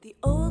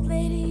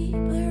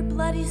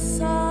body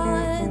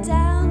saw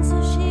down so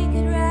she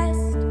could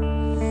rest.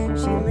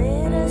 She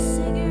lit a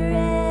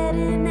cigarette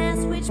and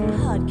asked which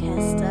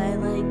podcast I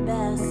like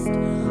best.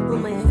 Well,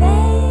 my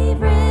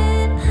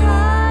favorite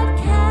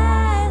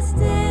podcast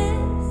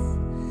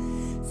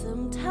is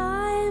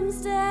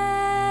Sometimes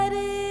Dad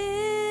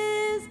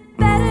is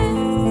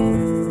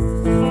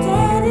Better.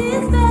 Dad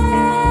is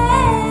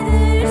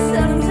better.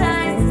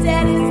 Sometimes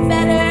Dad is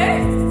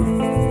better.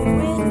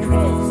 With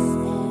Chris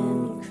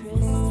and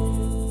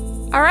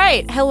Kristen. All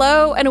right.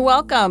 Hello and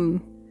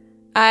welcome.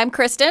 I'm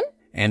Kristen.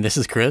 And this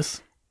is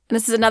Chris. And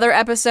this is another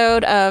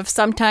episode of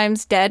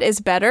Sometimes Dead is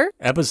Better.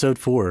 Episode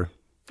 4.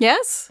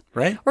 Yes?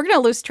 Right? We're going to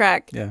lose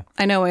track. Yeah.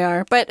 I know we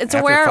are. But it's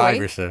After where are 5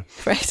 we? or so.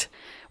 Right.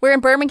 We're in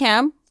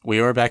Birmingham. We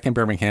are back in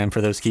Birmingham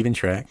for those keeping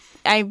track.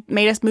 I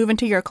made us move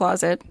into your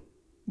closet.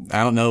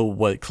 I don't know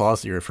what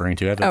closet you're referring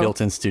to. I have a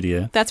built-in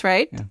studio. That's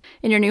right. Yeah.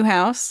 In your new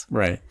house.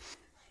 Right.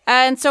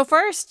 And so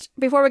first,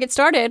 before we get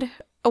started,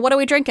 what are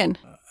we drinking?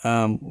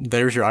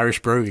 There's your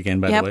Irish brogue again,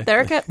 by the way.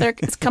 Yep,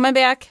 it's coming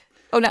back.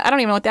 Oh, no, I don't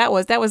even know what that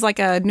was. That was like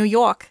a New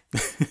York.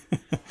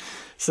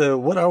 So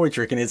what are we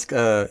drinking?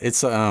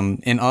 It's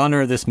in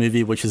honor of this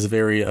movie, which is a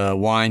very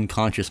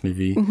wine-conscious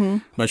movie,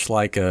 much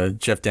like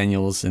Jeff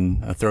Daniels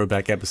in a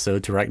throwback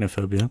episode to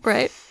Arachnophobia.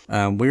 Right.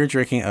 We're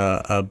drinking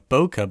a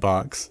Boca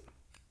box.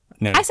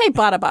 No. I say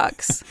Bada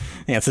Box.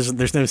 Yeah,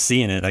 there's no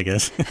C in it, I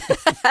guess.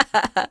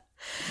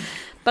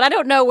 But I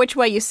don't know which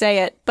way you say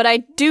it. But I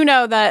do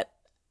know that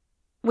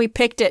we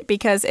picked it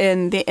because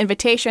in the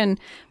invitation,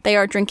 they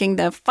are drinking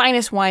the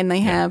finest wine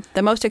they have,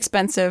 the most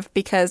expensive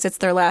because it's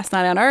their last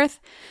night on Earth.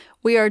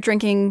 We are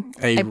drinking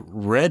a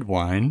red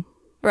wine.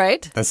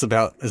 Right. That's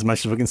about as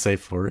much as we can say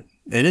for it.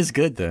 It is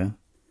good, though.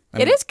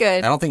 It is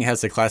good. I don't think it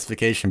has a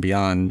classification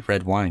beyond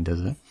red wine, does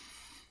it?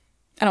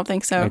 I don't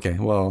think so. Okay,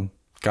 well,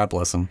 God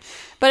bless them.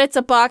 But it's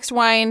a boxed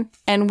wine,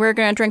 and we're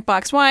going to drink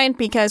boxed wine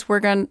because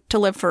we're going to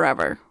live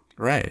forever.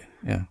 Right,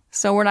 yeah.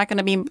 So we're not going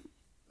to be...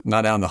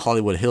 Not out in the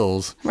Hollywood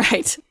Hills.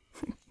 Right.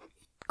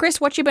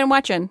 Chris, what you been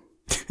watching?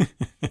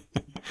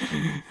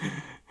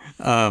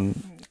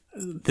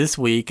 This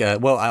week,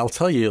 well, I'll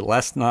tell you,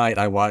 last night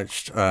I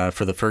watched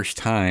for the first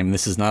time,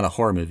 this is not a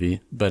horror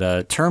movie,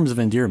 but Terms of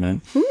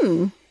Endearment,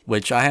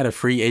 which I had a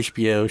free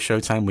HBO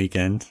Showtime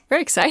weekend.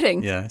 Very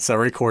exciting. Yeah, so I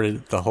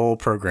recorded the whole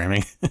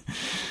programming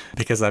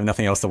because I have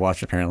nothing else to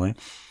watch, apparently.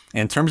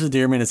 And Terms of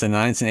Endearment is a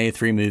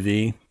 1983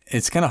 movie.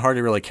 It's kind of hard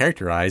to really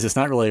characterize. It's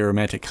not really a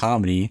romantic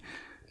comedy.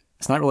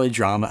 It's not really a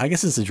drama. I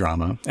guess it's a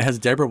drama. It has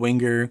Deborah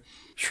Winger,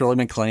 Shirley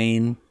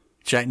MacLaine,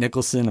 Jack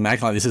Nicholson. I'm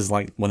acting like this is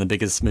like one of the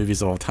biggest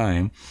movies of all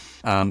time.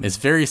 It's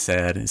very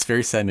sad. It's a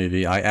very sad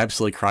movie. I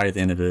absolutely cried at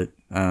the end of it.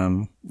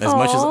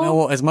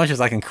 As much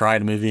as I can cry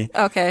at a movie.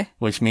 Okay.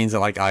 Which means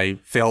that like I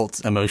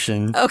felt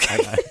emotion. Okay.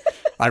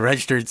 I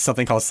registered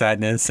something called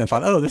sadness and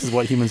thought, oh, this is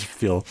what humans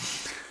feel.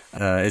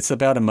 It's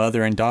about a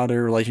mother and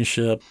daughter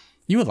relationship.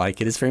 You would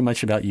like it. It's very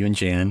much about you and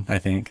Jan, I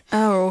think.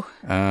 Oh.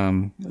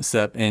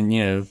 And,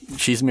 you know,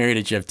 she's married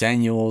to Jeff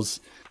Daniels.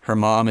 Her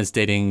mom is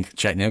dating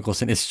Jack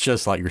Nicholson. It's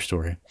just like your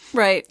story.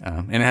 Right.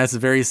 And it has a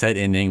very sad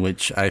ending,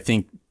 which I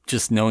think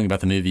just knowing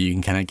about the movie, you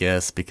can kind of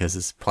guess because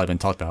it's probably been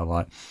talked about a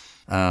lot.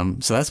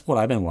 So that's what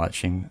I've been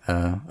watching,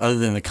 other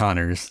than The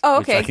Conners. Oh,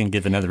 okay. Which I can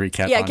give another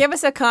recap Yeah, on. give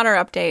us a Connor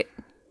update.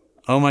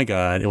 Oh, my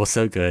God. It was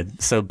so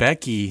good. So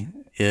Becky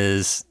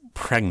is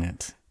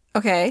pregnant.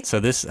 Okay. So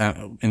this,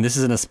 and this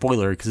isn't a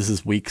spoiler because this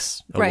is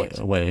weeks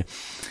away.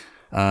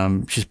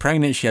 She's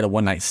pregnant. She had a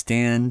one-night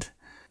stand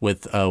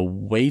with a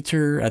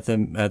waiter at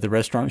the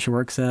restaurant she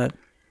works at.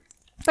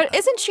 But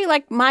isn't she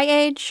like my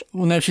age?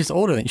 Well, no, she's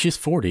older than she's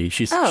 40.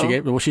 She's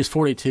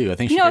 42. I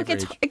think.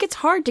 It gets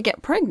hard to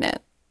get pregnant.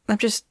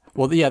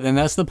 Well, yeah, and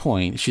that's the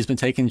point. She's been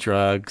taking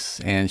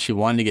drugs, and she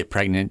wanted to get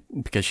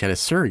pregnant because she had a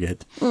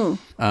surrogate.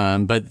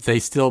 But they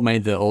still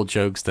made the old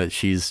jokes that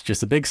she's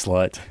just a big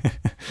slut.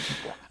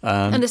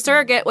 And the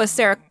surrogate was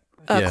Sarah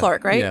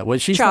Clark, right? Yeah, well,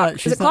 she's Chalk.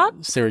 not. Is it Clark?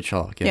 Sarah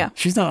Chalk. Yeah. Yeah.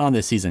 She's not on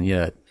this season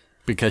yet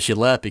because she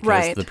left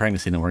because the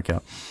pregnancy didn't work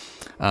out.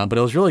 But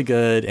it was really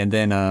good. And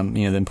then,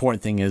 the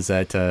important thing is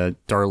that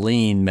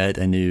Darlene met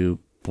a new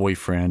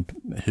boyfriend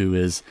who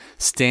is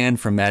Stan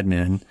from Mad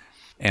Men,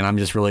 and I'm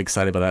just really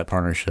excited about that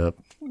partnership.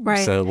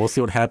 Right. So we'll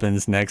see what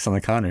happens next on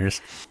The Conners.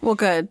 Well,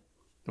 good.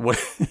 What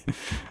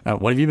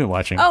have you been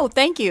watching? Oh,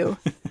 thank you.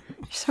 You're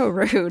so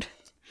rude.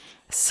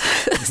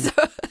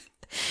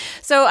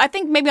 So I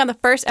think maybe on the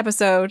first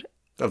episode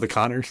of The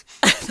Conners.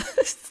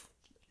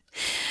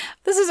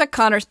 This is a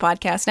Conners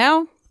podcast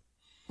now.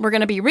 We're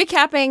going to be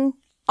recapping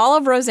all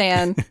of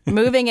Roseanne,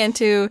 moving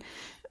into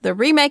the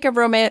remake of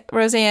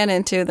Roseanne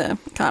into the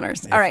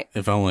Conners. All right.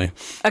 If only.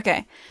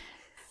 Okay.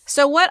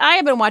 So what I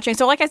have been watching,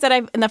 so like I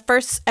said, in the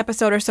first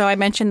episode or so, I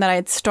mentioned that I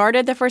had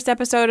started the first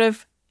episode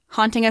of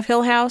Haunting of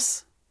Hill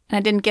House, and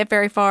I didn't get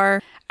very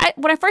far.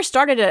 When I first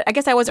started it, I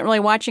guess I wasn't really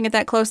watching it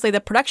that closely.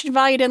 The production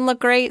value didn't look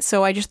great,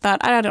 so I just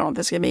thought, I don't know if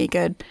this is going to be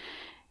good.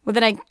 But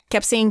then I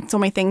kept seeing so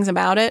many things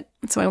about it,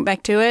 so I went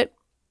back to it,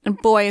 and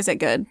boy, is it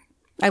good.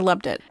 I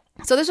loved it.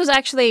 So this was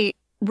actually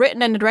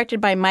written and directed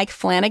by Mike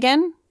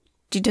Flanagan.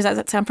 Does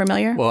that sound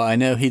familiar? Well, I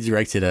know he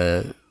directed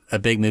a a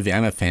big movie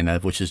I'm a fan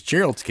of, which is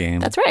Gerald's Game,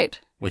 That's right.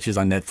 which is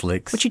on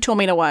Netflix. Which you told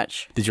me to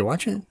watch. Did you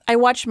watch it? I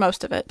watched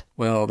most of it.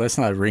 Well, that's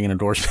not a ringing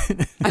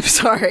endorsement. I'm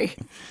sorry.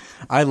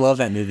 I love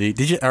that movie.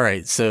 Did you? All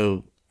right.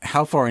 So,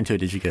 how far into it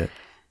did you get?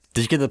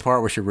 Did you get to the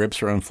part where she rips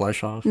her own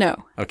flesh off? No.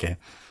 Okay.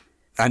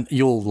 And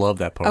you'll love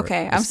that part.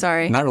 Okay, I'm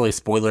sorry. Not really a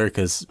spoiler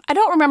because I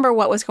don't remember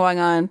what was going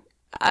on,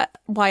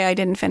 why I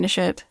didn't finish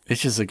it.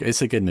 it's just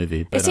it's a good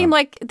movie. But, It seemed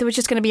like there was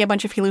just going to be a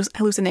bunch of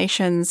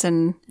hallucinations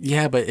and...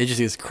 yeah, but it just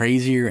gets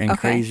crazier and Okay.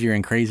 crazier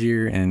and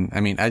crazier. And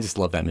I mean, I just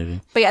love that movie.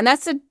 But yeah, and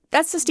that's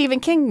the Stephen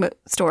King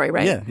story,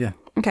 right? Yeah, yeah.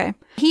 Okay.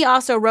 He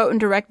also wrote and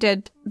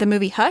directed the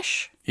movie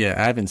Hush. Yeah,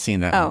 I haven't seen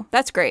that. Oh,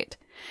 that's great.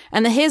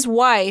 And his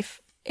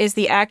wife is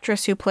the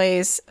actress who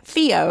plays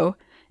Theo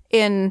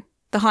in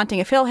The Haunting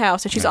of Hill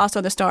House, and she's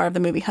also the star of the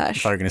movie I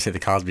Hush. thought you were going to say The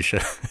Cosby Show.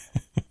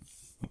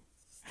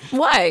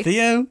 Why?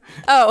 Theo?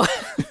 Oh.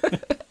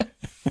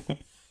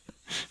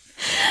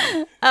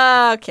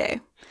 Okay.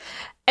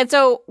 And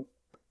so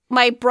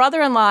my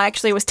brother-in-law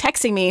actually was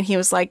texting me, and he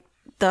was like,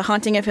 The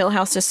Haunting of Hill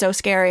House is so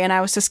scary. And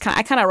I was just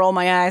I kind of rolled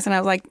my eyes, and I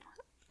was like,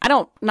 I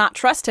don't not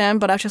trust him,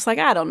 but I was just like,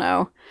 I don't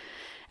know.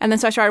 And then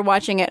so I started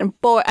watching it, and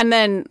boy, and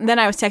then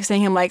I was texting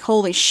him like,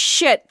 holy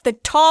shit, the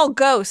tall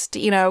ghost,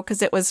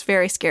 because it was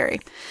very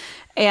scary.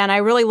 And I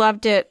really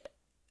loved it.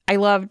 I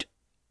loved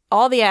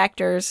all the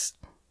actors.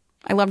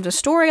 I loved the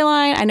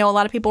storyline. I know a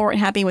lot of people weren't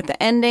happy with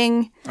the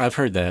ending. I've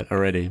heard that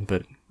already,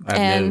 but I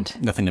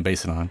have nothing to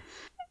base it on.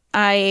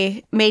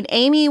 I made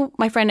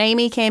my friend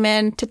Amy came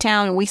in to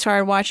town, and we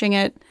started watching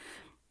it.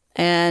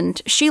 And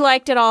she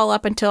liked it all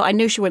up until I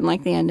knew she wouldn't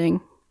like the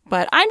ending.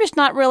 But I'm just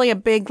not really a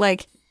big,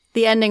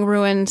 the ending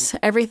ruins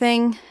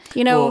everything,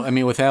 Well, I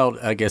mean,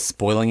 without, I guess,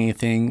 spoiling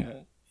anything,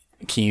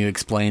 can you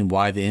explain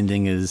why the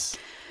ending is,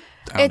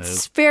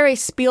 It's very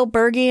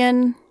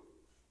Spielbergian,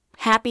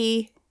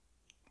 happy,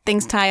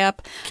 things tie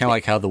up. kind of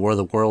like how the War of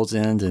the Worlds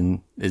end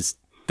and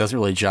doesn't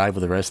really jive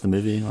with the rest of the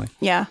movie?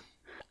 Yeah.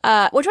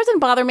 Which doesn't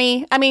bother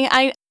me. I mean,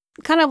 I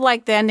kind of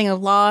like the ending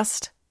of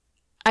Lost.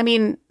 I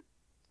mean,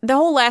 the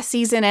whole last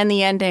season and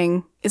the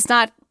ending is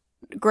not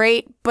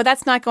great, but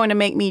that's not going to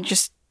make me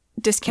just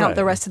discount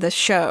the rest of the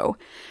show.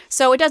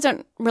 So it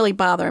doesn't really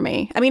bother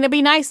me. I mean, it'd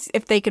be nice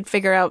if they could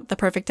figure out the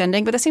perfect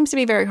ending, but it seems to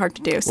be very hard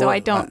to do. So I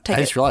don't take I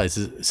it. just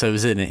realized, so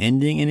is it an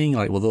ending?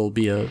 Like, will there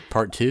be a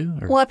part 2?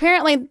 Or? Well,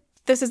 apparently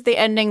this is the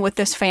ending with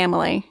this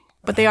family,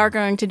 but they are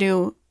going to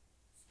do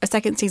a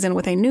second season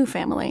with a new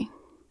family.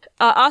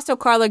 Also,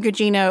 Carla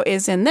Gugino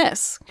is in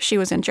this. She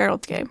was in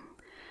Gerald's Game.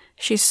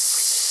 She's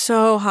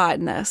so hot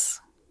in this.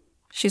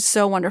 She's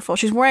so wonderful.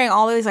 She's wearing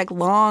all these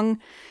long,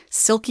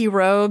 silky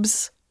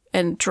robes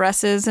and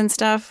dresses and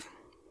stuff.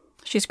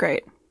 She's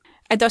great.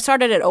 I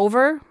started it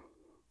over,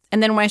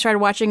 and then when I started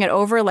watching it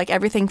over,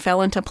 everything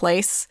fell into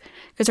place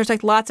because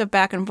there's lots of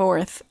back and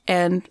forth,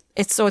 and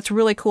it's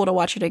really cool to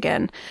watch it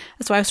again.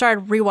 So I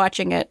started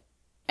rewatching it,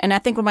 and I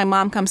think when my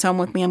mom comes home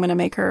with me, I'm going to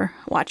make her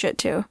watch it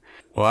too.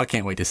 Well, I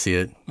can't wait to see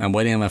it. I'm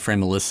waiting on my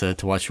friend Melissa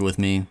to watch it with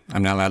me.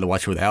 I'm not allowed to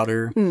watch it without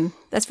her.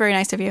 That's very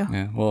nice of you.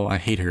 Yeah, well, I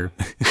hate her.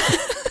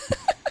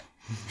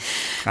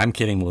 I'm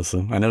kidding,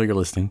 Melissa. I know you're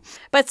listening.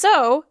 But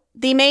so,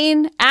 the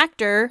main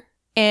actor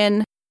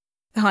in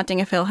The Haunting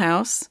of Hill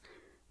House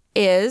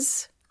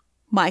is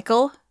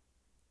Michael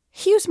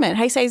Huisman. How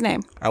do you say his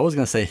name? I was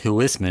going to say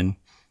Huisman.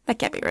 That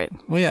can't be right.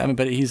 Well, yeah,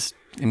 but he's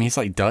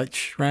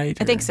Dutch, right?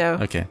 I think so.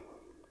 Okay.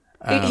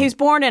 He was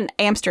born in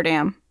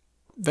Amsterdam.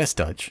 That's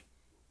Dutch.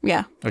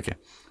 Yeah. Okay.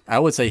 I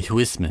would say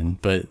Huisman,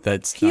 but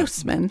that's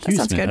Huisman. That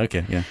sounds good.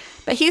 Okay, yeah.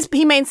 But he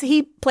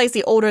plays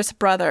the oldest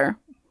brother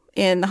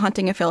in The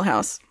Haunting of Hill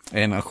House.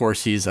 And, of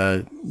course, he's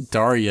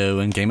Dario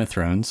in Game of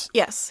Thrones.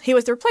 Yes. He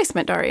was the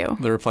replacement Dario.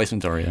 The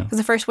replacement Dario. Because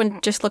the first one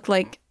just looked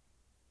like...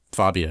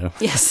 Fabio.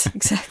 Yes,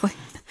 exactly.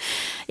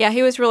 Yeah,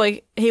 he was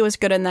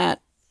good in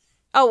that.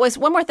 Oh,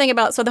 one more thing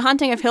about... So The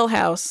Haunting of Hill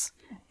House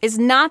is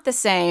not the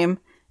same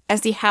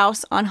as The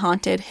House on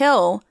Haunted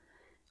Hill,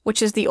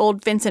 which is the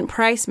old Vincent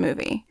Price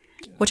movie,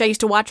 which I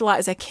used to watch a lot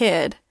as a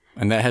kid.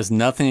 And that has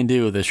nothing to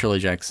do with the Shirley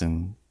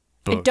Jackson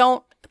book. I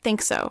don't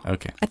think so.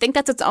 Okay. I think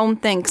that's its own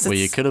thing. Well,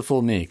 you could have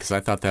fooled me because I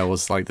thought that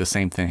was the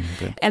same thing.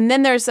 But... And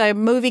then there's a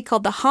movie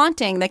called The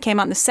Haunting that came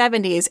out in the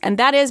 70s, and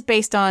that is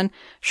based on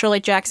Shirley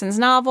Jackson's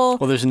novel.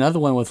 Well, there's another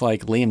one with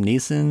Liam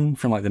Neeson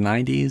from the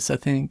 90s, I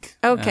think.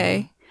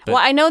 Okay. Well,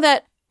 I know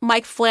that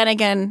Mike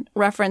Flanagan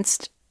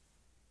referenced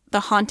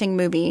the Haunting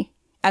movie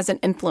as an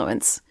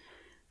influence.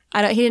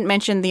 He didn't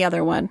mention the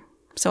other one,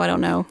 so I don't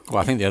know. Well,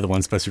 I think the other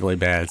one's supposed to be really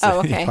bad, so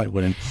okay. he probably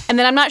wouldn't. And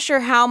then I'm not sure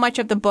how much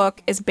of the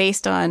book is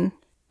based on,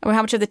 or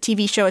how much of the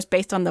TV show is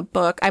based on the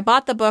book. I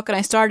bought the book and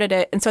I started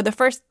it, and so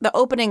the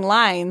opening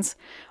lines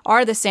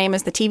are the same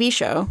as the TV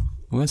show.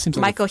 Well, that seems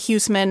Michael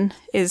Huisman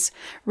is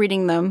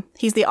reading them.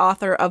 He's the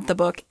author of the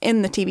book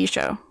in the TV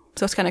show,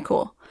 so it's kind of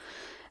cool.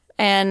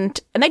 And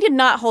they did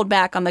not hold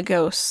back on the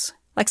ghosts.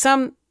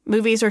 Some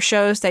movies or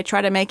shows, they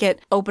try to make it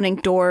opening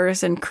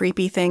doors and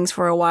creepy things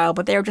for a while,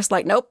 but they were just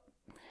nope,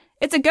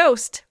 it's a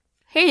ghost.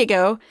 Here you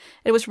go.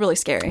 It was really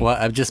scary. Well,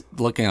 I'm just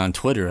looking on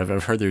Twitter.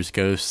 I've heard there's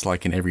ghosts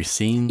in every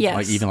scene.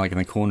 Yes. Even in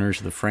the corners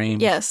of the frame.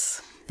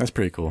 Yes. That's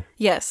pretty cool.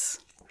 Yes.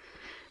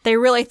 They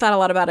really thought a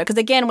lot about it. Because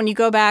again, when you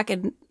go back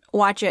and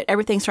watch it,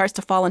 everything starts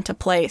to fall into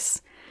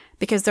place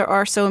because there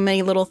are so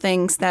many little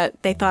things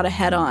that they thought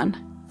ahead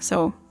on.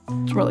 So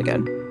it's really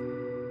good.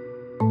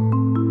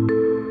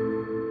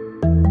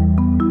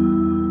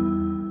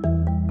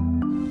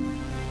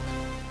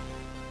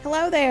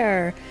 Hello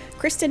there.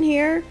 Kristen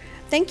here.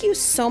 Thank you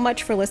so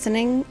much for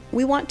listening.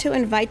 We want to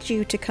invite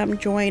you to come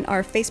join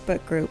our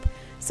Facebook group.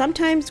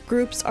 Sometimes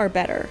groups are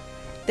better.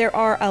 There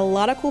are a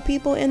lot of cool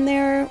people in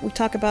there. We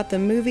talk about the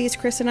movies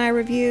Chris and I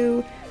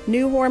review,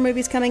 new horror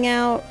movies coming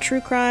out,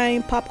 true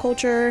crime, pop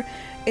culture.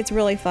 It's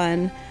really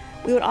fun.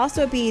 We would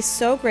also be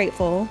so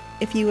grateful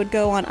if you would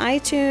go on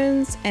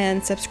iTunes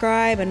and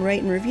subscribe and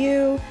rate and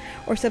review,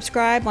 or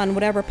subscribe on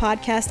whatever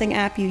podcasting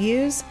app you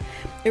use.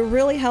 It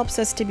really helps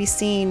us to be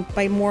seen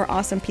by more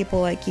awesome people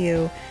like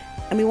you,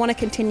 and we want to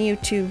continue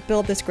to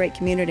build this great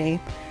community.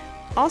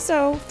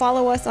 Also,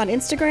 follow us on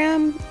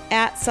Instagram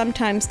at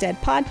Sometimes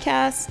Dead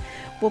Podcasts.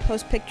 We'll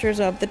post pictures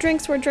of the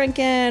drinks we're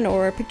drinking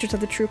or pictures of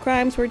the true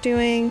crimes we're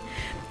doing.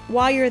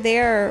 While you're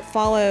there,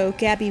 follow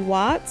Gabby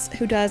Watts,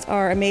 who does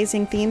our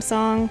amazing theme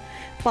song.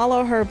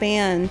 Follow her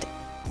band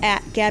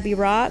at Gabby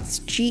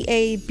Rotts,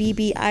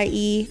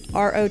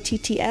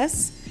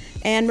 GABBIEROTTS.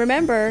 And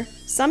remember,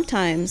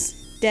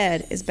 sometimes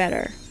dead is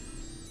better.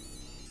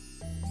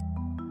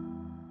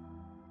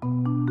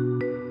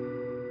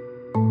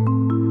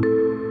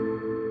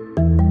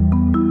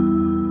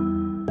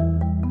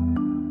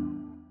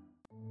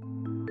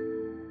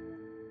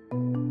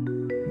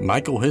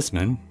 Michael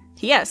Huisman.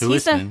 Yes,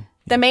 he's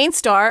the main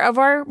star of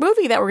our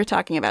movie that we're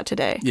talking about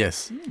today.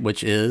 Yes,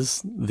 which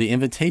is The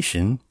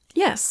Invitation.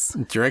 Yes.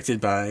 Directed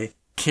by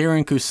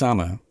Karen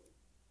Kusama.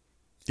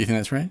 Do you think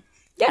that's right?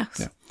 Yes.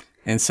 Yeah.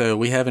 And so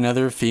we have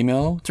another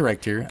female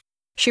director.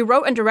 She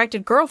wrote and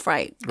directed Girl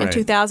Fright in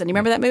 2000. You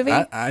remember that movie?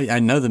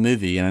 I know the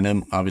movie, and I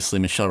know, obviously,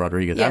 Michelle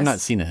Rodriguez. Yes. I've not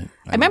seen it.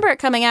 I remember it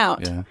coming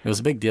out. Yeah. It was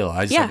a big deal.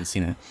 I just haven't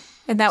seen it.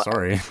 And that,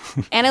 Sorry.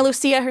 Anna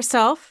Lucia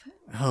herself.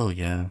 Oh,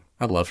 yeah.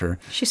 I love her.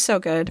 She's so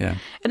good. Yeah.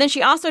 And then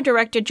she also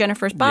directed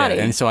Jennifer's Body.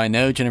 Yeah, and so I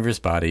know Jennifer's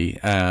Body.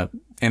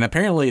 And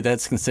apparently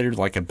that's considered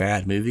like a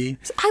bad movie.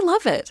 I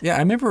love it. Yeah, I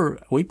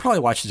remember we probably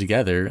watched it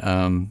together.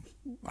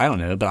 I don't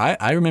know, but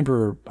I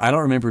remember, I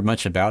don't remember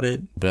much about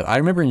it, but I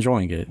remember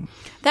enjoying it.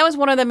 That was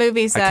one of the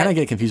movies that... I kind of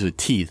get confused with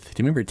Teeth.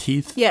 Do you remember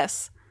Teeth?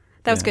 Yes.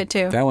 That was good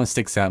too. That one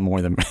sticks out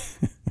more than...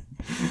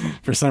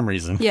 for some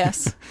reason.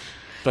 Yes.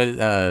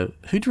 But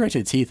who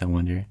directed Teeth, I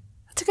wonder?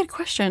 That's a good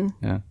question.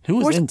 Yeah.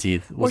 Who was in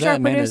Teeth? Was that our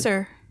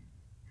producer?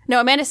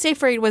 No, Amanda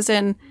Seyfried was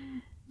in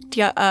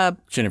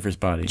Jennifer's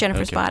Body.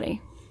 Jennifer's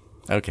Body.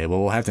 Okay, well,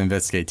 we'll have to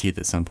investigate Teeth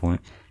at some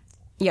point.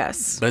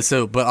 Yes.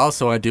 But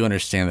also I do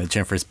understand that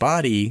Jennifer's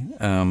Body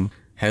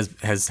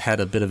has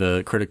had a bit of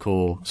a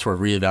critical sort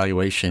of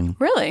reevaluation.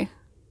 Really?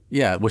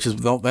 Yeah,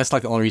 that's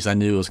like the only reason I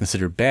knew it was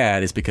considered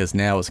bad is because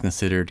now it's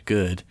considered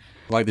good.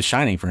 Like The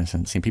Shining, for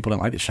instance. People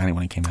didn't like The Shining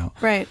when it came out.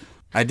 Right.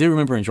 I do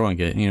remember enjoying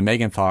it.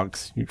 Megan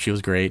Fox, she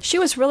was great. She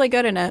was really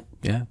good in it.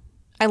 Yeah.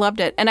 I loved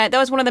it. And that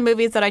was one of the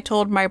movies that I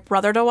told my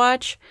brother to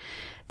watch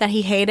that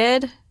he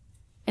hated.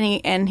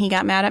 And he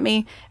got mad at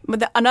me.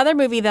 But another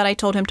movie that I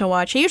told him to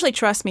watch, he usually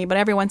trusts me, but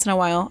every once in a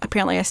while,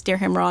 apparently I steer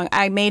him wrong.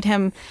 I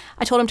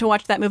told him to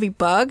watch that movie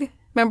Bug,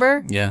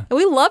 remember? Yeah. And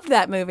we loved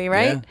that movie,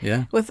 right?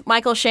 Yeah. With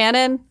Michael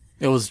Shannon.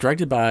 It was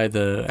directed by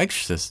the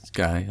Exorcist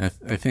guy,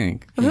 I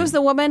think. Who's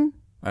the woman?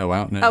 Oh,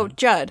 wow. No. Oh,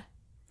 Judd.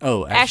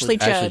 Oh, Ashley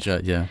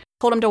Judd, yeah.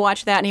 Told him to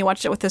watch that, and he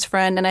watched it with his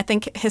friend, and I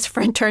think his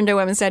friend turned to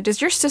him and said,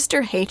 "Does your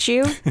sister hate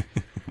you?"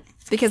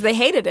 Because they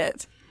hated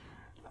it.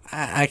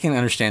 I can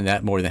understand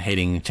that more than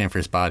hating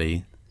Jennifer's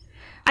Body.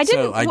 I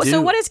didn't.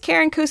 So what is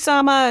Karen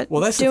Kusama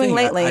doing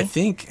lately? I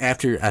think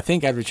after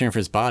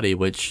Jennifer's Body,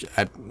 which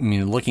I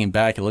mean, looking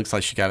back, it looks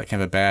like she got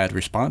kind of a bad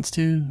response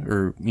to,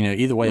 or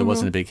either way, it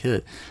wasn't a big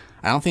hit.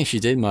 I don't think she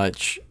did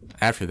much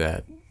after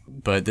that.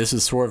 But this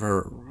is sort of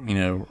her,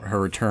 her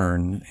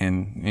return,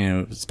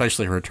 and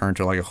especially her return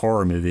to like a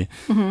horror movie.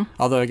 Mm-hmm.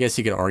 Although I guess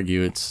you could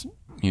argue it's,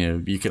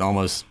 you could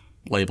almost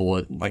label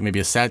it like maybe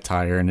a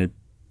satire, and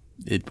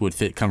it would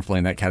fit comfortably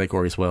in that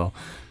category as well,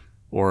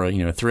 or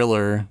a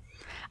thriller.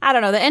 I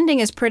don't know. The ending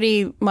is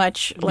pretty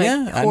much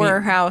like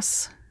horror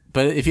house.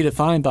 But if you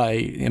define by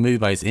a movie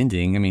by its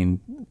ending, I mean,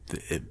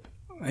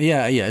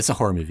 it's a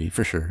horror movie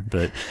for sure.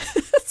 But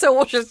so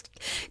we'll just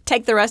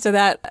take the rest of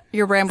that.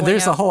 You're rambling.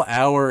 There's a whole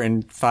hour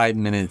and 5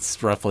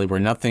 minutes roughly where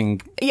nothing.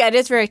 Yeah, it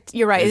is very.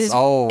 You're right. It's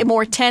all a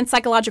more tense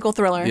psychological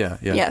thriller. Yeah.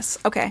 Yes.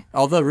 Okay.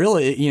 Although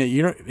really,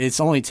 it's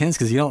only tense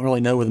because you don't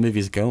really know where the movie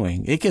is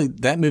going.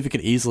 That movie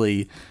could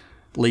easily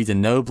lead to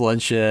no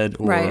bloodshed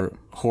or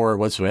horror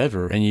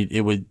whatsoever, and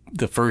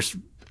the first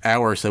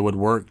hour or so would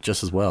work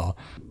just as well.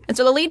 And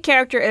so the lead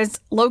character is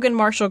Logan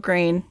Marshall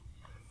Green,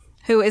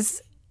 who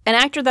is an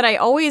actor that I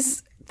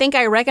always think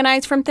I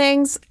recognize from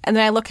things, and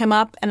then I look him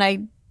up and I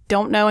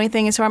don't know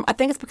anything. So I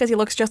think it's because he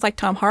looks just like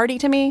Tom Hardy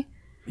to me.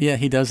 Yeah,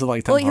 he does look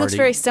like Tom Hardy. He looks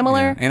very similar.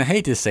 Yeah. And I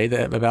hate to say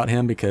that about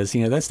him because,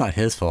 that's not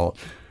his fault,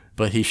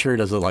 but he sure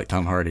does look like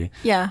Tom Hardy.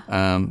 Yeah.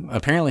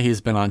 Apparently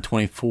he's been on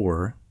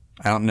 24.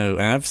 I don't know.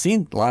 And I've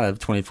seen a lot of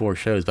 24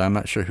 shows, but I'm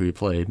not sure who he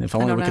played. If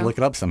only we could look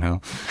it up somehow.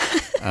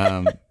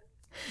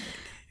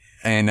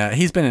 And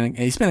he's been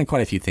in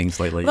quite a few things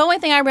lately. The only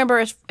thing I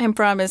remember him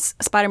from is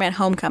Spider-Man: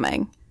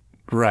 Homecoming.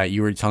 Right,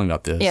 you were telling me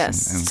about this.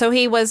 Yes. So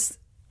he was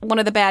one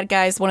of the bad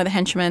guys, one of the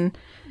henchmen.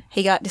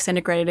 He got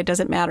disintegrated. It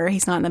doesn't matter.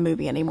 He's not in the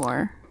movie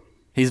anymore.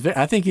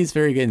 I think he's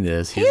very good in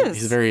this.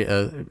 He's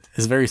a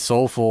very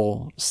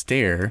soulful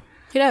stare.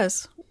 He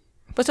does.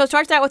 But so it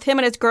starts out with him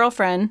and his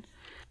girlfriend,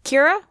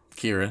 Kira.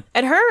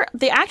 And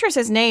the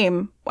actress's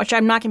name, which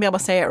I'm not going to be able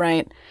to say it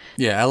right.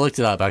 Yeah, I looked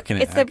it up.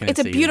 It's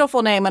a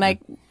beautiful name, and I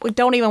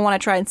don't even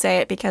want to try and say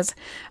it because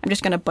I'm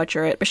just going to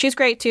butcher it. But she's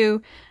great,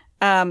 too.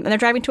 And they're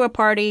driving to a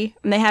party,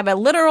 and they have a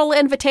literal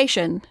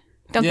invitation,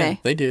 don't they? Yeah,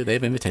 they do. They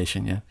have an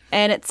invitation, yeah.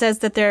 And it says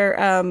that they're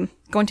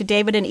going to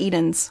David and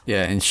Eden's.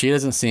 Yeah, and she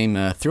doesn't seem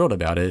thrilled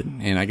about it.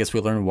 And I guess we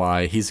learn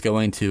why. He's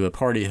going to a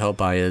party held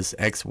by his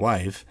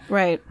ex-wife.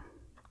 Right.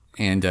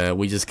 And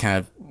we just kind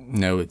of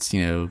know it's,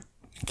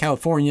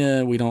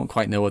 California. We don't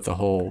quite know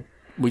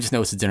we just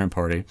know it's a dinner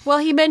party. Well,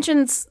 he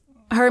mentions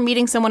her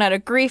meeting someone at a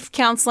grief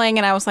counseling,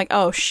 and I was like,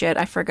 oh, shit,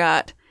 I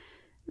forgot.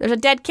 There's a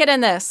dead kid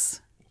in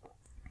this.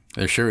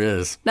 There sure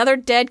is. Another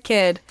dead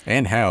kid.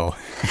 And how.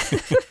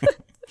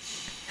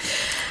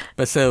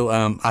 But so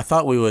I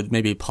thought we would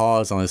maybe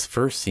pause on this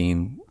first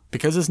scene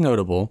because it's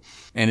notable,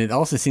 and it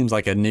also seems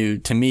like a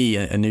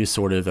new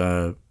sort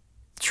of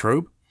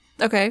trope.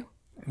 Okay.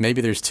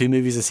 Maybe there's 2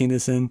 movies I've seen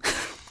this in.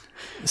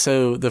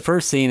 So the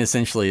first scene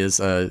essentially is,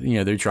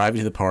 they're driving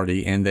to the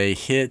party and they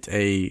hit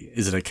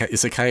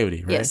it's a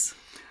coyote, right? Yes.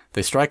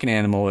 They strike an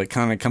animal. It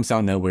kind of comes out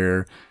of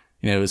nowhere.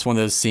 It's one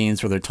of those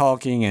scenes where they're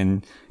talking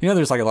and,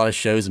 there's like a lot of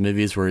shows and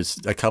movies where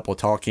it's a couple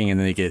talking and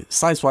then they get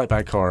sideswiped by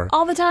a car.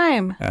 All the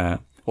time.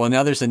 Well,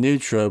 now there's a new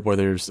trope where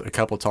there's a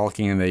couple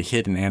talking and they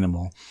hit an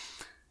animal.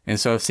 And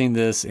so I've seen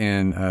this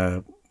in,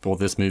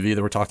 this movie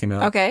that we're talking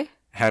about. Okay.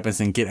 Happens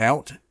in Get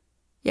Out.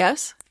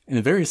 Yes. In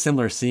a very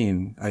similar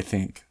scene, I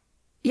think.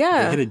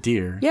 Yeah. They hit a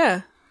deer.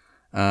 Yeah.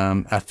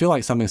 I feel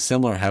like something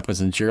similar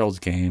happens in Gerald's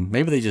Game.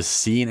 Maybe they just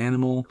see an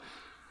animal.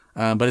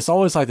 But it's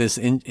always like this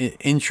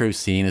intro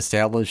scene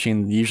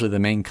establishing usually the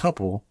main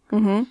couple.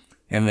 Mm-hmm.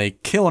 And they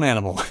kill an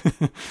animal.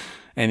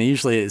 And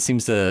usually it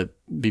seems to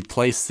be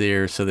placed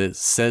there so that it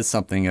says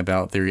something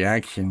about the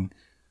reaction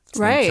to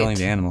them killing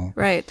the animal.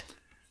 Right.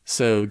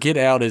 So Get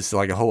Out is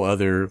like a whole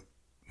other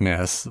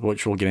mess,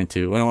 which we'll get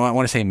into. When I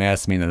want to say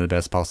mess, I mean in the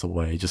best possible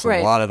way. Just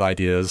a lot of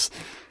ideas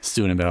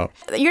stewing about.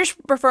 You're just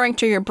referring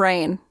to your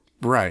brain.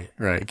 Right.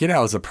 Get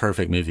Out is a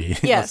perfect movie.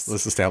 Yes.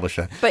 Let's establish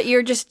that. But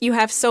you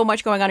have so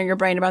much going on in your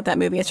brain about that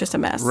movie. It's just a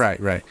mess.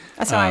 Right.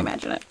 That's how I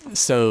imagine it.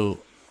 So,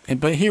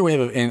 but here we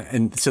have,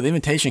 and so the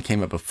invitation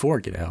came up before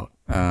Get Out.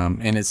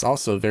 And it's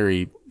also a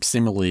very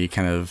similarly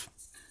kind of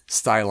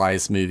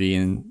stylized movie.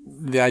 And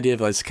the idea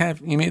of it's kind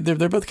of,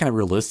 they're both kind of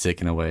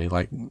realistic in a way.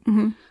 Like,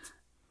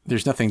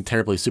 there's nothing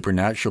terribly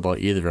supernatural about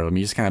either of them.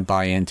 You just kind of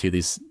buy into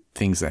these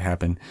things that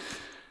happen.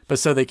 But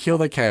so they kill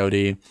the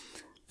coyote.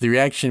 The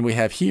reaction we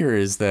have here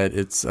is that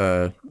it's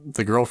the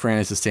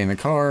girlfriend is to stay in the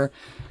car,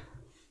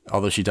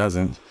 although she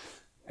doesn't.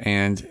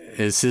 And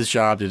it's his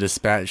job to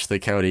dispatch the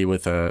coyote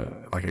with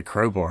a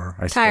crowbar,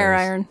 I suppose. Tire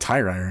iron.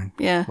 Tire iron.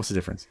 Yeah. What's the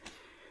difference?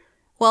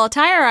 Well, a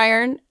tire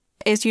iron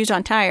is used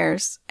on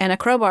tires, and a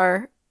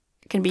crowbar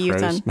can be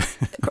used on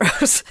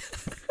crows.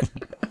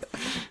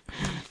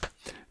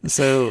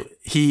 So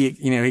he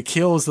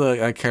kills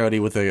the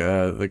coyote with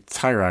the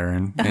tire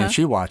iron, and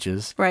she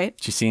watches. Right.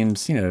 She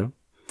seems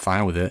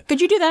fine with it.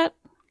 Could you do that?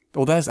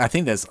 Well, I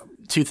think that's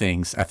 2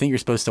 things. I think you're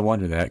supposed to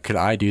wonder that. Could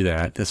I do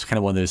that? That's kind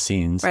of one of those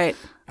scenes. Right.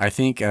 I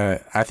think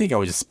I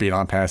would just speed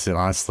on past it,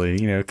 honestly,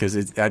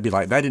 because I'd be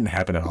like, that didn't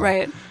happen at all.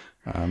 Right.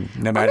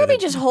 No matter or maybe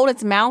just hold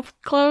its mouth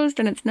closed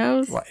and its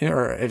nose.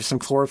 Or if some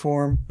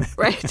chloroform.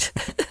 Right.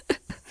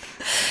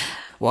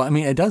 Well,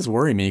 it does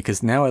worry me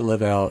because now I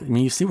live out.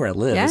 You see where I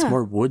live. Yeah. It's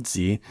more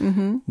woodsy.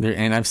 Mm-hmm.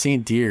 And I've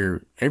seen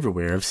deer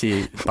everywhere. I've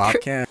seen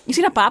bobcat. You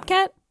seen a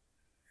bobcat?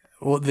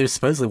 Well, there's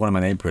supposedly one in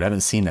my neighborhood. I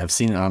haven't seen it. I've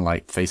seen it on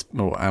Facebook.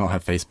 Well, I don't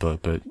have Facebook,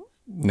 but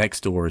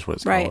Nextdoor is what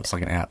it's called. It's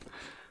like an app.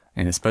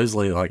 And it's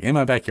supposedly in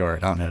my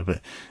backyard. I don't know,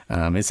 but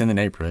it's in the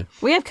neighborhood.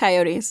 We have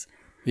coyotes.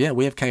 Yeah,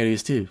 we have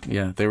coyotes too.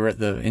 Yeah, they were at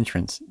the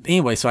entrance.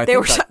 Anyway, so they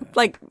were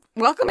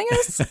welcoming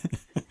us?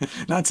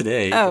 Not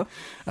today. Oh.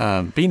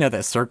 But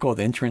that circle at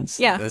the entrance?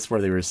 Yeah. That's where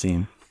they were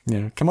seen.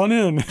 Yeah, come on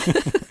in.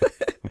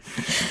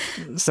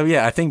 So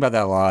yeah, I think about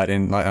that a lot.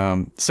 And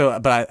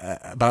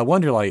but I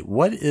wonder,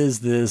 what is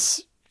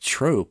this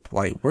trope?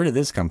 Where did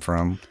this come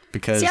from?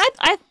 Because see,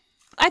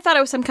 I thought it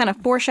was some kind of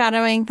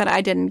foreshadowing that I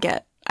didn't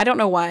get. I don't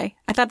know why.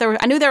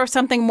 I knew there was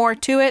something more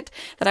to it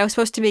that I was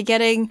supposed to be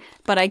getting,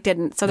 but I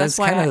didn't. So that's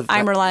why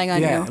I'm relying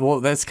on you.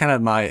 Well, that's kind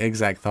of my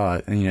exact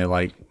thought.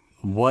 And,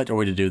 what are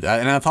we to do?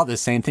 And I thought the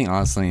same thing,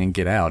 honestly, in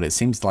Get Out. It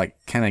seems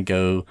kind of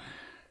go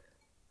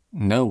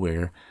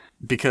nowhere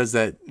because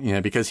that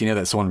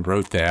someone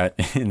wrote that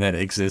and that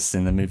it exists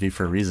in the movie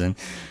for a reason.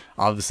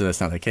 Obviously,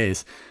 that's not the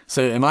case.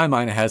 So in my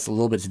mind, it has a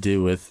little bit to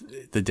do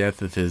with the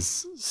death of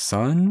his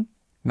son.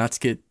 Not to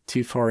get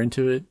too far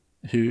into it.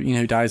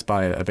 who dies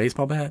by a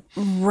baseball bat.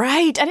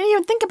 Right. I didn't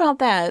even think about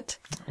that.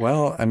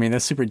 Well, I mean,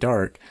 that's super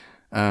dark.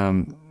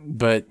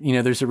 But,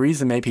 there's a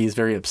reason maybe he's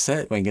very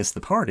upset when he gets to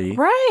the party.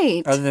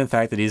 Right. Other than the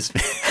fact that he's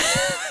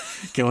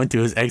going to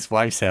his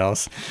ex-wife's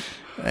house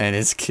and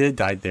his kid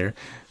died there.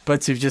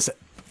 But to just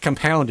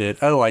compound it,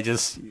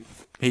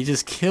 he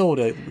just killed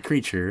a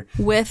creature.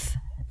 With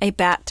a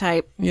bat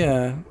type.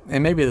 Yeah.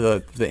 And maybe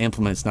the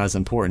implement's not as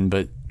important,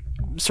 but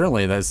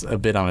certainly that's a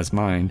bit on his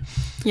mind.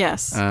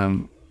 Yes.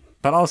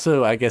 But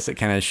also, I guess it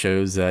kind of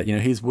shows that,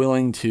 he's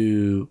willing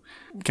to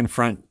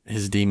confront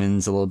his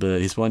demons a little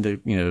bit. He's willing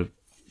to,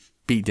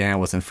 beat down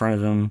what's in front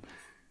of him.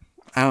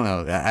 I don't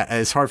know.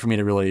 It's hard for me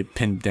to really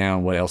pin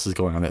down what else is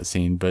going on in that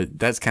scene, but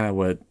that's kind of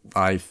what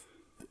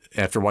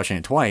after watching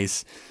it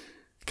twice,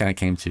 kind of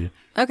came to.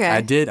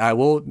 Okay. I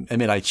will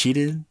admit I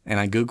cheated and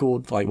I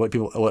Googled like what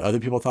other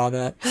people thought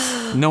of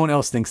that. No one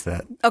else thinks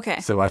that. Okay.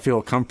 So I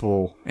feel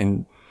comfortable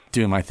in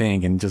doing my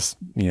thing and just,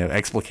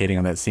 explicating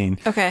on that scene.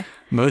 Okay.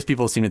 Most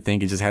people seem to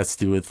think it just has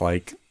to do with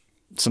like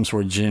some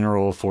sort of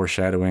general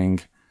foreshadowing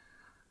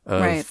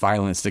of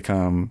violence to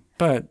come,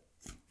 but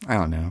I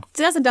don't know.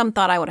 See, that's a dumb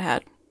thought I would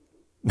have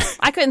had.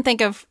 I couldn't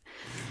think of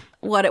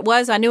what it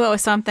was. I knew it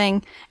was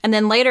something. And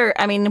then later,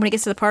 I mean, when he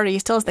gets to the party, he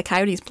still has the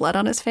coyote's blood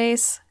on his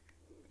face.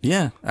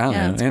 Yeah, I don't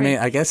know. it's I mean, great.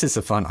 I guess it's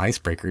a fun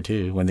icebreaker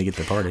too when they get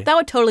to the party. That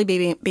would totally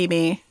be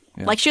me.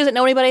 Yeah. Like, she doesn't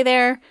know anybody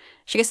there.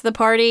 She gets to the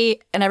party,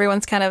 and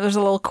everyone's there's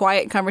a little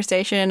quiet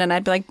conversation, and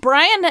I'd be like,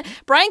 Brian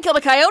killed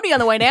a coyote on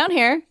the way down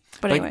here.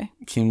 But anyway.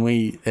 Can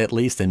we at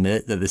least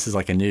admit that this is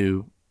like a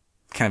new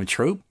kind of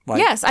trope? Like,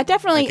 Yes, I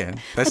definitely. Okay. It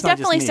That's not just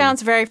definitely me.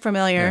 sounds very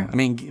familiar. Yeah. I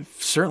mean,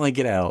 certainly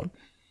Get Out.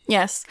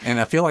 Yes. And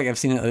I feel like I've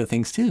seen it in other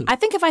things too. I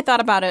think if I thought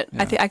about it,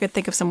 I could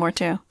think of some more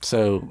too.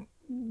 So,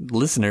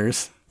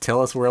 listeners,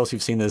 tell us where else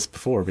you've seen this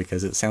before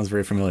because it sounds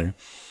very familiar.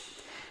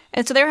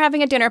 And so they were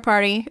having a dinner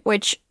party,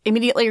 which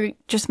immediately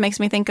just makes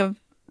me think of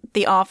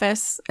The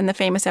Office and the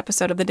famous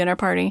episode of the dinner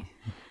party.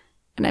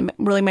 And it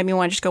really made me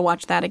want to just go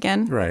watch that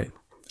again. Right.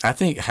 I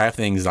think half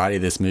the anxiety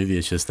of this movie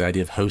is just the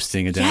idea of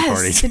hosting a dinner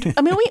Yes. party.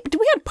 I mean,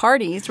 we had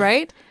parties,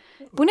 right?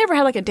 We never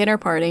had like a dinner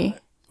party.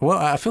 Well,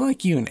 I feel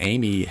like you and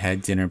Amy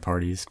had dinner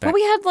parties back.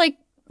 Well,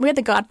 we had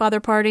the Godfather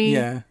party.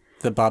 Yeah,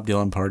 the Bob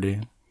Dylan party.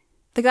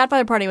 The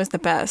Godfather party was the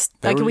best.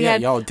 Y'all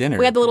had dinner.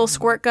 We had the little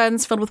squirt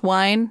guns filled with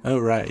wine. Oh,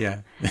 right,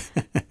 yeah.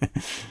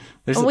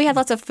 We had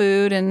lots of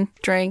food and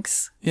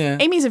drinks. Yeah.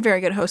 Amy's a very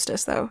good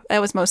hostess, though.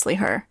 That was mostly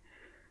her.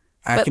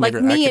 I but can like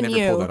never, me I can and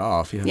never you- pull that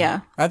off.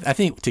 Yeah. I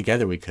think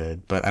together we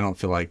could, but I don't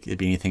feel like it'd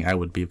be anything I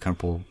would be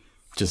comfortable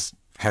just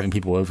having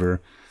people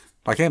over.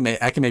 Like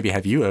I can maybe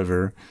have you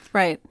over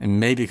Right. and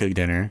maybe cook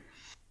dinner.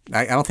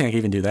 I don't think I can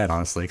even do that,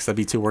 honestly, because I'd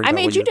be too worried I about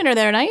made what you dinner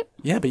the other night.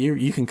 Yeah, but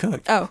you can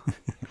cook. Oh.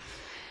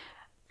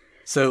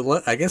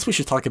 So I guess we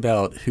should talk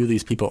about who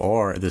these people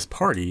are at this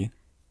party.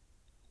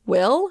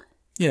 Will,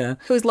 Yeah.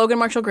 who's Logan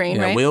Marshall Green,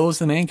 Yeah, right? Will is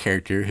the main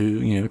character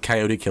who,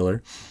 coyote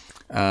killer.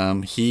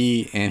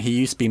 He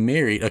used to be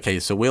married. Okay,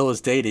 so Will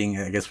is dating,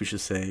 I guess we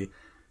should say,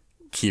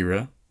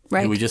 Kira,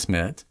 Right. who we just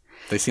met.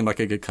 They seem like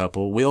a good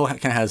couple. Will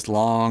kind of has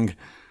long.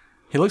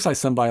 He looks like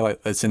somebody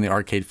that's in the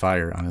Arcade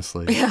Fire,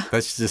 honestly. Yeah.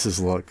 That's just his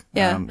look.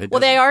 Yeah. It Well,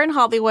 they doesn't- are in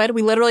Hollywood.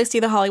 We literally see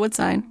the Hollywood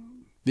sign.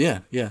 Yeah,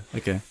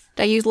 okay.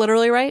 Did I use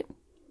literally right?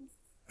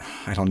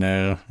 I don't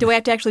know. Do we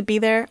have to actually be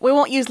there? We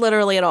won't use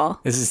literally at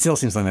all. It still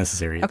seems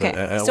unnecessary. Okay.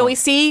 But, So we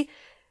see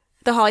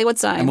the Hollywood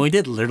sign. I mean, we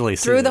did literally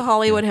see through it. the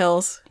Hollywood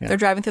Hills. They're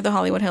driving through the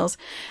Hollywood Hills.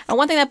 And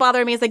one thing that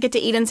bothered me is they get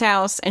to Eden's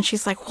house and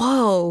she's like,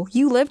 "Whoa,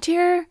 you lived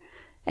here?"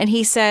 And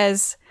he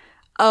says,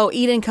 "Oh,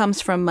 Eden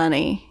comes from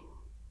money."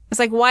 It's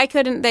like, why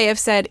couldn't they have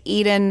said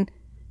Eden?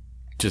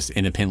 Just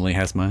independently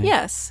has money.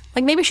 Yes.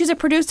 Like maybe she's a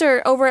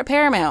producer over at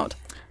Paramount.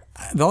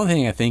 The only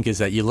thing I think is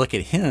that you look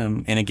at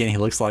him, and again, he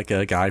looks like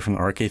a guy from the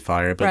Arcade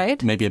Fire, but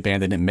Right. maybe a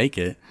band that didn't make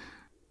it.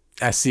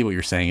 I see what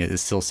you're saying. It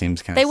still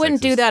seems kind of They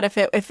wouldn't do sexist.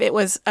 that if it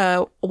was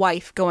a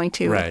wife going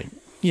to. Right.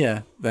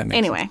 Yeah, that makes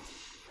Anyway.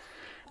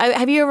 sense.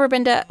 Have you ever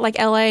been to like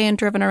LA and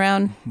driven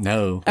around?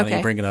 No, why don't Okay.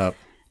 you bring it up?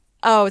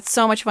 Oh, it's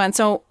so much fun.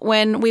 So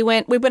when we've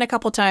been a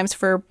couple times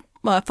for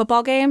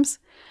football games,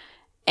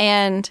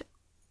 and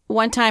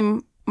one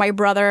time my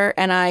brother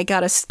and I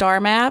got a star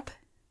map,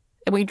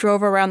 and we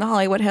drove around the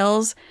Hollywood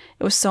Hills.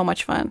 It was so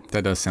much fun.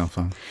 That does sound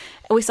fun.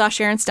 And we saw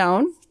Sharon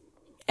Stone,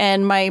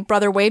 and my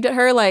brother waved at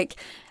her like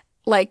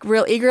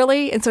real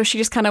eagerly, and so she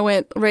just kind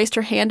of raised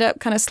her hand up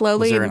kind of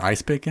slowly. Was there an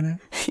ice pick in it?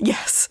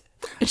 Yes.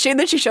 And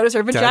then she showed us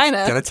her Did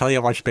vagina. I tell you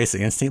I watched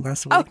Basic Instinct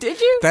last week? Oh, did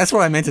you? That's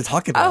what I meant to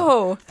talk about.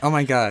 Oh. Oh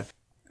my God.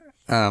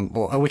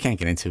 Well, we can't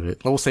get into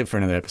it. We'll save it for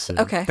another episode.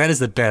 Okay. That is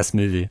the best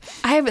movie.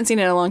 I haven't seen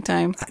it in a long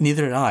time.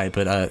 Neither did I,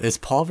 but it's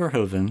Paul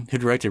Verhoeven, who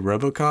directed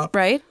RoboCop,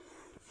 Right?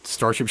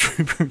 Starship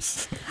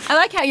Troopers. I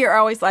like how you're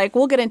always like,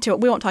 we'll get into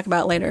it. We won't talk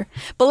about it later.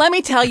 But let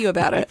me tell you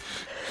about it.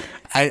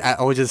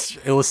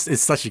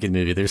 It's such a good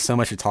movie. There's so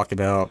much to talk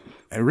about.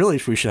 We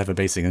should have a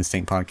Basic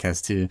Instinct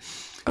podcast too.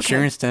 Okay.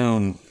 Sharon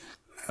Stone,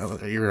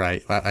 you're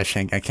right. I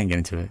can't get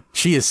into it.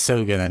 She is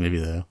so good in that movie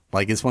though.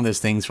 Like it's one of those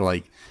things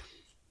where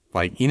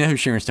like you know who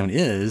Sharon Stone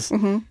is,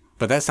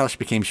 but that's how she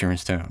became Sharon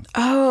Stone.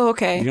 Oh,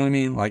 okay. You know what I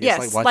mean? Like,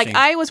 Yes, it's like watching.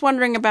 I was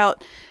wondering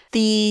about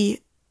the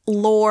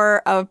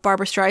lore of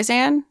Barbara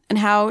Streisand and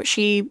how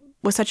she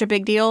was such a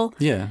big deal.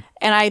 Yeah.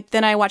 And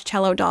I watched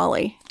Hello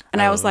Dolly,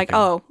 and I was like,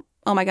 okay.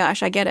 oh my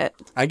gosh, I get it.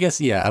 I guess,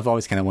 yeah, I've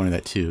always kind of wondered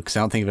that too, because I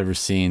don't think I've ever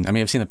seen, I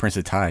mean, I've seen The Prince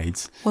of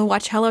Tides. Well,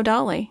 watch Hello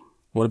Dolly.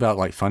 What about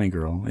like Funny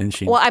Girl? Isn't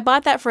she? Well, I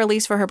bought that for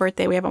Elise for her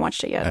birthday. We haven't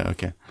watched it yet. Oh,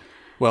 okay.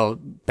 Well,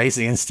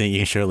 Basic Instinct, you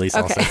can show Elise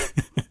Okay. also.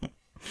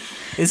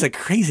 It's a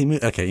crazy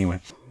movie. Okay, anyway.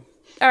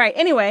 All right.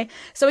 Anyway,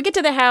 so we get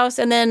to the house,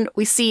 and then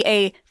we see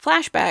a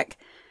flashback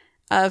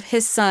of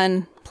his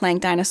son playing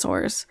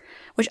dinosaurs,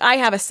 which I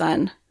have a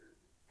son,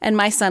 and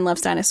my son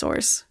loves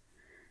dinosaurs.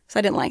 So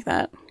I didn't like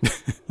that.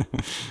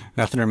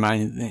 Nothing to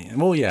remind.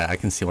 Well, yeah, I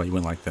can see why you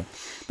wouldn't like that.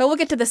 But we'll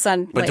get to the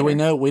son But later. do we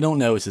know? We don't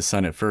know it's his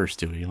son at first,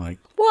 do we? Like,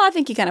 Well, I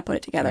think you kind of put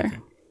it together. Okay.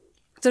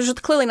 There's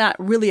clearly not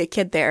really a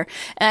kid there.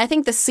 And I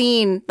think the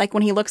scene, like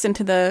when he looks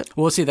into the...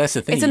 well, see, that's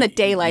the thing. It's in the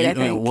daylight, I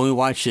think. When we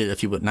watched it a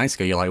few nights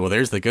ago, you're like, well,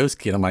 there's the ghost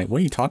kid. I'm like, what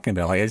are you talking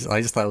about? Like,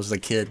 I just thought it was a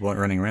kid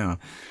running around.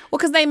 Well,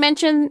 because they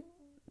mention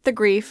the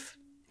grief,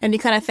 and you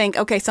kind of think,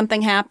 okay,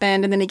 something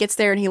happened, and then he gets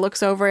there and he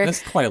looks over it.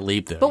 That's quite a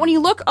leap, though. But when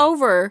you look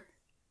over,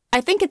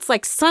 I think it's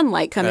like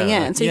sunlight coming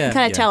in. So you yeah, can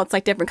kind of yeah. tell it's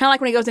like different. Kind of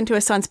like when he goes into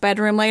his son's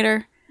bedroom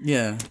later,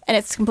 Yeah. and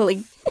it's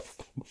completely...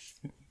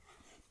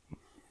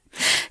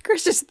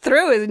 Chris just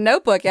threw his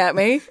notebook at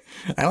me.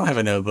 I don't have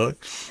a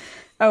notebook.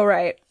 Oh,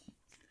 right.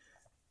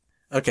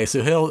 Okay,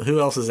 so who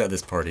else is at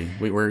this party?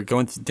 We're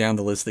going down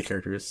the list of the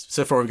characters.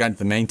 So far, we've gotten to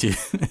the main two.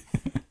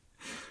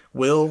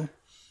 Will.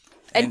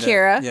 And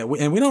Kira. Yeah,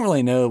 and we don't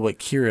really know what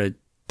Kira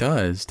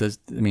does.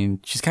 I mean,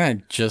 she's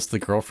kind of just the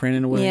girlfriend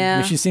in a way. Yeah. I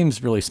mean, she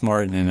seems really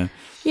smart, and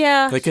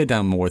Yeah. they could have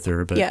done more with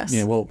her. But Yes.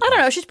 yeah, well, I don't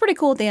know. She's pretty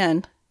cool at the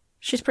end.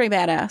 She's pretty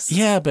badass.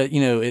 yeah, but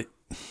it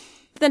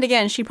Then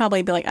again, she'd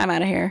probably be like, I'm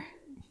out of here.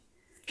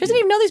 She doesn't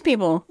even know these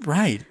people.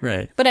 right.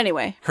 But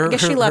anyway, I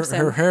guess she loves him.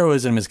 Her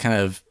heroism is kind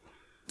of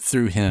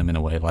through him in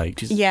a way. Like,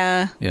 she's,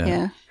 Yeah.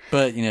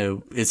 But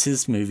it's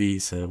his movie,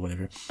 so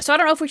whatever. So I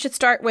don't know if we should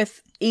start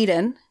with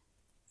Eden.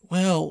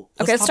 Well,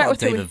 Okay, let's talk start about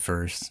with who we- David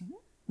first.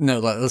 No,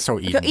 let's start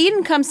with So Eden.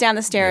 Eden comes down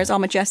the stairs all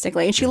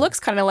majestically, and she looks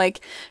kind of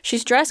like,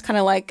 she's dressed kind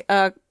of like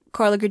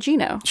Carla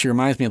Gugino. She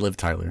reminds me of Liv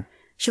Tyler.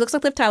 She looks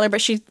like Liv Tyler,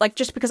 but she's like,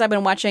 just because I've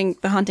been watching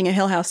The Haunting of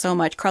Hill House so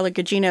much, Carla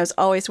Gugino is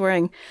always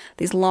wearing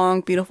these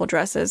long, beautiful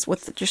dresses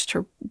with just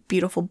her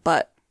beautiful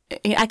butt.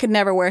 I could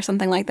never wear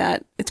something like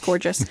that. It's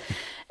gorgeous.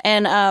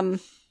 And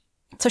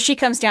so she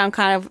comes down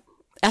kind of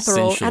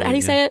ethereal. How do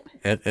you say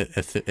it?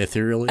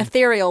 Ethereally?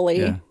 Ethereally.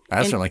 Yeah.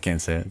 I certainly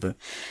can't say it, but...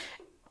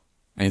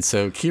 And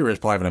so Kira's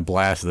probably having a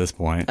blast at this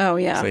point. Oh,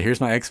 yeah. So here's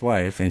my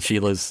ex-wife, and she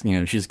lives,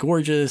 she's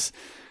gorgeous.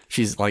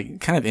 She's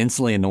like kind of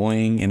instantly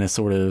annoying in a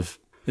sort of...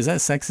 Is that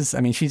sexist?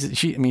 I mean,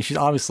 she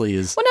obviously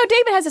is... Well, no,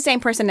 David has the same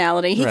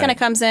personality. He Right. kind of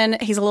comes in.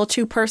 He's a little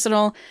too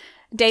personal.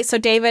 So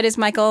David is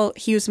Michael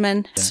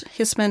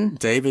Huseman.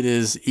 David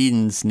is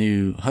Eden's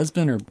new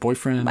husband or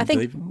boyfriend? I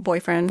think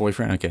boyfriend.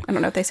 Boyfriend, okay. I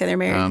don't know if they say they're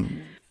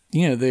married.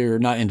 They're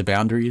not into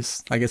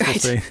boundaries, I guess we'll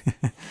say.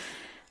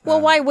 Well,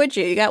 why would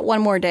you? You got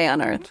one more day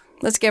on Earth.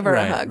 Let's give her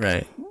a hug.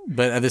 Right.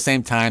 But at the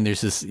same time, there's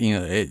this,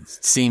 it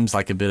seems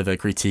like a bit of a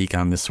critique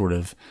on this sort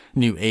of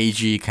new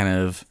agey kind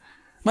of,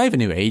 not even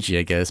new agey,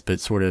 I guess, but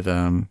sort of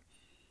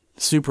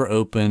super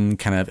open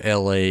kind of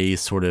LA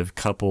sort of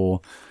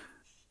couple.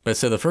 But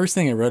so the first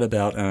thing I wrote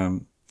about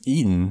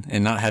Eden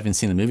and not having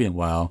seen the movie in a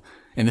while,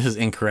 and this is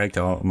incorrect,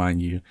 I'll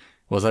mind you,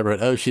 was I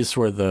wrote, she's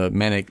sort of the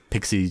manic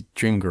pixie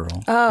dream girl.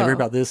 Oh, have you heard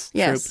about this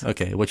yes. trope?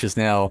 Okay, which is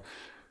now...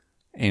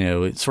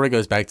 it sort of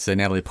goes back to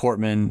Natalie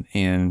Portman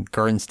and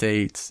Garden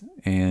State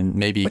and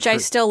maybe... Which I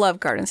still love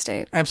Garden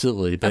State.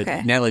 Absolutely. But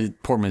Okay. Natalie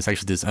Portman has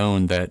actually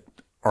disowned that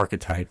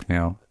archetype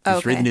now.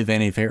 Did you read the new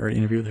Vanity Fair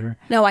interview with her?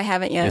 No, I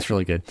haven't yet. It's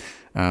really good.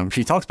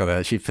 She talks about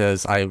that. She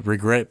says, I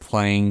regret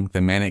playing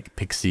the manic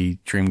pixie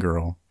dream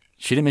girl.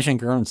 She didn't mention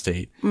Garden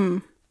State,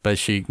 but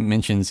she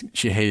mentions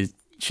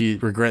she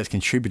regrets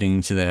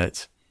contributing to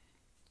that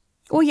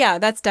Well, yeah,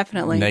 that's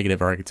definitely...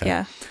 negative archetype.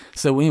 Yeah.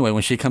 So anyway,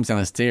 when she comes down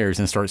the stairs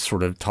and starts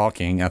sort of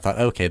talking, I thought,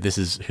 okay, this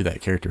is who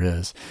that character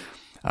is.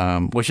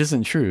 Which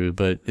isn't true,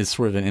 but it's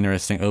sort of an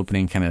interesting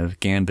opening kind of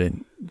gambit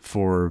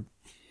for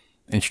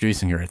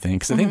introducing her, I think.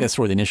 Because I think that's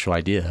sort of the initial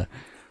idea.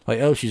 Like,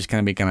 she's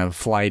going to be kind of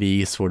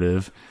flighty, sort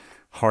of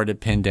hard to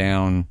pin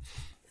down.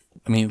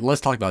 I mean,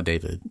 let's talk about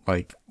David.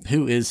 Like,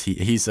 who is he?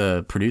 He's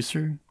a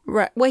producer?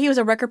 Right. Well, he was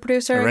a record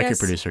producer, A I record guess.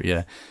 producer,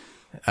 yeah.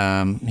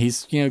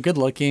 He's, good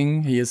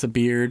looking. He has a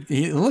beard.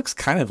 He looks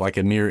kind of like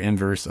a mirror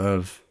inverse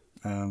of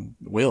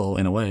Will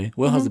in a way.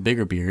 Will has a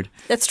bigger beard,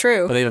 That's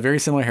true. but they have a very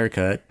similar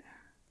haircut.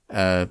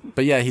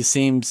 But yeah, he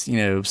seems,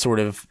 sort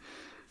of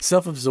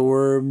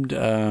self-absorbed,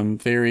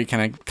 very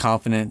kind of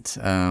confident.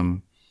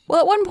 Well,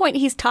 at one point,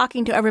 he's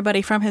talking to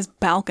everybody from his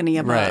balcony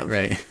above.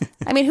 Right.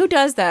 I mean, who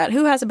does that?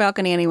 Who has a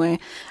balcony anyway?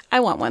 I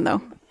want one,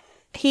 though.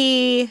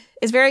 He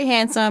is very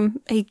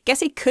handsome. I guess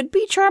he could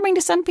be charming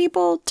to some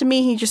people. To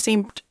me, he just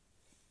seemed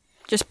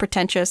just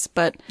pretentious,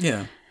 but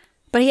Yeah.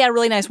 he had a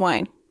really nice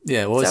wine.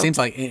 Yeah, well, it So- seems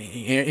like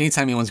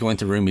anytime anyone's going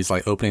to a room, he's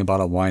like opening a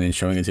bottle of wine and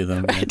showing it to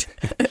them. Right.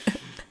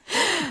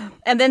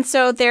 And then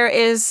so there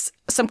is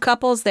some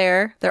couples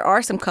there. There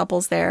are some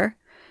couples there.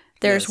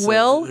 There's Yeah, so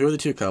Will Who are the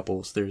two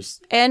couples?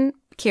 There's and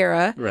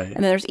Kira. Right. And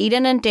then there's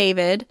Eden and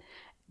David.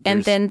 And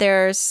There's then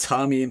there's...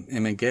 Tommy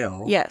and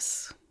Miguel.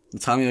 Yes.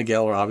 Tommy and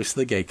Miguel are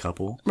obviously the gay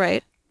couple,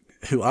 Right.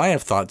 who I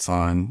have thoughts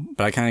on,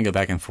 but I kind of go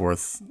back and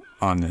forth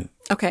on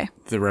Okay.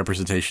 the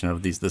representation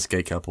of this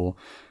gay couple.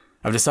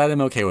 I've decided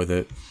I'm okay with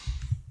it.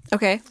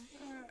 Okay.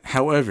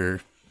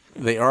 However,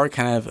 they are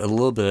kind of a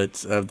little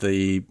bit of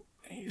the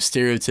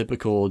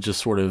stereotypical,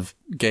 just sort of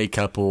gay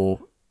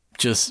couple,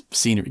 just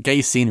scenery,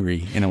 gay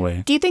scenery in a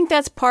way. Do you think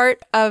that's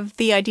part of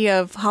the idea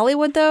of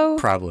Hollywood, though?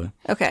 Probably.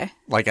 Okay.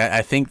 Like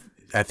I think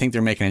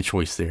they're making a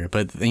choice there,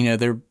 but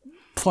they're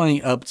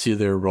playing up to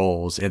their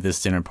roles at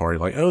this dinner party.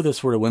 Like, oh, this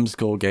sort of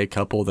whimsical gay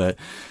couple that,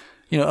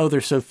 oh,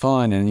 they're so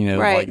fun, and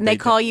Right. like And they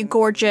call you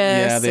gorgeous.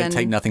 Yeah, they and...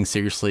 take nothing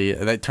seriously.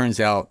 That turns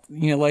out,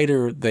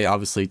 later they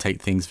obviously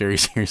take things very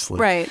seriously.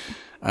 Right.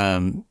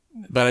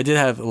 But I did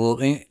have a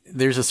little.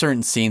 There's a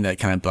certain scene that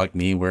kind of bugged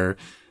me where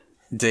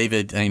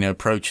David,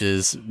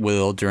 approaches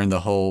Will during the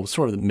whole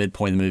sort of the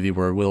midpoint of the movie,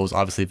 where Will is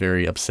obviously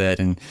very upset,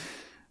 and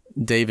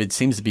David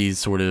seems to be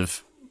sort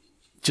of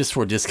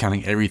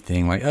discounting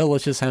everything. Like, oh,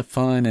 let's just have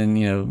fun,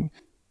 and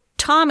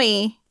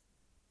Tommy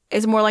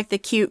is more like the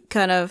cute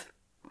kind of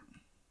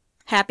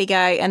happy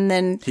guy, and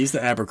then he's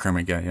the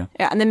Abercrombie guy. Yeah.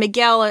 yeah, and then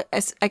Miguel.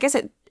 I guess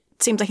it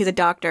seems like he's a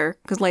doctor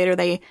because later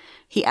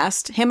he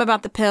asked him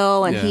about the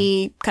pill, and Yeah.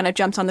 he kind of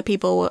jumps on the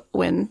people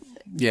when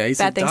Yeah, he's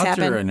bad a things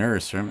doctor happen. or a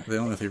nurse. Right? They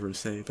don't know if they were to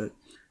say, but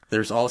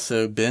there's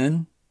also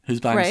Ben, who's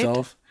by Right.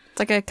 himself. It's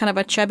like a kind of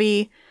a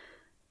chubby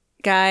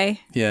guy.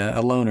 Yeah,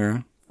 a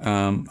loner.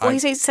 Well,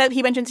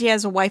 he mentions he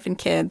has a wife and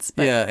kids.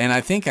 But Yeah, and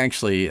I think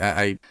actually,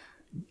 I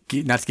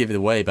not to give it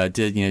away, but I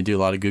did, do a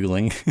lot of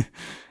Googling.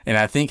 And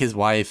I think his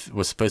wife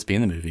was supposed to be in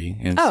the movie,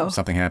 and Oh.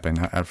 something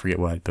happened. I forget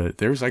what, but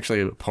there was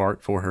actually a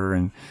part for her,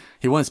 and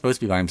he wasn't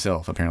supposed to be by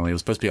himself, apparently. It was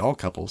supposed to be all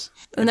couples.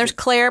 And there's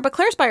Claire, but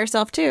Claire's by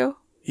herself too.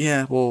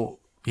 Yeah, well,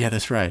 yeah,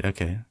 that's right.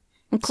 Okay.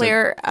 And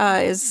Claire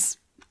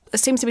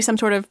seems to be some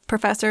sort of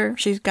professor.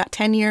 She's got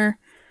tenure.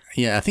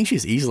 Yeah, I think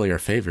she's easily our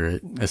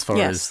favorite as far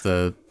Yes. as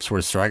the sort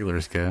of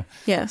stragglers go.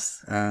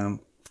 Yes. And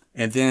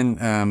then,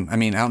 I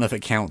don't know if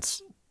it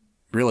counts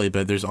really,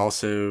 but there's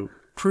also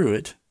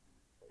Pruitt.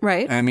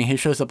 Right. He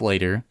shows up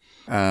later.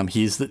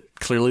 He's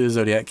clearly the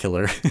Zodiac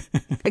killer.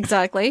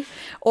 Exactly.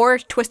 Or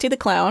Twisty the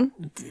Clown.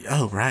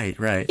 Oh,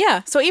 right.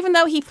 Yeah. So even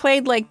though he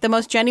played like the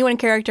most genuine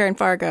character in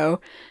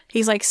Fargo,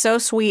 he's like so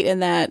sweet in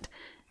that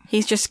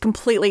he's just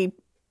completely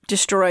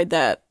destroyed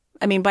that.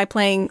 By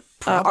playing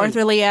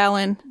Arthur Lee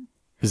Allen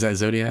Is that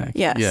Zodiac?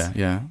 Yes.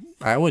 Yeah.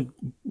 I would,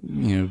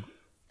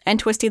 and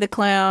Twisty the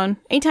Clown.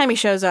 Anytime he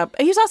shows up.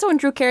 He was also in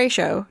Drew Carey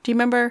Show. Do you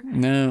remember?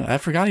 no, I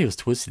forgot he was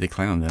Twisty the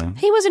Clown, though.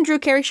 He was in Drew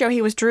Carey Show.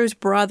 He was Drew's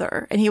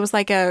brother, and he was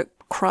like a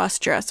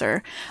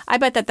cross-dresser. I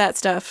bet that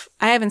stuff,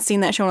 I haven't seen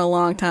that show in a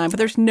long time, but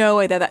there's no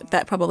way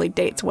that probably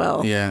dates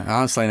well. Yeah,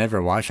 honestly, I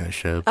never watched that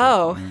show. But,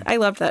 Oh, I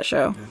loved that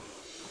show.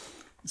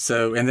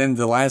 So, and then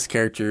the last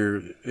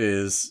character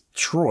is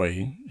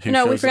Troy. Who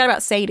No, we shows forgot up-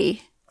 about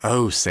Sadie.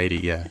 Oh, Sadie,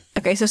 yeah.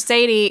 Okay, so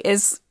Sadie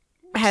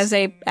has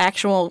a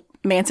actual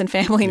Manson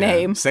family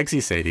name, Sexy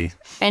Sadie.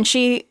 and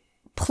she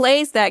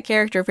plays that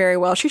character very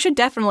well. She should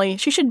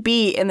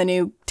be in the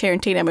new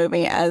Tarantino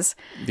movie as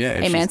Yeah. if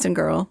a she's- Manson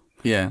girl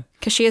Yeah.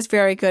 because she is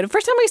very good.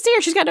 First time we see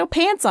her, she's got no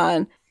pants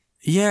on.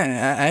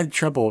 Yeah, I had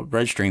trouble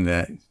registering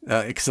that.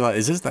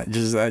 Is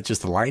that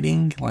just the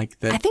lighting? Like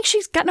that? I think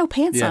she's got no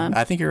pants Yeah, on.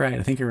 I think you're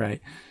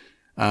right.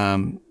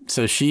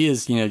 So she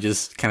is,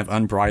 just kind of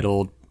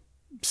unbridled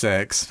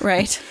sex.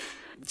 Right.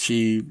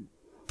 She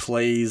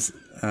plays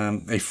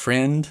a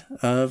friend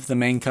of the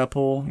main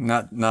couple,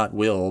 not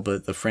Will,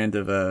 but the friend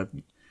of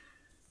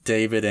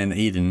David and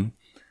Eden.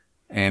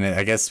 And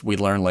I guess we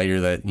learn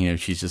later that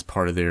she's just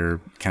part of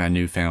their kind of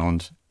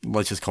newfound.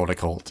 Let's just call it a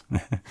cult.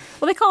 Well,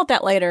 they call it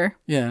that later,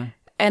 Yeah.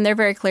 and they're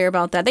very clear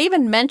about that. They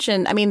even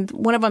mention,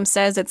 one of them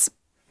says it's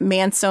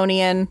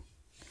Mansonian.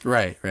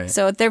 Right.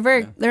 So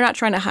they're not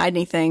trying to hide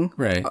anything,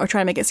 Right. or try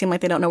to make it seem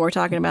like they don't know what we're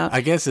talking about.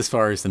 I guess as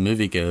far as the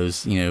movie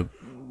goes,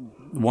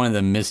 one of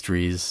the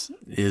mysteries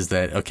is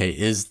that, okay,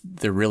 is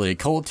there really a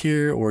cult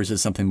here, or is it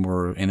something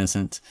more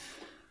innocent?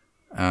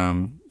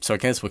 So I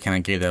guess we kind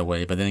of gave that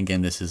away, but then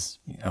again, this is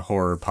a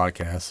horror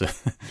podcast. So.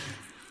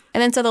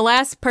 And then so the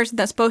last person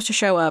that's supposed to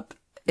show up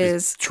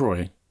is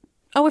Troy.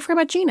 oh, we forgot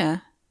about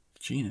Gina.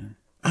 Gina.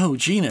 Oh,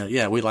 Gina.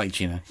 Yeah, we like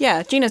Gina.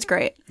 Yeah, Gina's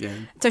great. Yeah.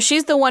 So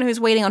she's the one who's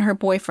waiting on her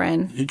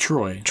boyfriend.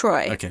 Troy.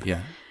 Okay,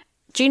 yeah.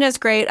 Gina's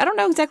great. I don't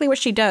know exactly what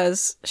she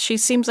does. She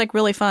seems like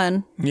really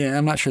fun. Yeah,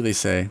 I'm not sure they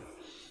say.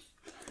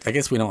 I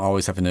guess we don't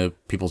always have to know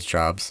people's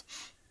jobs.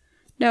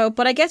 No,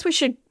 but I guess we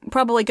should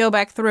probably go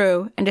back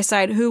through and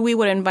decide who we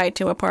would invite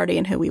to a party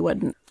and who we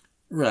wouldn't.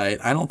 Right.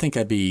 I don't think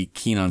I'd be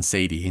keen on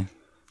Sadie.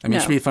 No.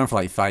 It should be fun for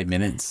like 5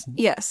 minutes.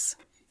 Yes.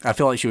 I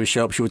feel like she would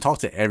show up. She would talk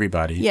to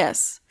everybody.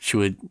 Yes. She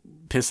would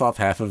piss off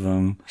half of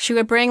them. She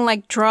would bring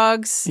like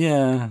drugs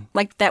Yeah.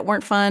 like that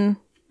weren't fun.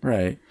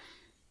 Right.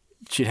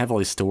 She'd have all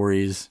these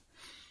stories.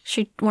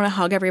 She'd want to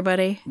hug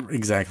everybody.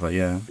 Exactly,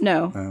 yeah.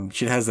 No.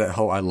 She has that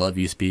whole I love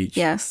you speech.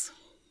 Yes.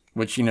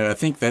 Which, I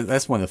think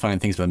that's one of the funny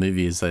things about the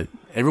movie is that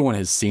everyone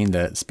has seen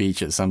that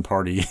speech at some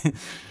party.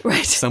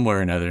 Right. Somewhere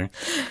or another.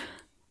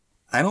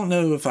 I don't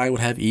know if I would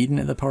have Eden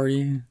at the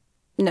party.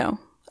 No.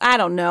 I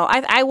don't know.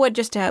 I would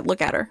just to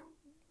look at her.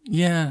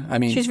 Yeah, I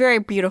mean... She's very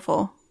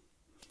beautiful.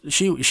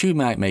 She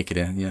might make it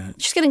in, yeah.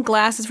 She's getting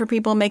glasses for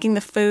people, making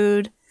the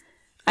food.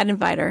 I'd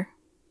invite her.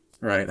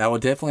 Right. I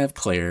would definitely have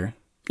Claire.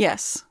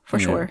 Yes, for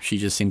sure. She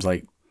just seems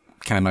like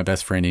kind of my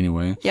best friend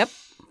anyway. Yep.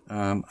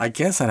 I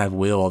guess I'd have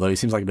Will, although he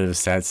seems like a bit of a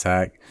sad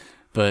sack.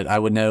 But I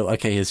would know,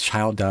 okay, his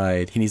child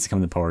died. He needs to come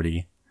to the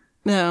party.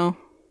 No.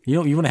 You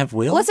want to have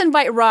Will? Let's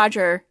invite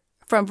Roger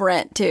from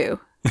Rent, too.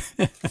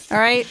 All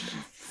right?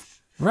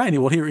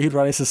 Right. Well, he'd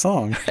write us a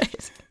song.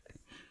 Right.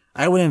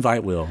 I would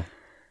invite Will.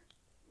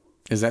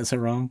 Is that so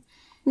wrong?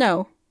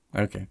 No.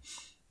 Okay.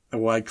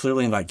 Well, I'd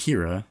clearly invite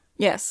Kira.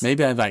 Yes.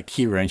 Maybe I'd invite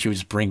Kira and she would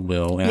just bring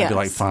Will. And I'd be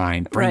like,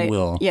 fine, bring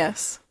Will.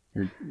 Yes.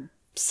 Your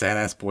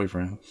sad-ass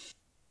boyfriend.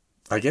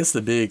 I guess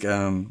the big,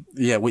 and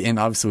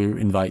obviously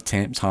we invite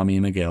Tommy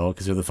and Miguel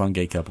because they're the fun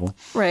gay couple.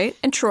 Right.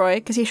 And Troy,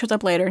 because he shows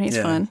up later and he's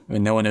fun.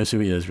 And no one knows who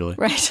he is, really.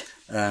 Right.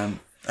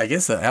 I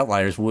guess the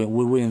outliers,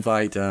 we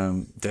invite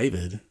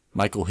David,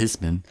 Michael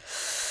Hisman.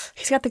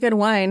 He's got the good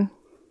wine.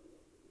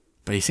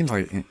 But he seems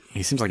like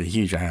a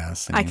huge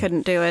ass. I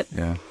couldn't do it.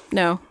 Yeah.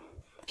 No.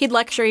 He'd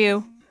lecture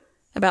you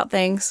about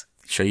things.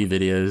 Show you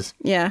videos.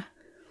 Yeah.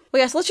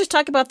 Well, yes, let's just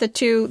talk about the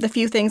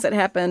few things that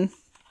happen.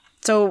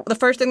 So the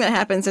first thing that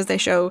happens is they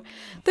show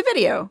the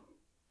video.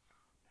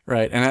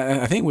 Right.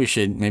 And I think we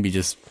should maybe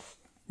just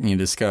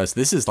discuss,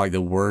 this is like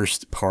the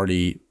worst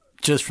party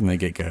just from the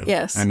get-go.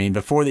 Yes. I mean,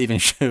 before they even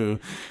show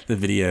the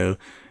video,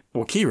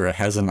 well, Kira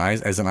has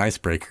as an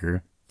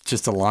icebreaker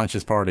just to launch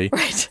his party.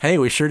 Right. Hey,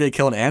 we sure did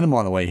kill an animal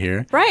on the way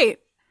here. Right.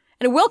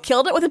 And Will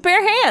killed it with his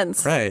bare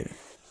hands. Right.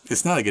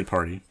 It's not a good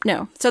party.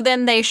 No. So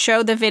then they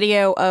show the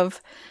video of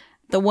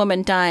the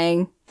woman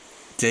dying.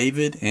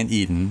 David and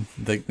Eden,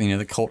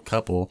 the cult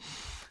couple,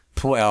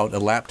 pull out a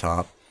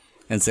laptop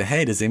and say,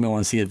 hey, does anyone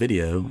want to see a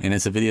video? And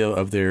it's a video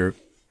of their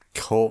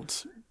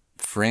cult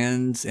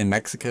friends in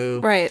Mexico.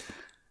 Right.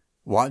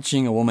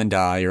 Watching a woman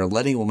die or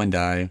letting a woman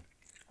die.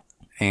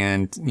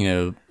 And,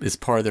 as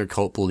part of their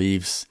cult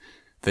beliefs,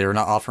 they're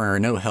not offering her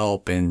no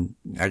help. And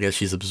I guess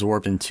she's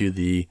absorbed into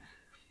the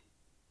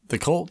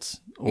cult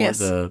or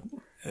yes.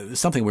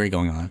 Something weird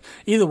going on.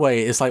 Either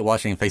way, it's like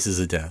watching Faces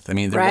of Death. I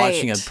mean, they're right.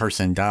 watching a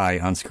person die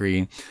on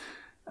screen.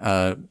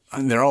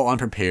 They're all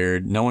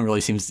unprepared. No one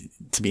really seems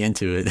to be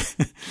into it.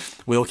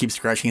 Will keeps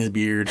scratching his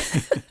beard.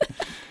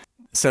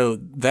 So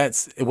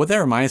that's what that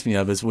reminds me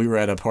of is we were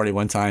at a party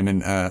one time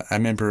and I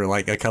remember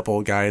like a couple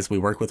of guys we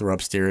work with were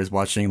upstairs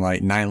watching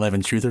like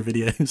 9/11 truther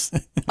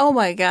videos. Oh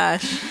my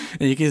gosh.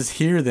 And you can just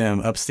hear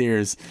them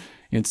upstairs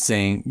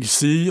saying, you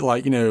see,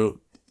 like,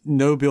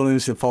 no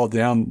buildings should fall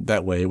down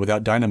that way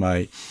without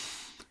dynamite.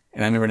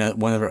 And I remember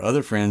one of our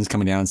other friends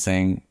coming down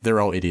saying, they're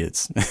all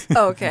idiots.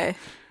 Oh, okay.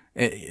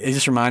 It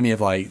just reminded me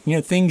of like,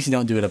 things you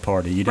don't do at a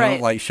party. You don't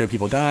right. like show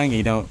people dying. And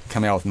you don't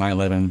come out with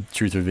 9/11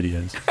 truther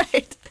videos.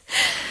 Right.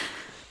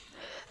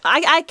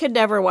 I could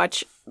never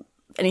watch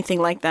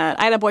anything like that.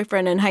 I had a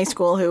boyfriend in high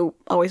school who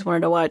always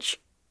wanted to watch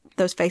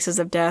those Faces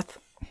of Death.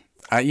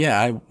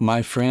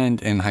 My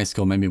friend in high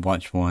school made me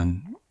watch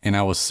one and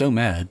I was so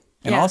mad.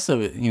 And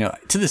also,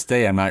 to this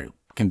day, I'm not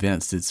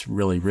convinced it's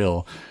really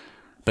real.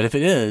 But if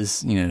it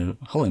is,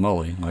 holy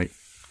moly, like,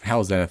 how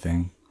is that a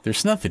thing? There's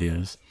snuff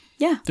videos.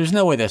 Yeah. There's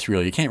no way that's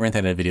real. You can't rent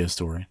that at a video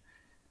store.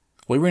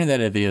 We rented that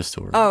at a video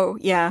store. Oh,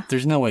 yeah.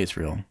 There's no way it's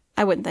real.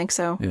 I wouldn't think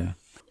so. Yeah.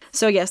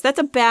 So, yes, that's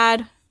a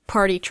bad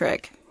party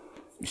trick.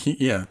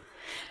 Yeah.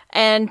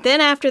 And then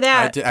after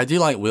that... I do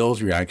like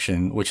Will's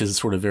reaction, which is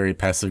sort of very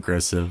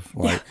passive-aggressive.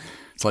 Like,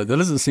 it's like, that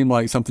doesn't seem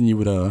like something you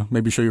would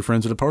maybe show your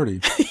friends at a party.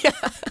 Yeah.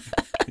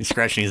 He's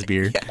scratching his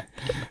beard.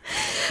 Yeah.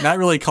 Not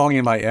really calling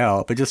anybody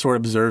out, but just sort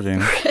of observing.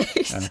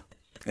 Right.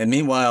 And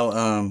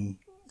meanwhile,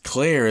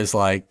 Claire is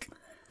like,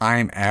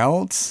 I'm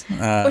out.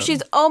 Well,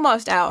 she's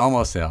almost out.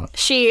 Almost out.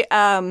 She's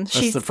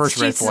the first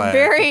red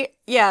flag.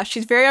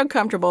 She's very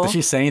uncomfortable. Does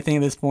she say anything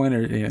at this point?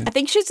 Or I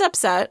think she's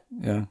upset.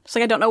 Yeah. She's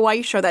like, I don't know why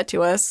you show that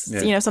to us.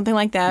 Yeah. Something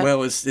like that.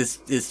 Well,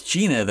 it's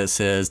Gina that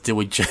says, did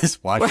we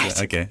just watch right.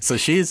 that? Okay. So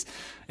she's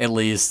at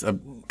least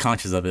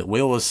conscious of it.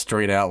 Will was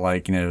straight out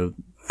like,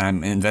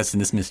 I'm invested in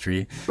this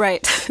mystery.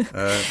 Right.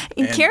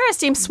 And Kara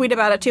seems sweet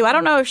about it, too. I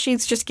don't know if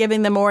she's just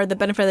giving them more the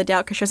benefit of the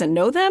doubt because she doesn't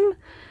know them.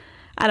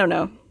 I don't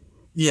know.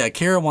 Yeah,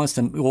 Kara wants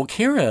to... Well,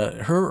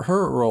 Kara,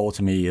 her role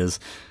to me is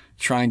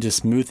trying to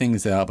smooth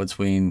things out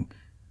between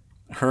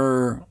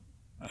her,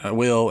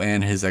 Will,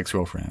 and his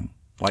ex-girlfriend.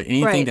 Like,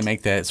 anything right. to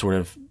make that sort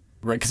of...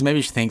 Right, because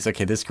maybe she thinks,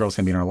 okay, this girl's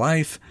going to be in our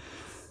life.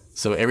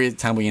 So every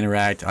time we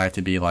interact, I have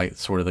to be, like,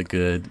 sort of the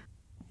good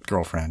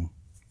girlfriend.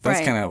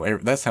 That's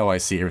right. That's how I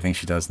see everything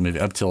she does in the movie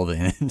up till the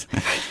end.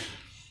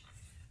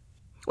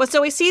 Well,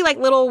 so we see like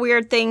little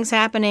weird things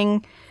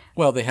happening.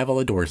 Well, they have all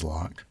the doors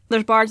locked.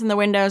 There's bars in the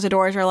windows. The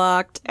doors are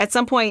locked. At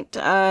some point,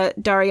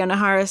 Dario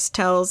Naharis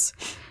tells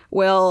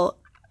Will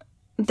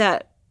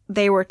that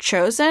they were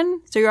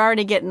chosen. So you're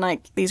already getting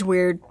like these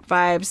weird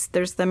vibes.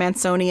 There's the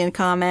Mansonian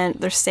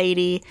comment. There's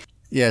Sadie.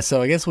 Yeah,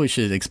 so I guess we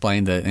should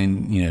explain that,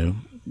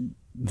 and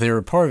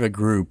they're part of a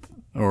group,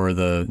 or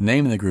the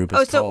name of the group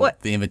is called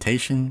The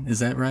Invitation. Is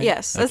that right?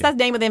 Yes, Okay. that's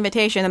the name of the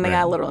invitation, and they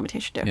got a literal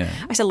invitation too. Yeah.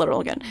 I said literal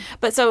again.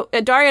 But so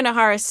Dario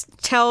Naharis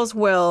tells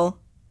Will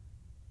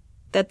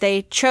that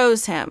they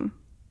chose him.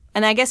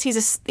 And I guess he's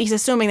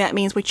assuming that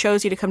means we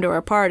chose you to come to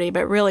our party,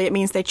 but really it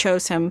means they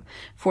chose him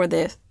for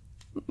the,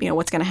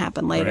 what's going to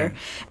happen later.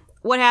 Right.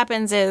 What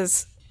happens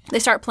is they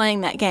start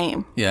playing that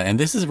game. Yeah, and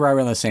this is right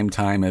around the same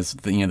time as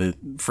the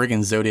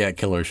friggin' Zodiac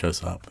Killer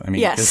shows up. I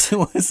mean, Yes. because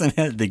it wasn't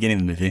at the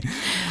beginning of the movie.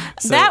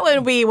 So, That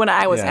would be when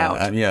I was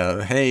out.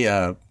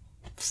 Hey,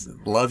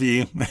 love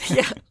you.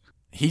 Yeah.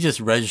 He just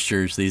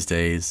registers these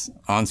days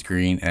on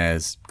screen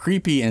as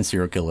creepy and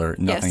serial killer,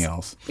 nothing Yes.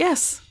 else.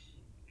 Yes.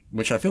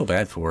 Which I feel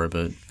bad for,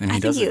 but I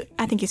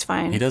think he's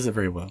fine. He does it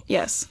very well.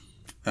 Yes.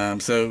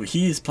 So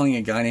he's playing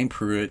a guy named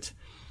Pruitt.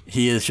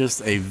 He is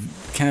just a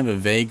kind of a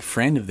vague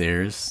friend of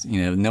theirs.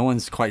 No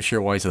one's quite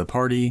sure why he's at the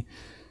party.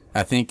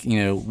 I think,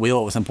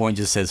 Will at some point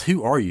just says,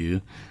 "Who are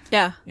you?"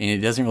 Yeah. And it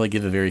doesn't really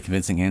give a very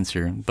convincing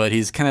answer. But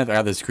he's kind of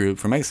out of this group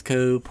from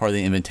Mexico, part of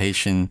the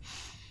invitation.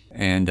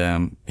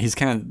 And he's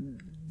kind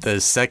of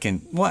the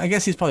second, well, I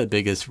guess he's probably the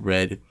biggest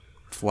red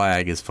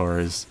flag as far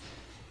as,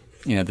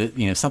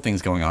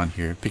 something's going on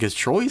here. Because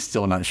Troy's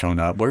still not showing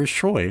up. Where's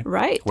Troy?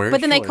 Right. Where's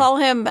But then they Troy? call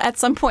him, at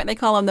some point,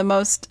 the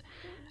most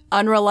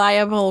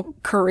unreliable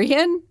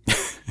Korean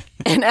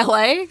in LA.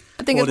 I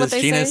think is what does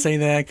they Gina say. say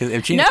that? 'Cause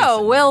if Gina No,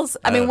 says- Will's.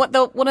 I mean,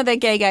 one of the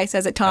gay guys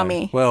says it.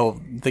 Tommy. Well,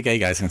 the gay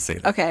guy's going to say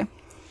that. Okay.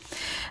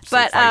 So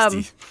But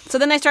feisty. so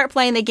then they start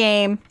playing the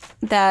game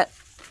that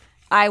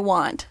I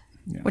want,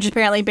 which is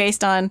apparently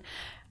based on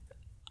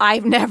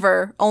I've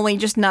never, only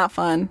just not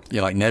fun.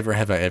 Yeah, like never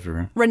have I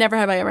ever. Never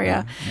have I ever,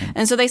 yeah.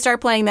 And so they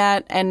start playing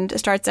that, and it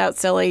starts out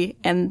silly.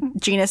 And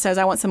Gina says,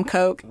 "I want some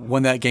Coke."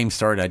 When that game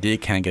started, I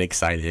did kind of get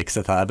excited because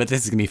I thought, I bet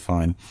this is going to be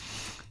fun.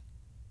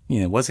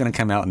 What's going to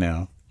come out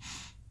now?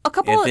 A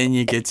couple. And then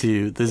you get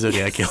to the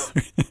Zodiac Killer.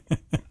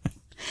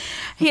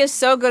 He is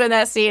so good in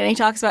that scene, and he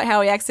talks about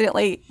how he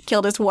accidentally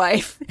killed his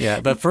wife. Yeah,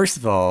 but first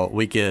of all,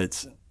 we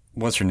get,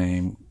 what's her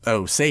name?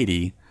 Oh,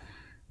 Sadie,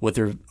 with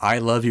her "I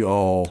love you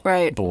all"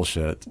 Right.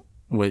 bullshit,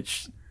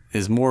 which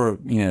is more,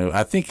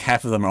 I think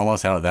half of them are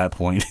almost out at that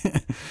point.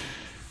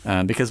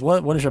 Because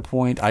what is her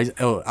point?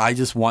 I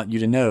just want you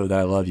to know that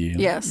I love you.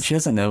 Yes. She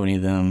doesn't know any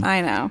of them.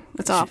 I know.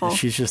 It's awful.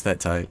 She's just that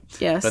type.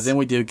 Yes. But then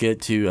we do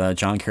get to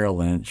John Carroll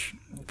Lynch,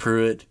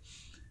 Pruitt.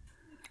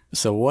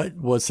 So what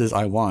was his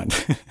 "I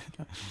want"?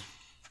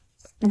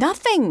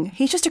 Nothing.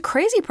 He's just a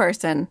crazy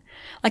person.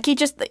 Like I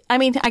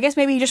guess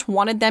maybe he just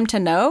wanted them to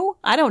know.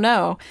 I don't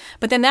know.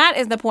 But then that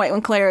is the point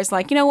when Claire is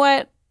like, you know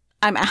what?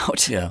 I'm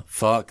out. Yeah,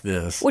 fuck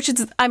this. Which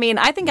is, I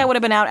think I would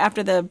have been out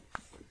after the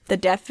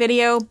death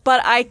video,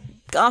 but I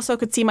also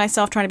could see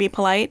myself trying to be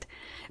polite.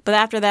 But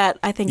after that,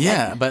 I think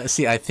Yeah, but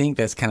see, I think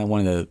that's kind of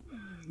one of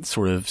the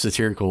sort of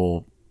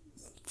satirical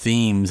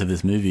themes of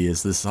this movie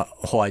is this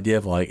whole idea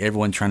of like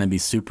everyone trying to be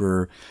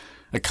super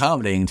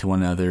accommodating to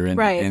one another, and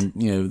Right.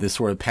 and this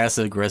sort of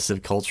passive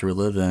aggressive culture we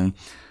live in.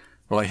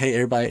 We're like, hey,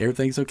 everybody,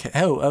 everything's okay.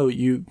 Oh,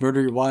 you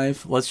murdered your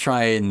wife? Let's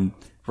try and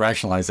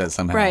rationalize that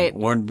somehow. Right.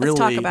 When Let's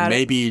talk really, about it.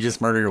 maybe you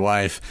just murdered your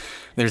wife.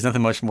 There's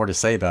nothing much more to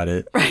say about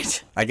it.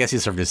 Right. I guess he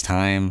served his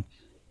time.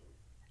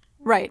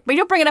 Right. But you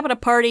don't bring it up at a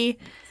party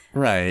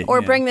Right.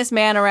 or yeah. bring this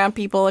man around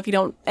people if you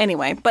don't.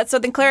 Anyway. But so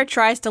then Claire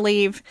tries to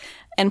leave,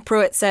 and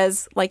Pruitt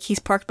says, like, he's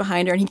parked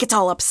behind her, and he gets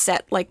all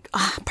upset, like,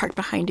 parked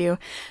behind you.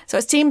 So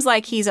it seems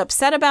like he's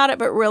upset about it,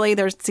 but really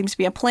there seems to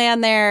be a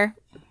plan there.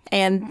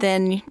 And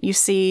then you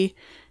see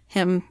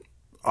him.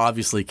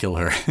 obviously kill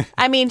her.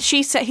 I mean,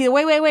 she said,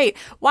 wait.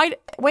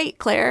 Wait,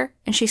 Claire.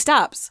 And she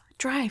stops.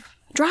 Drive.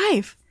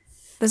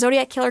 The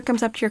Zodiac Killer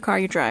comes up to your car,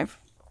 you drive.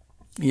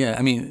 Yeah,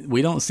 I mean,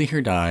 we don't see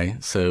her die,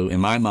 so in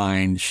my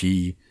mind,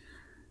 she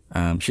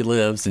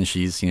lives and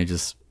she's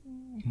just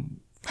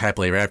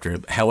happily ever after.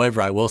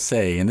 However, I will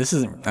say, and this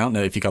isn't, I don't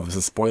know if you call this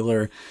a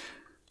spoiler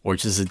or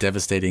just a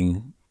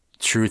devastating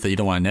truth that you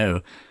don't want to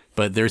know,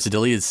 but there's a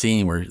deleted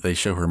scene where they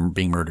show her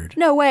being murdered.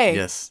 No way.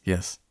 Yes,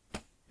 yeah.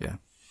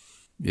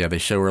 They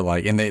show her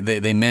like, and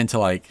they meant to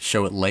like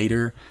show it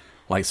later,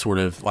 like sort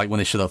of like when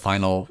they show the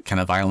final kind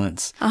of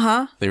violence.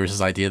 There was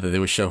this idea that they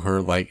would show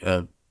her like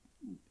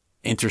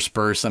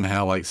intersperse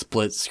somehow like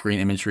split screen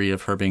imagery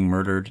of her being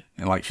murdered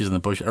and like she's in the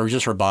bush or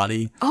just her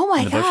body. Oh my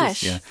in the bushes.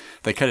 gosh. Yeah,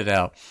 they cut it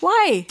out.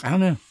 Why? I don't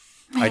know.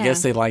 I Man.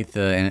 guess they like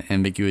the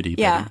ambiguity.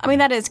 Yeah, better. I mean,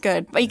 that is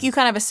good. But you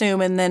kind of assume,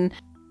 and then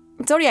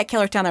Zodiac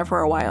Killer's down there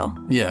for a while.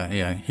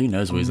 Yeah. Who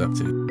knows what he's up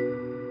to?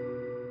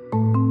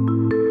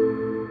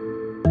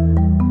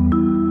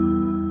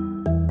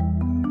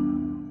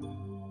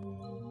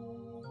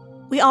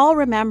 We all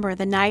remember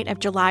the night of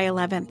July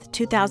 11th,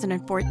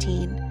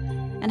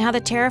 2014, and how the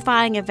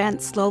terrifying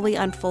event slowly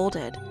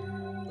unfolded.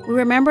 We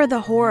remember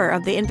the horror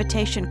of the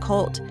invitation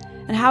cult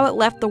and how it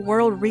left the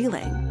world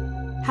reeling.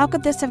 How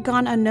could this have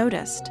gone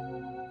unnoticed?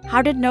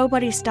 How did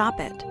nobody stop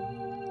it?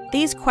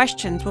 These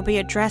questions will be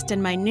addressed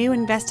in my new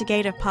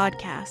investigative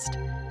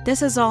podcast.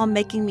 This is all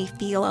making me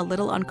feel a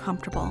little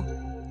uncomfortable.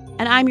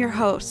 And I'm your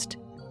host,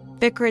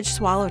 Vicarage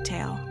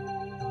Swallowtail.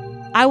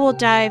 I will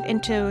dive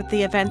into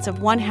the events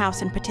of one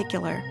house in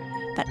particular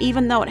that,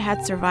 even though it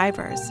had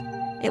survivors,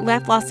 it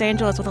left Los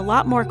Angeles with a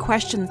lot more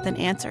questions than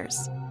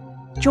answers.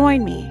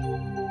 Join me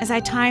as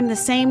I time the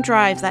same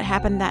drives that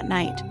happened that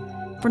night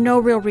for no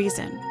real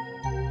reason.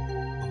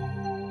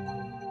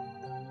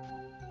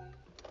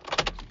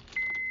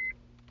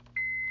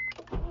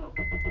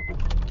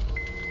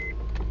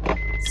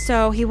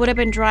 So he would have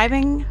been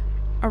driving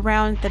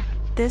around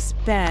this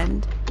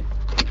bend.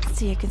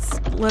 See, you can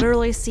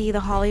literally see the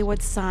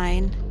Hollywood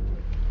sign.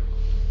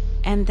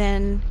 And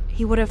then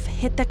he would have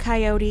hit the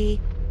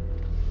coyote,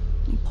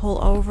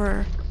 pull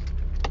over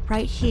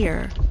right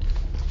here.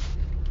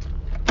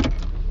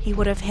 He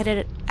would have hit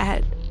it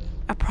at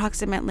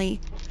approximately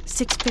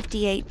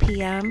 6:58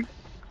 p.m.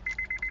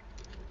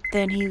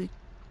 Then he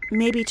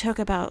maybe took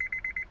about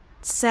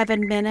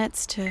 7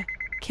 minutes to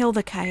kill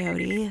the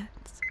coyote.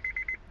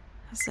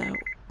 So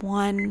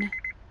 1,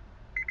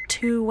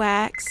 2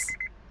 whacks,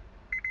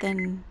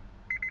 then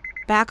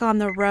back on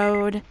the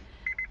road.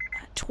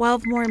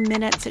 12 more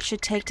minutes it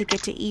should take to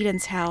get to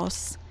Eden's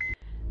house.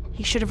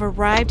 He should have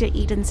arrived at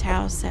Eden's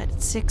house at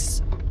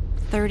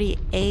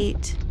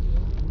 6:38.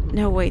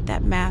 No, wait,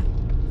 that math,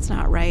 it's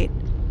not right.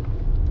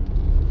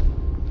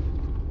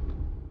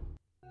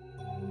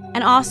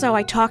 And also,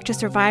 I talked to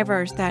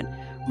survivors that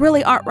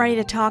really aren't ready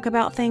to talk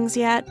about things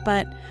yet,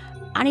 but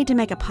I need to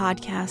make a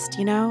podcast,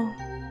 you know?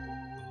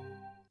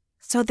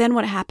 So then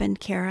what happened,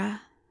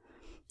 Kara?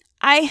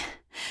 I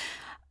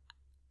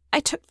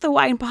took the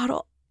wine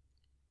bottle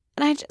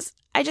and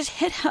I just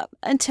hit him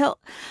until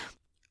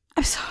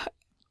I'm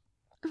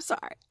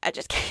sorry. I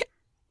just can't.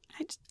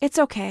 It's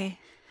okay.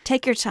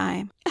 Take your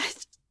time.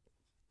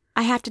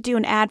 I have to do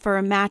an ad for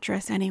a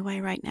mattress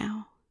anyway right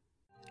now.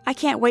 I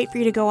can't wait for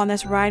you to go on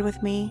this ride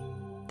with me.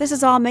 This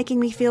is all making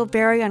me feel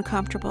very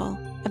uncomfortable.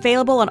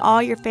 Available on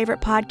all your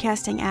favorite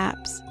podcasting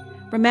apps.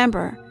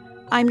 Remember,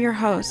 I'm your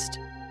host,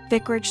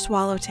 Vicarage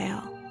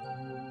Swallowtail.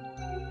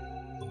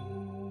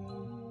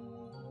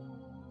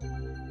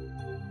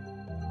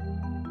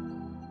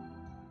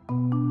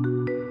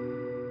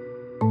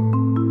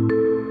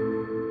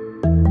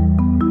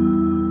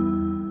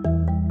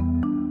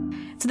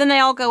 So then they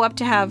all go up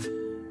to have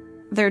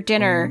their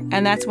dinner,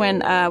 and that's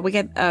when we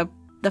get the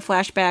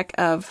flashback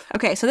of,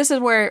 okay, so this is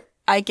where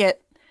I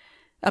get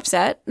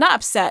upset. Not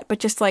upset, but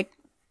just like,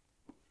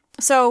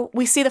 so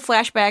we see the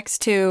flashbacks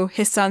to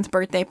his son's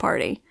birthday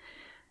party.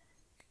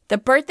 The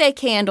birthday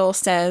candle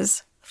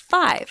says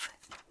 5.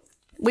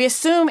 We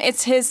assume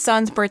it's his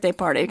son's birthday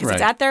party because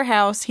it's at their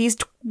house. He's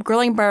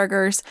grilling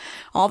burgers.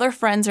 All their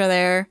friends are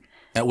there.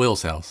 At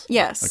Will's house.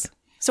 Yes. Okay.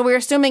 So we're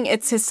assuming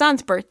it's his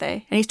son's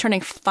birthday, and he's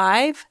turning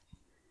 5.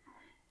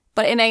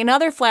 But in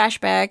another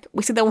flashback,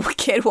 we see the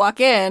kid walk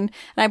in, and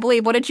I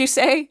believe, what did you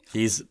say?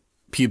 He's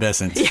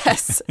pubescent.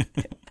 Yes.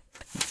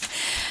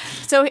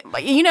 So,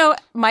 you know,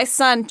 my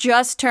son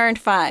just turned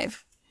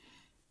 5.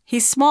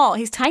 He's small.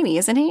 He's tiny,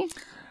 isn't he?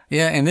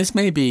 Yeah, and this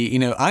may be, you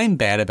know, I'm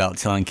bad about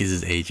telling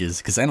kids' ages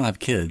because I don't have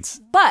kids.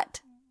 But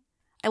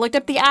I looked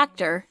up the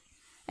actor,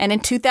 and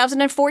in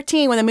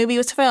 2014, when the movie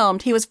was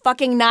filmed, he was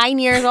fucking 9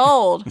 years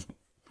old.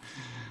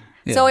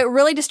 Yeah. So it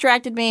really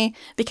distracted me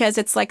because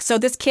it's like, so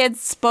this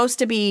kid's supposed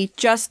to be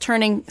just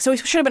turning, so he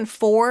should have been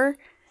 4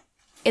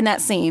 in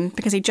that scene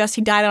because he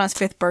died on his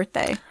 5th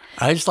birthday.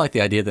 I just like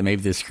the idea that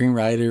maybe the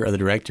screenwriter or the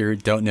director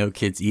don't know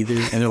kids either.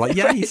 And they're like,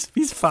 yeah, right.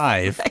 he's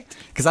 5.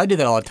 Because I do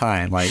that all the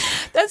time. Like,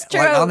 that's true.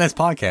 Like on this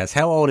podcast,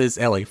 how old is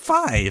Ellie?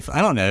 5.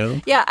 I don't know.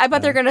 Yeah, I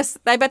bet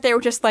I bet they were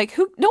just like,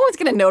 no one's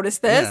going to notice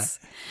this.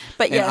 Yeah.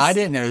 But yes. And I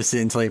didn't notice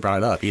it until he brought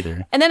it up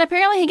either. And then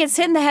apparently he gets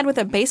hit in the head with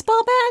a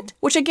baseball bat,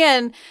 which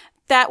again,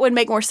 that would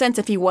make more sense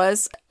if he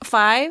was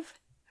 5.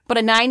 But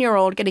a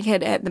 9-year-old getting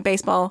hit at the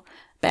baseball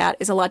bat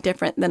is a lot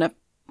different than a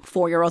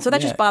 4-year-old. So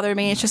that just bothered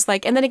me. It's just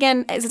like, and then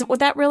again,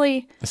 would that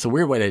really... It's a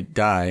weird way to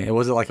die.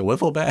 Was it like a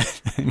wiffle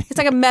bat? It's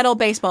like a metal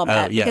baseball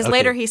bat. Because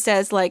later he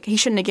says like he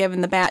shouldn't have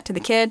given the bat to the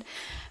kid.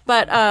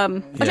 But,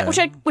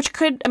 which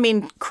could, I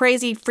mean,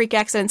 crazy freak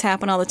accidents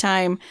happen all the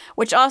time.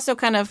 Which also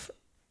kind of,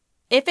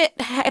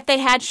 if they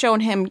had shown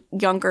him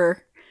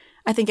younger,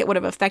 I think it would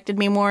have affected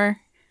me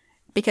more.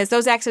 Because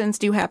those accidents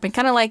do happen.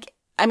 Kind of like,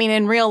 I mean,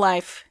 in real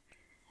life.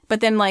 But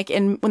then like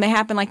when they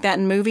happen like that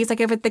in movies, like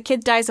if the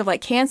kid dies of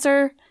like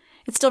cancer...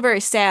 It's still very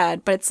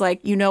sad, but it's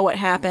like, you know what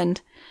happened.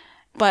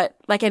 But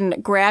like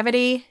in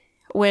Gravity,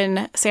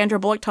 when Sandra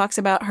Bullock talks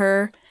about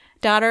her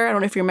daughter, I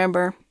don't know if you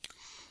remember,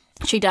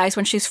 she dies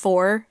when she's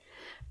 4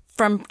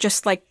 from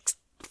just like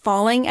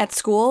falling at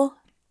school.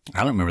 I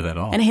don't remember that at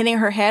all. And hitting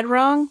her head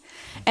wrong.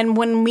 And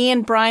when me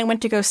and Brian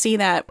went to go see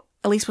that,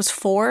 Elise was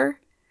 4.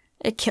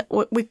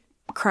 We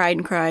cried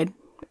and cried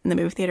in the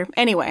movie theater.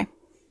 Anyway.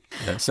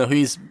 Yeah, so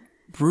he's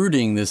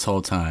brooding this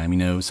whole time, you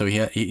know. So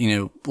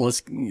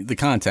the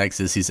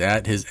context is he's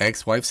at his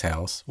ex-wife's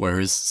house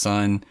where his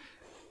son,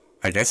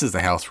 I guess, is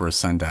the house where his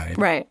son died.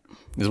 Right.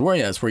 It's where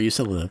you used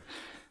to live.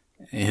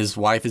 His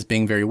wife is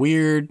being very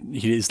weird.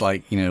 He's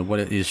like, what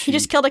is she? He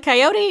just killed a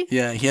coyote?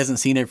 Yeah, he hasn't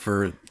seen her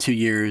for 2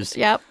 years.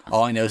 Yep.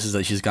 All he knows is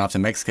that she's gone off to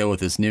Mexico with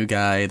this new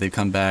guy. They've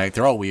come back.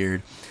 They're all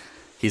weird.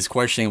 He's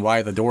questioning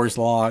why the door's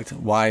locked.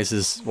 Why is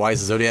the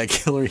Zodiac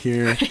killer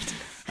here?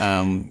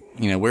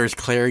 Right. Where's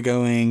Claire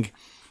going?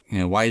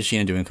 Why is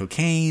Gina doing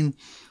cocaine?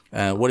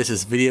 What is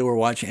this video we're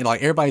watching? And,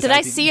 like, everybody's. Did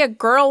I see a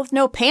girl with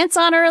no pants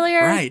on earlier?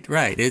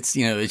 Right. It's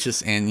it's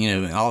just,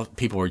 and all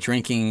people are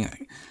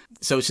drinking.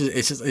 So it's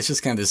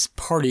just kind of this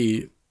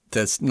party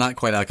that's not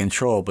quite out of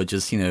control, but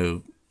just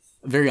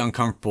very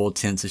uncomfortable,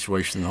 tense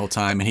situation the whole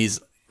time. And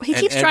he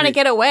keeps trying to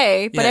get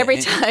away, but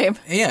every time.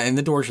 Yeah, and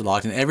the doors are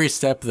locked. And every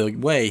step of the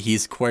way,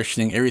 he's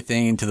questioning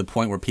everything to the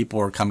point where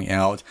people are coming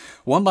out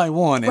one by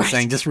one and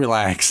saying, just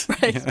relax.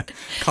 Right.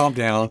 Calm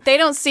down. They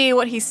don't see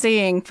what he's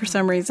seeing for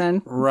some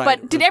reason. Right.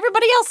 But did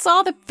everybody else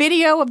saw the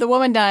video of the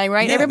woman dying,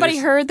 right? Yeah, everybody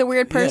heard the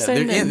weird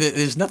person. Yeah,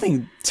 there's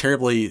nothing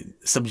terribly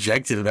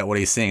subjective about what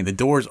he's saying. The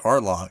doors are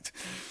locked.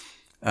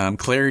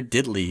 Claire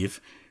did leave.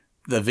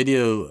 The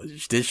video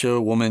did show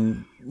a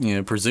woman,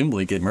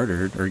 presumably get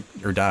murdered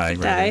or die.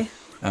 Die.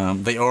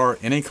 They are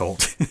in a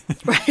cult.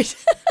 Right.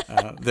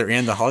 They're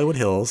in the Hollywood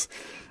Hills.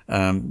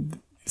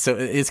 So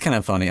it's kind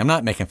of funny. I'm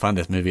not making fun of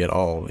this movie at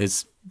all.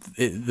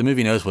 The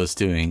movie knows what it's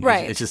doing.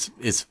 Right.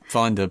 It's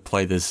fun to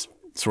play this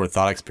sort of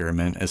thought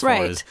experiment as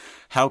far as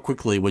how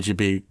quickly would you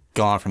be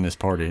gone from this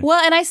party.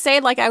 Well, and I say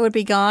like I would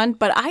be gone,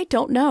 but I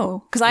don't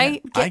know because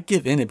I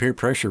give in to peer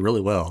pressure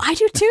really well. I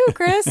do too,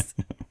 Chris.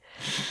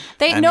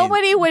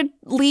 Nobody would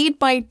lead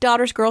my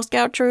daughter's Girl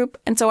Scout troop,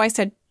 and so I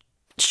said,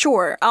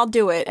 sure, I'll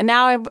do it. And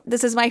now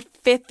this is my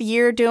 5th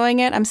year doing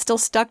it. I'm still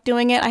stuck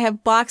doing it. I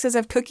have boxes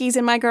of cookies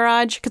in my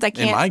garage because I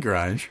can't. In my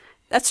garage.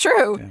 That's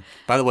true. Yeah.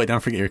 By the way, don't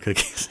forget your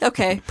cookies.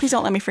 Okay, please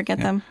don't let me forget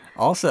them.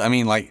 Also,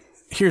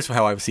 here's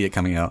how I see it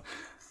coming out.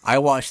 I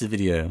watched the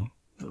video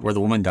where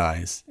the woman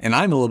dies, and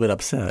I'm a little bit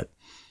upset.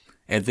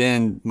 And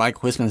then Mike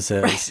Wisman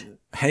says,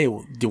 hey,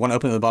 do you want to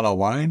open the bottle of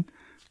wine?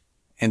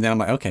 And then I'm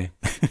like, okay.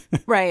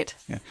 Right.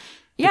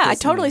 Yeah, I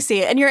totally see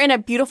it. And you're in a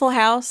beautiful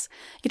house.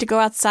 You get to go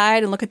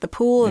outside and look at the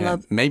pool.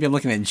 And maybe I'm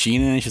looking at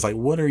Gina, and she's like,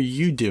 what are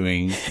you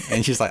doing?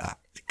 And she's like,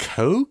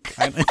 Coke?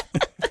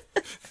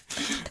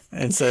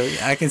 And so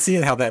I can see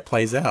how that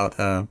plays out.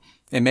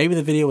 And maybe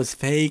the video was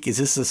fake. Is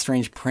this a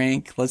strange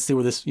prank? Let's see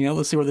where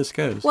this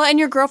goes. Well, and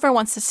your girlfriend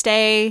wants to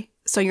stay,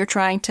 so you're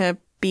trying to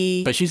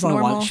be But she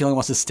only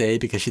wants to stay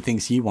because she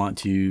thinks you want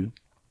to.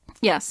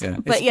 Yes. Yeah.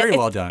 But it's very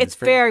well done. It's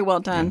very well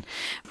done.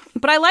 Yeah.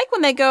 But I like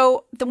when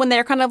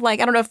they're kind of like,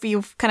 I don't know if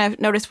you've kind of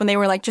noticed when they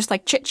were like just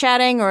like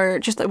chit-chatting or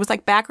just it was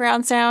like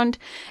background sound.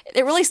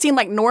 It really seemed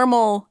like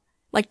normal,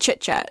 like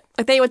chit-chat.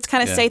 Like they would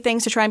kind of say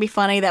things to try and be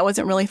funny that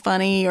wasn't really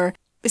funny, or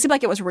it seemed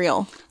like it was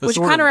real, which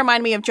kind of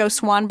reminded me of Joe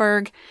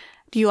Swanberg.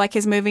 Do you like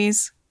his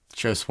movies?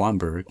 Joe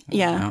Swanberg?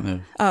 Yeah. I don't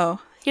know. Oh.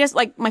 He has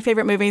like my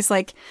favorite movies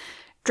like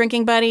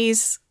Drinking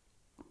Buddies.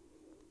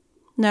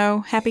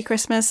 No. Happy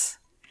Christmas.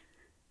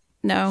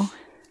 No.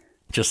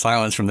 Just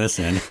silence from this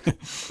end.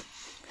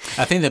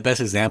 I think the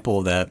best example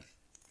of that,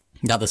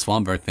 not the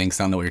Swanberg thing, 'cause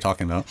I don't know what you're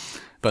talking about.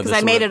 Because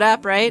I made it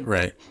up, right?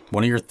 Right.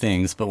 One of your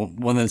things, but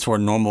one of the sort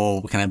of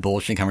normal kind of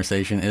bullshit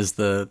conversation is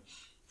the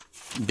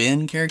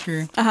Ben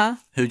character. Uh-huh.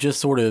 Who just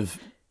sort of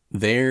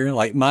there,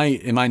 like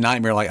in my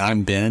nightmare, like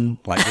I'm Ben,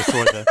 like just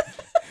sort of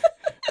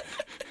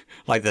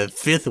like the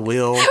fifth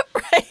wheel.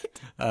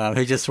 Right.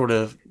 Who just sort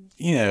of,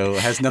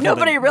 has nothing.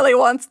 Nobody really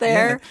wants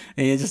there.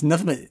 Yeah, and just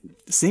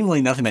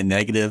seemingly nothing but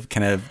negative,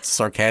 kind of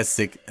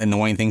sarcastic,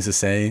 annoying things to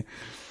say.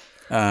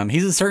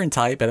 He's a certain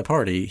type at a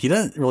party. He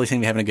doesn't really seem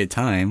to be having a good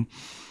time.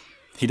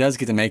 He does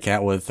get to make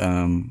out with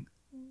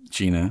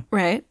Gina.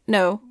 Right.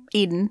 No,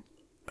 Eden.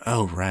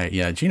 Oh, right.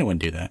 Yeah, Gina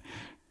wouldn't do that.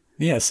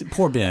 Yes,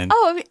 poor Ben.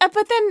 Oh,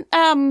 but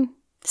then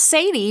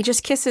Sadie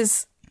just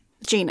kisses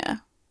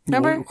Gina.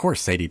 Remember? Well, of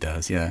course Sadie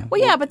does, yeah.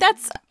 Well, yeah, but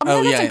that's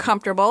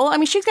uncomfortable. I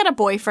mean, she's got a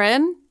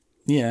boyfriend.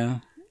 Yeah.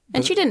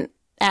 And she didn't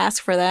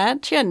ask for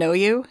that. She didn't know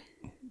you.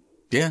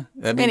 Yeah.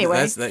 I mean,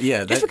 anyway, just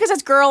because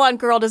it's girl on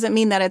girl doesn't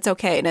mean that it's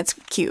okay and it's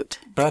cute.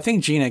 But I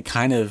think Gina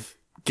kind of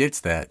gets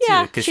that, too.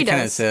 Yeah, because she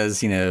kind of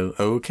says,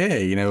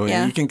 okay.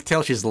 You can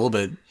tell she's a little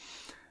bit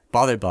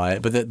bothered by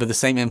it. But the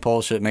same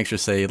impulse that makes her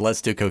say,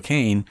 let's do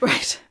cocaine,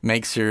 right,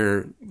 makes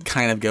her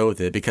kind of go with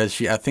it. Because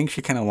I think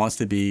she kind of wants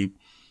to be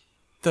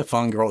the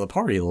fun girl at the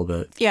party a little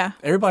bit. Yeah.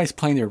 Everybody's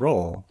playing their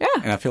role. Yeah.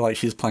 And I feel like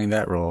she's playing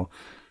that role.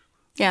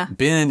 Yeah.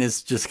 Ben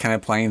is just kind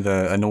of playing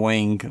the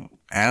annoying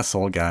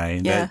asshole guy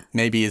that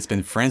maybe has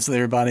been friends with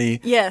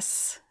everybody.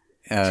 Yes.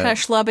 Kind of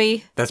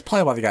schlubby. That's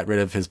probably why they got rid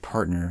of his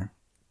partner,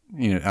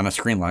 on a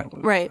screen light.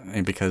 Right.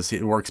 And because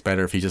it works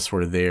better if he's just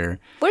sort of there.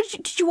 What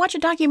did you watch a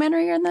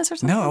documentary on this or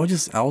something? No,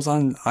 I was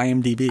on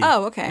IMDb.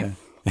 Oh, okay.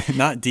 Yeah.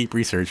 Not deep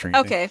research or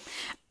anything. Okay.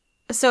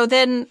 So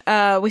then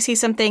we see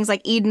some things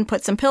like Eden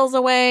puts some pills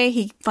away.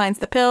 He finds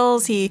the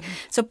pills.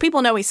 So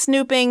people know he's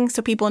snooping.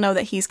 So people know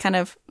that he's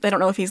they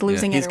don't know if he's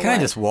losing it or He's kind of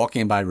what. just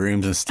walking by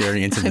rooms and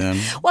staring into them.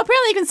 Well,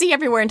 apparently you can see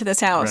everywhere into this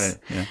house. Right,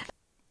 yeah.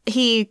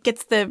 He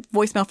gets the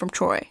voicemail from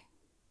Troy.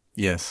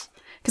 Yes.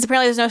 Because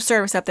apparently there's no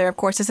service up there. Of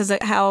course, this is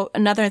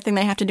another thing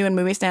they have to do in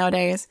movies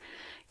nowadays.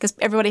 Because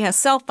everybody has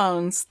cell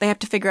phones, they have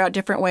to figure out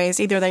different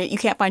ways. Either you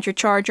can't find your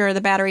charger,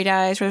 the battery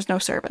dies, or there's no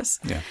service.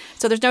 Yeah.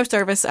 So there's no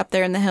service up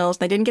there in the hills.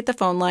 They didn't get the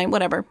phone line,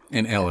 whatever.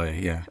 In L.A.,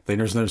 yeah.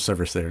 There's no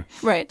service there.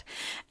 Right.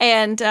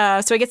 And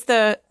so he gets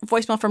the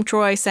voicemail from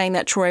Troy saying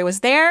that Troy was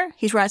there.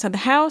 He's right outside the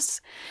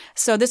house.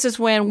 So this is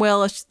when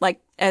Will, is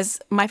like, as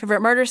My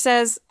Favorite Murder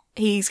says,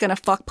 he's going to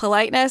fuck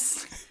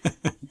politeness.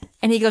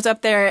 And he goes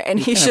up there and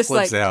he's just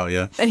like, out,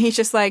 yeah. And he's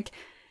just like,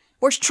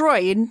 where's Troy,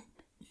 Eden?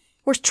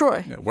 Where's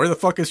Troy? Yeah, where the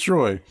fuck is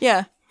Troy?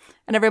 Yeah.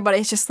 And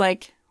everybody's just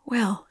like,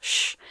 well,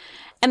 shh.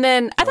 And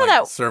then I thought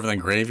that serving the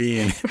gravy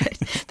and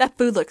that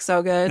food looks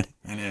so good.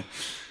 yeah.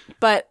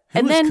 But Who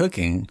and was then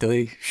cooking? Do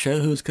they show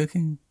who's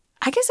cooking?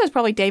 I guess it was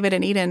probably David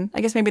and Eden. I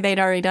guess maybe they'd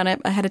already done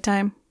it ahead of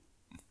time.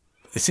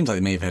 It seems like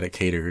they may have had it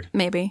catered.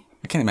 Maybe.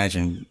 I can't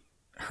imagine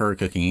her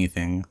cooking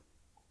anything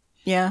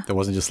Yeah. that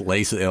wasn't just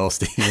laced with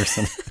LSD or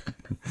something.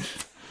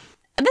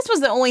 And this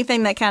was the only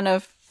thing that kind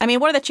of, I mean,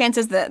 what are the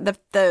chances that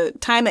the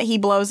time that he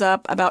blows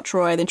up about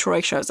Troy, then Troy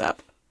shows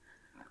up?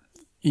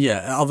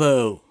 Yeah,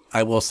 although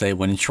I will say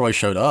when Troy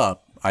showed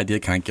up, I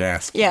did kind of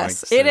gasp.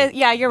 Yes, like, it is.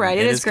 Yeah, you're right.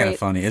 It is kind great. of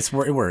funny. It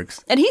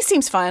works. And he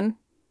seems fun.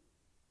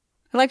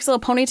 He likes a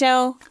little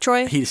ponytail,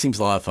 Troy. He seems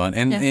a lot of fun.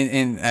 And, Yeah.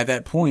 and at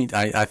that point,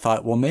 I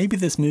thought, well, maybe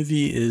this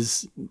movie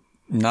is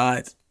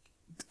not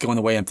going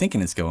the way I'm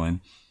thinking it's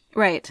going.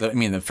 Right. I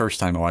mean, the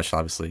first time I watched it,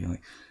 obviously.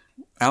 Like,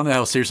 I don't know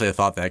how seriously I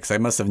thought that because I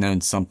must have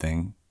known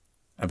something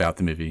about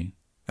the movie.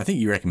 I think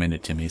you recommended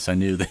it to me, so I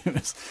knew that it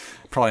was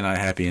probably not a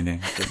happy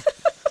ending.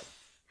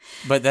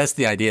 But that's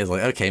the idea. Is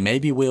like, okay,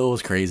 maybe Will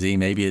was crazy.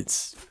 Maybe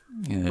it's,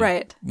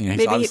 Right. He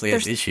Maybe obviously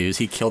has issues.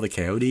 He killed a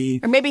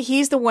coyote. Or maybe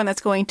he's the one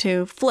that's going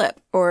to flip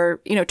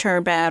or,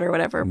 turn bad or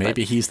whatever.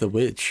 Maybe he's the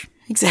witch.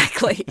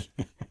 Exactly.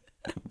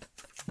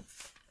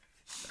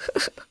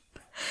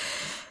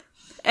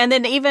 And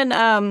then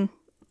even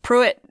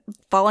Pruitt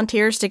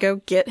volunteers to go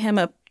get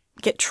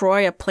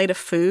Troy a plate of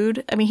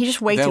food. I mean, he's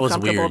just way too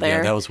comfortable weird. there.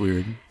 Yeah, that was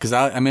weird. Because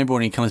I remember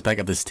when he comes back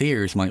up the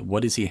stairs, I'm like,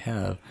 what does he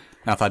have?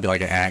 I thought it'd be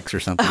like an axe or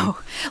something.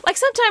 Oh, like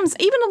sometimes,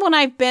 even when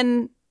I've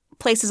been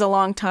places a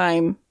long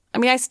time, I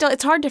mean,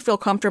 it's hard to feel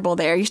comfortable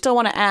there. You still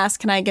want to ask,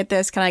 can I get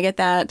this? Can I get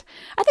that?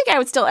 I think I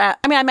would still ask.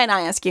 I mean, I might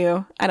not ask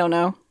you. I don't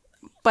know.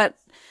 But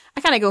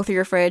I kind of go through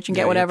your fridge and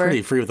get whatever. You're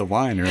pretty free with the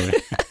wine, really.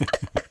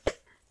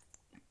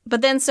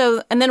 But then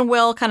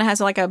Will kind of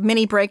has like a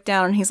mini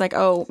breakdown and he's like,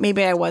 oh,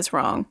 maybe I was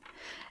wrong.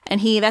 And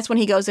that's when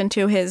he goes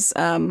into his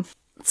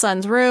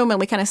son's room and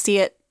we kind of see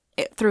it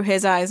through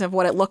his eyes of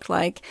what it looked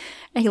like.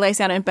 And he lays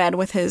down in bed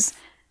with his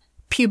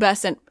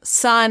pubescent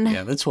son.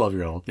 Yeah, the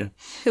 12-year-old, yeah.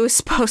 Who is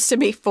supposed to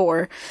be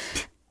 4.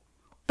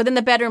 But then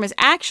the bedroom is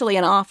actually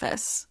an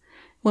office.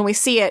 When we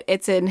see it,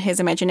 it's in his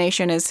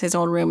imagination as his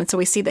own room. And so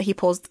we see that he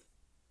pulls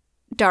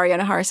Dario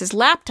Naharis'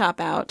 laptop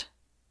out.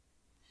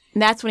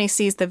 And that's when he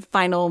sees the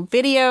final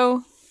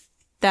video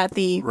that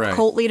the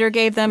cult leader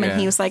gave them. And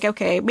he was like,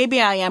 okay,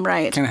 maybe I am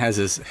right. Kind of has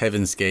this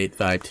Heaven's Gate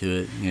vibe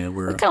to it.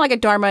 We're kind of like a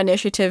Dharma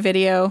Initiative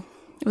video.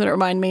 What it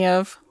remind me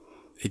of.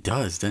 It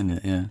does, doesn't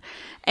it? Yeah.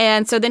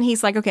 And so then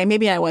he's like, okay,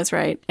 maybe I was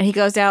right. And he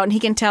goes out and he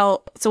can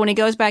tell. So when he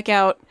goes back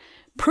out,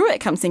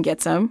 Pruitt comes and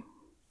gets him.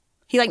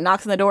 He like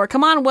knocks on the door.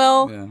 Come on,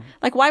 Will. Yeah.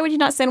 Like, why would you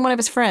not send one of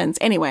his friends?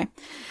 Anyway.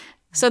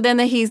 So then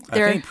he's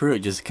there. I think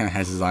Pruitt just kind of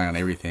has his eye on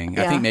everything.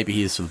 Yeah. I think maybe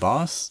he's the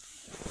boss.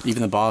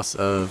 Even the boss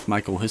of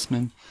Michael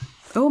Huisman.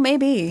 Oh,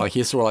 maybe. Like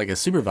he's sort of like a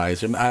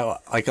supervisor.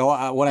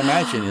 What I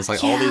imagine is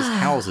like all these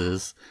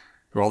houses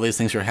where all these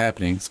things are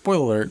happening.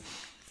 Spoiler alert.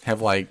 Have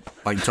like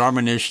Dharma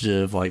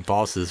Initiative like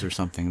bosses or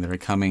something that are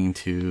coming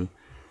to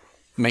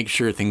make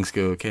sure things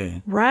go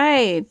okay.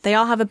 Right. They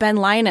all have a Ben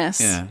Linus.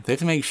 Yeah. They have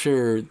to make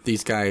sure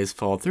these guys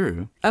fall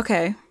through.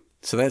 Okay.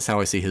 So that's how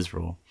I see his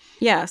role.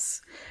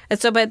 Yes. And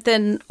so, but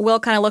then Will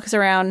kind of looks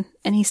around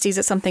and he sees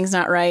that something's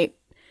not right.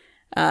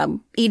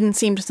 Eden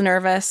seems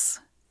nervous.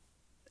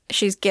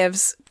 She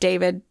gives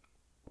David,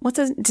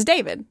 it's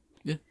David.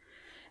 Yeah.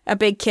 A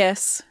big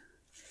kiss.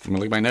 I'm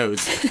going to look at my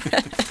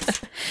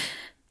notes.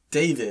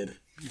 David.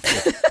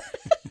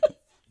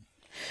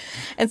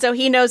 And so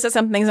he knows that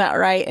something's not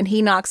right and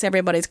he knocks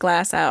everybody's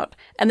glass out.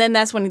 And then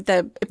that's when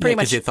pretty much.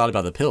 Because you thought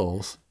about the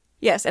pills.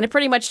 Yes. And it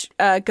pretty much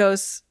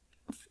goes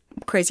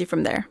crazy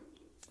from there.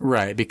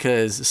 Right.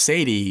 Because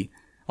Sadie,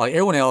 like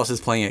everyone else is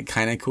playing it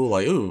kind of cool.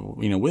 Like, ooh,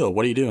 Will,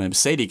 what are you doing? But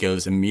Sadie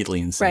goes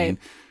immediately insane. Right.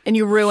 And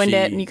you ruined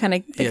it and you kind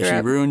of figure out. Yeah,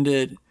 she ruined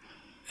it.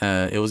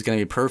 It was going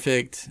to be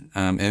perfect.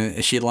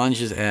 And she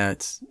lunges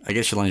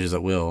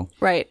at Will.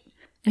 Right.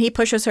 And he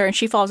pushes her and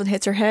she falls and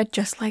hits her head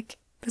just like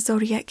the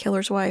Zodiac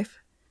Killer's wife.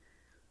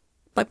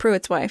 Like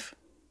Pruitt's wife.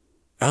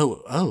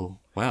 Oh,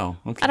 wow.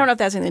 Okay. I don't know if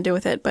that has anything to do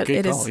with it, but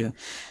Good it call, is. Yeah.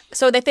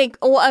 So they think,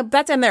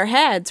 that's in their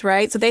heads,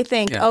 right? So they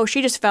think,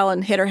 she just fell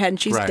and hit her head and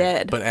she's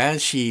dead. But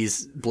as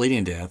she's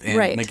bleeding to death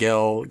and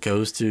Miguel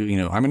goes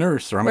to, I'm a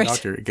nurse or I'm a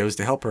doctor, goes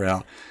to help her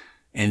out.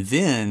 And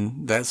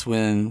then that's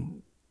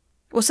when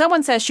Well,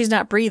 someone says she's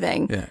not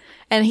breathing. Yeah.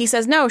 And he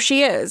says, no,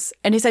 she is.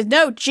 And he says,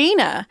 no,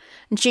 Gina.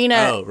 And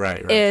Gina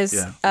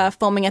is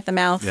foaming at the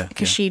mouth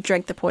because she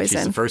drank the poison.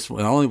 She's the first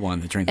one, the only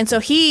one that drank the poison.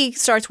 And so he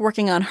starts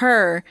working on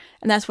her,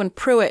 and that's when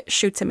Pruitt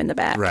shoots him in the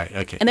back. Right,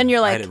 okay. And then you're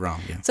like, I had it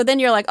wrong, yeah. So then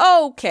you're like,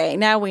 oh, okay,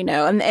 now we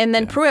know. And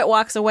then Pruitt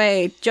walks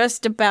away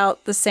just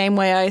about the same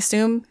way, I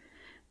assume,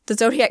 the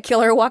Zodiac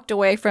Killer walked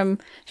away from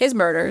his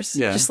murders.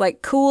 Yeah. Just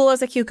like cool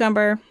as a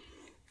cucumber.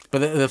 But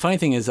the funny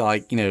thing is,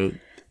 like, you know,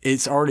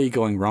 it's already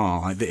going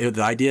wrong. Like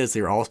the idea is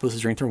they're all supposed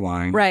to drink their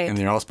wine. Right. And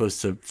they're all supposed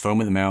to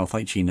foam in the mouth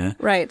like Gina.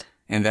 Right.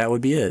 And that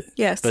would be it.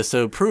 Yes. But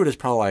so Pruitt is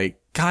probably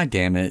like, God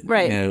damn it.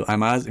 Right. You know,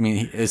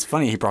 it's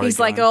funny. He's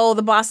like, oh,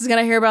 the boss is going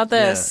to hear about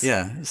this.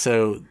 Yeah.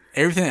 So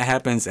everything that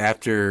happens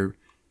after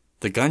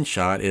the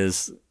gunshot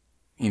is,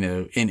 you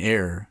know, in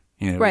error.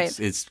 You know, right.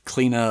 It's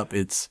clean up.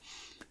 It's,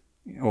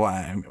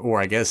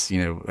 or I guess,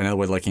 you know, another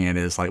way of looking at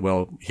it is like,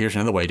 well, here's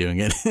another way of doing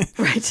it.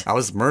 Right. I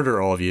was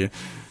murder all of you.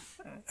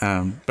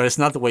 But it's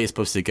not the way it's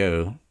supposed to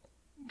go.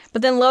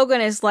 But then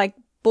Logan is like,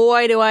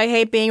 boy, do I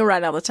hate being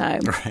right all the time.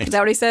 Right. Is that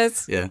what he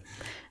says? Yeah.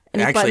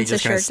 And actually, he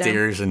just kind of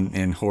stares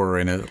in horror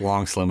in a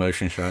long slow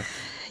motion shot.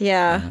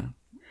 Yeah.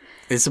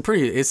 It's a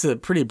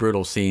pretty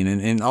brutal scene.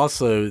 And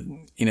also,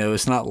 you know,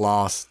 it's not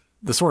lost.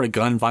 The sort of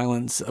gun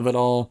violence of it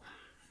all,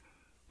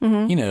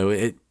 you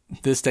know,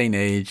 this day and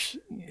age,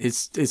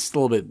 it's a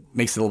little bit,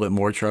 makes it a little bit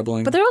more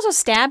troubling. But there's also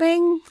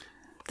stabbing.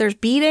 There's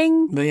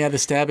beating. But yeah, the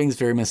stabbing's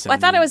very misleading. Well,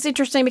 I thought it was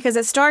interesting because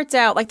it starts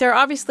out, like they're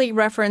obviously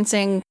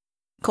referencing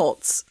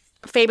cults,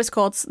 famous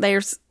cults.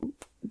 There's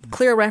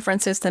clear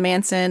references to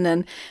Manson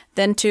and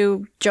then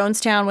to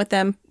Jonestown with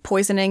them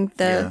poisoning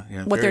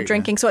what they're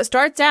drinking. So it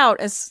starts out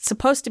as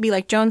supposed to be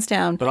like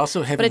Jonestown. But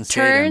also Heaven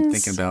State, I'm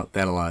thinking about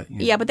that a lot. You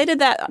know? Yeah, but they did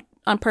that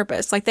on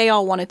purpose. Like they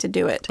all wanted to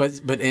do it.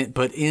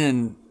 But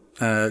in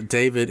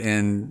David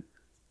and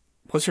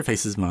what's her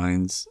face's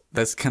minds,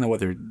 that's kind of what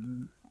they're...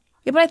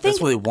 Yeah, but I think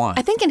that's what they want.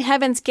 I think in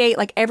Heaven's Gate,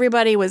 like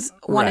everybody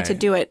wanted to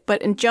do it,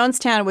 but in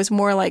Jonestown, it was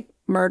more like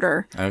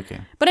murder. Okay.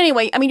 But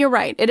anyway, I mean, you're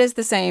right. It is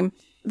the same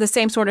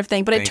sort of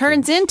thing, but it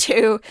turns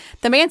into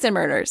the Manson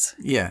murders.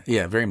 Yeah,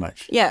 very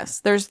much.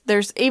 Yes, there's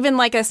even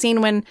like a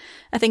scene when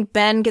I think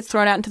Ben gets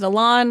thrown out into the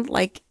lawn,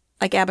 like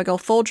Abigail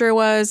Folger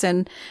was,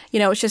 and you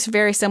know, it's just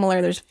very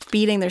similar. There's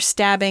beating, there's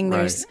stabbing,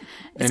 there's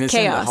and it's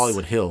chaos. In the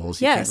Hollywood Hills.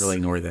 You can't really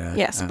ignore that.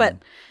 Yes, but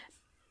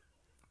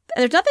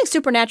there's nothing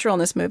supernatural in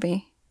this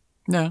movie.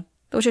 No.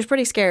 Which is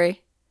pretty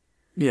scary.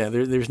 Yeah,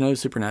 there's no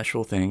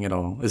supernatural thing at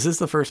all. Is this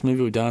the first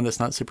movie we've done that's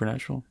not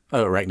supernatural?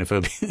 Oh,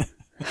 Arachnophobia.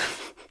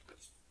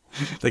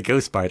 The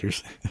ghost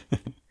spiders.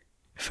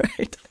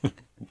 Right.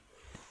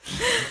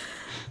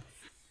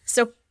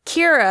 So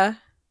Kira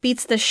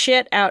beats the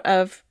shit out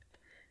of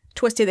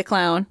Twisty the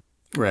Clown.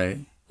 Right.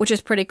 Which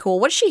is pretty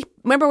cool.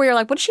 Remember we were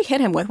like, what did she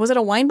hit him with? Was it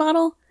a wine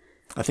bottle?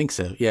 I think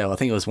so. Yeah, I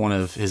think it was one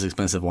of his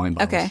expensive wine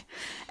bottles. Okay.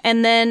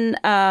 And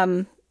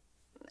then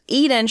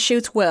Eden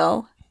shoots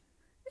Will.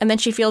 And then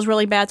she feels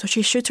really bad, so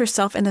she shoots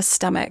herself in the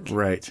stomach.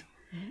 Right.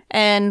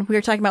 And we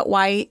were talking about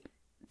why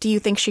do you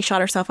think she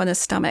shot herself in the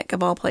stomach,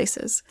 of all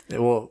places?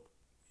 Well,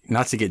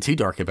 not to get too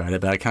dark about it,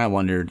 but I kind of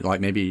wondered,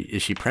 like, maybe,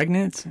 is she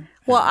pregnant?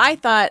 Well,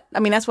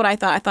 that's what I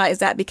thought. I thought, is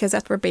that because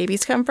that's where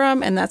babies come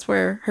from and that's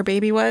where her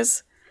baby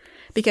was?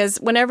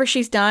 Because whenever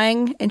she's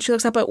dying and she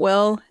looks up at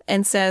Will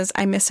and says,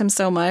 I miss him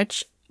so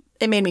much,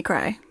 it made me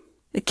cry.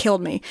 It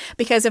killed me.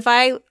 Because if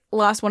I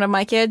lost one of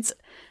my kids,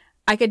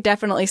 I could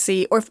definitely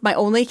see, or if my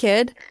only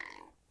kid,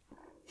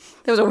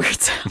 that was a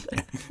weird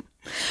sound,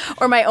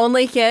 or my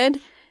only kid,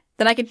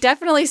 then I could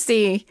definitely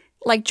see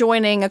like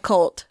joining a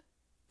cult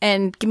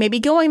and maybe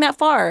going that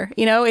far,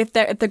 you know, if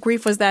the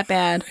grief was that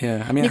bad.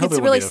 Yeah, I mean, you I hope could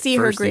it really be the see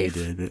her first thing grief.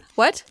 he did,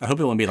 What? I hope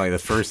it wouldn't be like the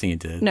first thing he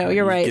did. No,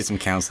 you're right. Get some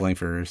counseling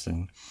first,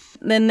 and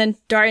then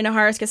Daria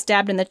Naharis gets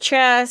stabbed in the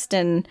chest,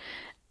 and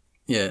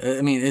yeah,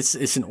 I mean,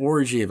 it's an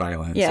orgy of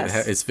violence.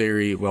 Yes. It's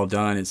very well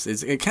done.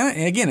 It kind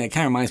of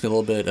reminds me a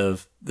little bit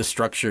of the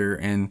structure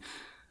and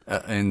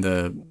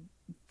the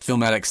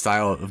filmatic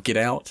style of Get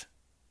Out.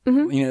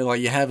 Mm-hmm. You know,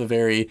 like you have a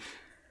very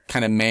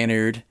kind of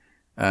mannered,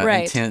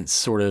 intense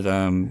sort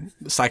of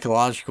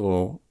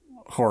psychological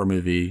horror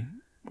movie,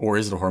 or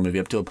is it a horror movie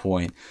up to a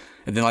point?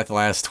 And then like the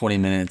last 20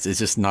 minutes is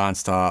just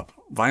nonstop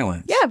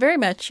violence. Yeah, very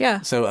much. Yeah.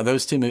 So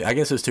those two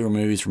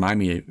movies remind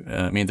me.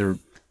 I mean, they're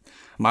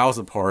miles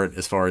apart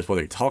as far as what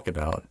they talk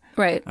about.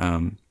 Right.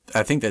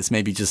 I think that's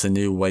maybe just a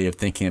new way of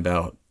thinking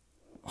about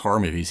horror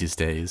movies these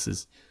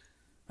days.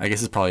 I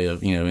guess it's probably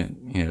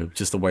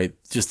just the way,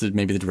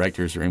 maybe the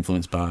directors are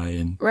influenced by,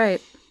 and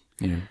right.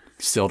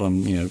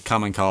 Seldom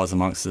common cause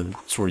amongst the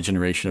sort of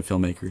generation of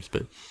filmmakers.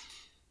 But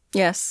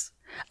yes.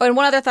 Oh, and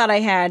one other thought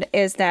I had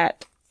is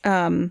that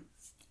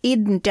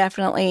Eden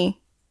definitely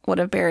would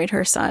have buried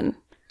her son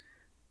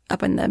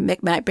up in the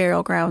Micmac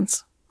burial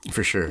grounds.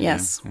 For sure.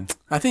 Yes. Yeah.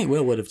 I think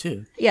Will would have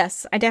too.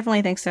 Yes, I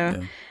definitely think so.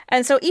 Yeah.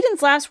 And so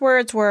Eden's last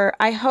words were,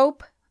 I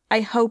hope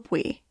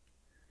we.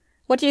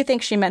 What do you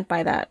think she meant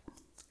by that?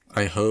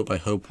 I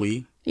hope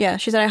we. Yeah,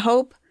 she said, I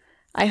hope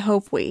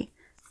we.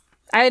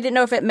 I didn't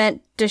know if it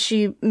meant, does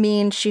she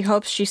mean she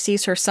hopes she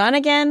sees her son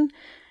again?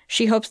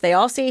 She hopes they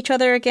all see each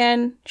other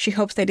again. She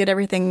hopes they did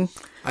everything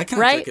I kind of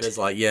right. took it as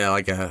like, yeah,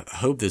 like I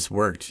hope this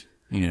worked,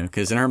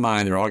 because in her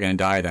mind they're all going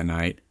to die that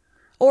night.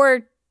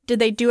 Or did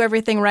they do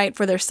everything right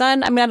for their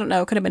son? I mean, I don't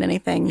know. It could have been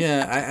anything.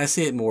 Yeah, I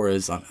see it more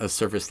as on a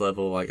surface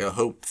level. Like I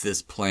hope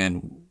this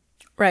plan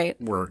Right.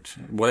 worked.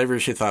 Whatever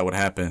she thought would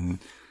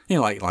happen,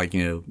 like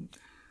in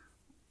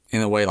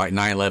a way like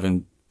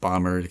 9/11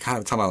 bomber. Kind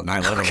of talking about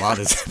 9/11 a lot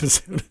this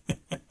episode.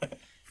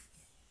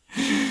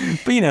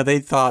 But they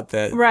thought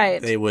that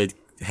Right. they would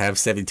have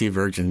 72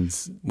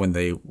 virgins when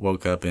they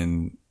woke up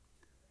in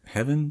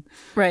heaven.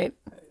 Right.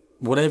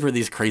 Whatever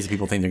these crazy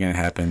people think they're going to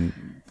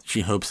happen,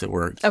 she hopes it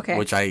worked. Okay.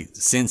 Which I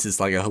sense is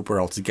like, I hope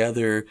we're all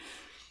together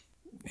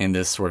in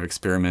this sort of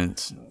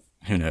experiment.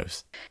 Who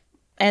knows?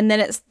 And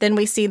then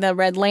we see the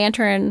Red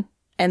Lantern,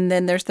 and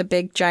then there's the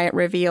big giant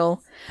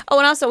reveal. Oh,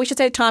 and also we should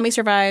say Tommy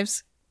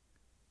survives.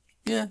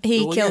 Yeah.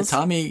 He kills-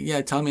 Tommy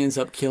ends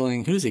up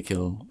killing. Who does he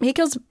kill? He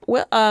kills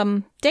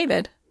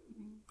David.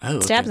 Oh,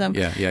 okay. Stabs him.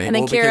 Yeah. And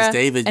then because Kira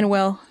David, and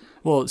Will.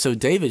 Well, so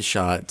David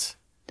shot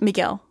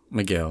Miguel.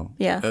 Miguel.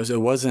 Yeah. So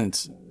it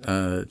wasn't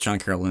John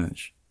Carroll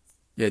Lynch.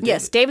 Yeah.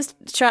 Yes, David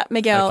shot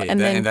Miguel, Okay,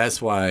 and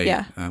that's why.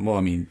 Yeah.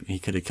 He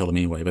could have killed him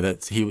anyway,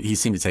 but he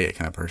seemed to take it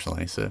kind of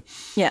personally. So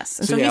yes,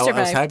 and so so he yeah, I survived.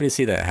 was happy to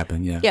see that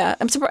happen. Yeah. Yeah,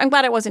 I'm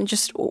glad it wasn't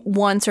just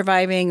one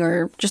surviving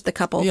or just the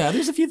couple. Yeah,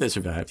 there's a few that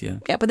survived. Yeah.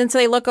 Yeah, but then so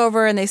they look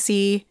over and they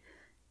see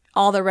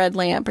all the red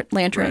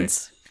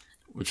lanterns.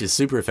 Which is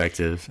super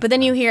effective. But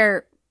then you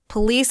hear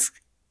police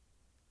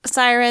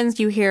sirens,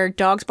 you hear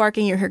dogs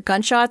barking, you hear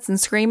gunshots and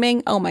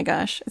screaming. Oh my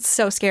gosh, it's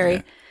so scary.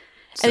 Yeah.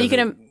 And you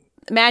can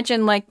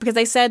imagine, like, because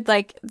they said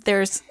like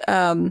there's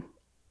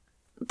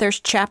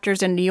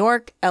chapters in New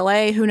York,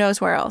 LA, who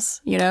knows where else,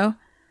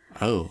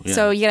 Oh, yeah.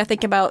 So you got to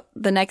think about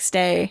the next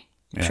day.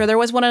 Yeah. Sure, there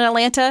was one in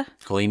Atlanta.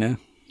 Helena.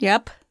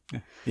 Yep.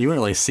 You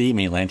wouldn't really see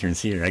many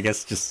lanterns here. I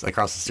guess just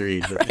across the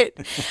street. But Right.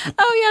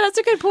 Oh yeah, that's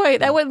a good point.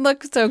 That wouldn't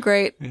look so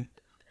great.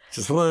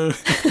 just hello.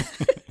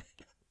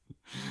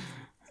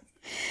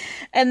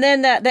 And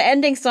then the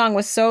ending song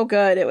was so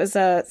good. It was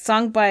a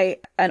song by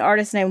an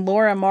artist named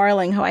Laura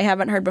Marling, who I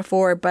haven't heard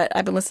before, but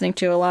I've been listening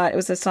to a lot. It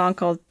was a song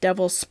called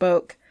Devil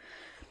Spoke.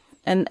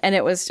 And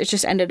it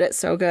just ended it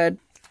so good.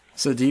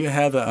 So do you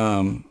have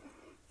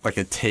like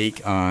a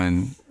take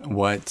on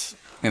what,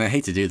 and I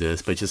hate to do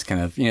this, but just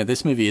kind of,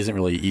 this movie isn't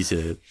really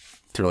easy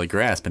to really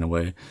grasp in a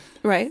way.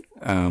 Right.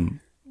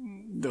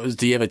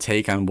 Do you have a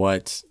take on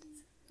what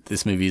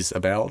this movie's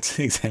about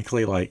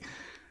exactly? Like,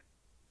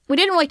 we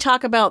didn't really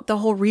talk about the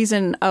whole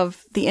reason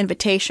of the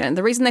invitation.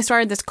 The reason they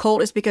started this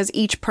cult is because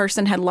each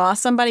person had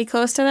lost somebody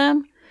close to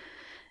them,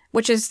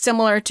 which is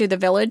similar to The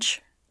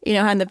Village.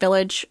 How in The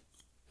Village,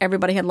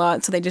 everybody had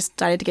lost, so they just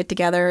decided to get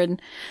together.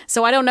 And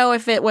so I don't know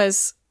if it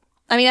was,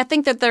 I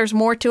think that there's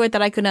more to it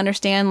that I could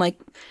understand.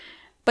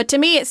 But to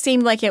me, it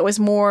seemed like it was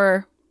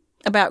more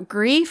about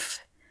grief.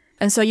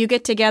 And so you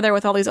get together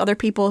with all these other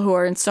people who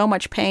are in so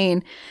much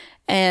pain.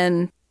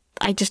 And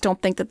I just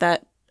don't think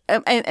that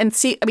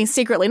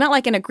secretly, not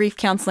like in a grief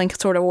counseling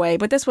sort of way,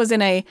 but this was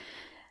in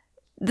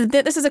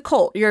this is a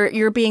cult.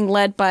 You're being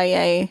led by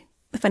a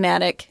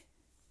fanatic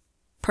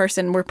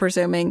person, we're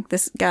presuming,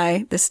 this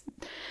guy, this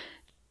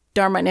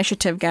Dharma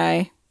Initiative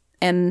guy.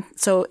 And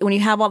so when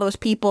you have all those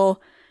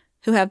people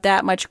who have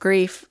that much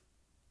grief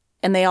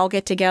and they all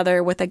get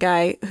together with a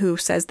guy who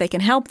says they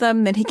can help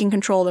them, then he can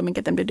control them and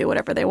get them to do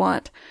whatever they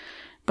want.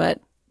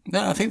 But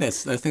no, I think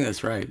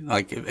that's right.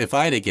 Like if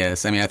I had to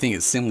guess, I think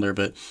it's similar,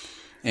 but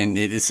and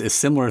it's a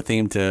similar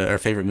theme to our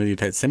favorite movie,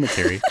 Pet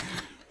Sematary.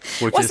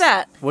 What's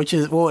that? Which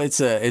is, well, it's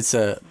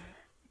a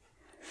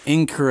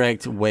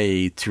incorrect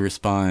way to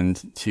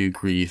respond to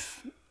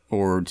grief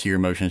or to your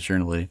emotions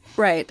generally.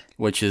 Right.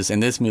 Which is, in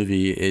this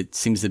movie, it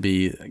seems to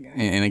be,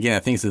 and again, I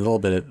think it's a little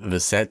bit of a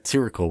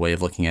satirical way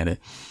of looking at it,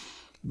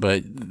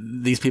 but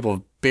these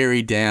people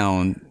bury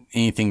down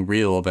anything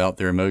real about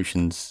their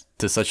emotions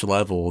to such a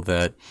level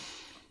that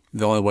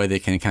the only way they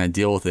can kind of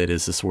deal with it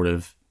is to sort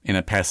of, in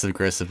a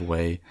passive-aggressive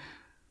way,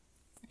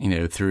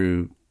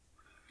 through,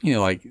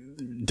 like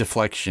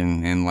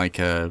deflection and like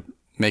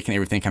making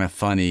everything kind of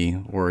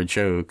funny or a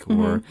joke,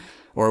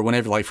 or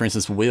whenever, like, for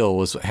instance, Will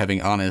was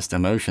having honest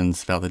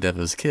emotions about the death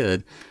of his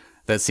kid,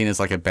 that's seen as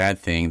like a bad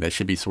thing that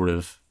should be sort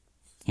of,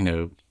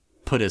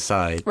 put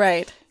aside.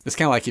 Right. It's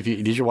kind of like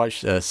did you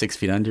watch 6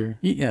 Feet Under?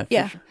 Yeah.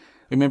 Yeah. Sure.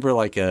 Remember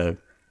like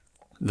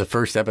the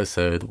first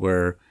episode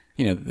where,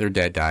 their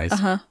dad dies.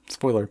 Uh-huh.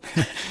 Spoiler.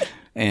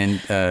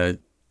 And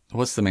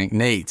what's the main?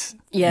 Nate.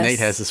 Yes. Nate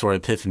has this sort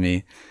of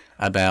epiphany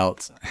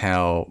about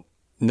how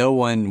no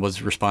one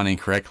was responding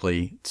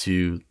correctly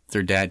to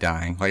their dad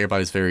dying. Like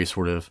everybody's very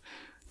sort of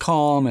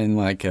calm and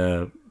like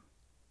I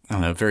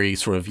don't know, very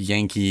sort of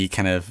Yankee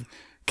kind of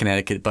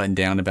Connecticut buttoned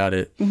down about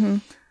it. Mm-hmm.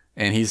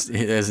 And he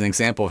as an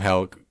example of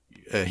how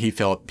he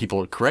felt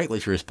people correctly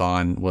to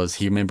respond was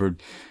he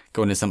remembered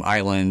going to some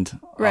island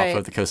Right. off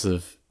of the coast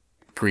of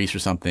Greece or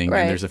something, Right.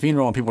 and there's a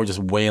funeral and people are just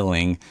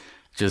wailing,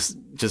 just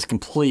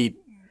complete,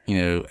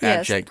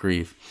 abject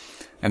grief.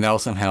 And that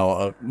was somehow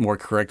a more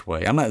correct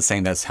way. I'm not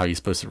saying that's how you're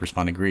supposed to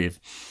respond to grief,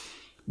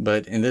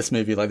 But in this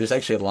movie, like, there's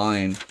actually a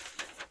line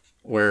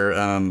where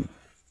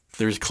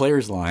there's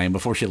Claire's line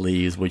before she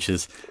leaves, which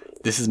is,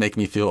 "This is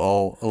making me feel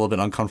a little bit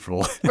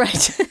uncomfortable."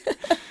 Right.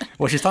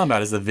 What she's talking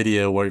about is the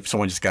video where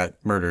someone just got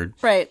murdered.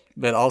 Right.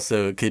 But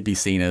also it could be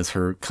seen as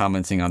her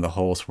commenting on the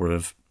whole sort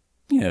of,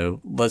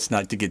 let's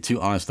not to get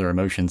too honest with our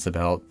emotions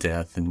about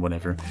death and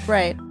whatever.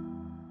 Right.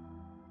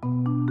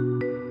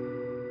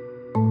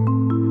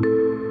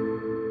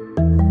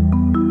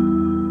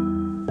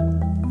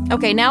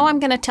 Okay, now I'm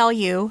going to tell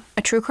you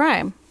a true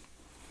crime.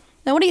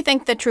 Now, what do you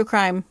think the true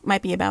crime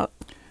might be about?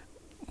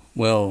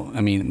 Well, I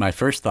mean, my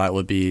first thought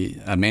would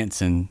be a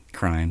Manson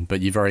crime,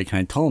 but you've already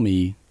kind of told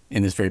me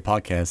in this very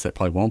podcast that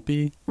probably won't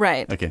be.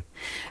 Right. Okay.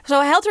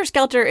 So Helter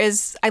Skelter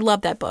I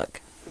love that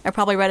book. I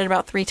probably read it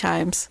about 3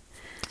 times.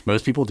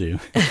 Most people do.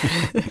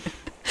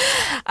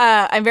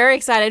 I'm very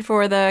excited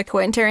for the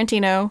Quentin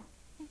Tarantino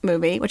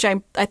movie, which I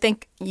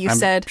think I'm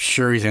said.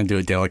 Sure he's going to do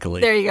it delicately.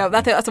 There you go.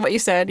 That's what you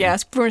said. Yeah,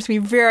 it's supposed to be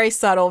very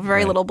subtle,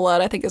 very little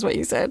blood, I think is what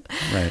you said.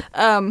 Right.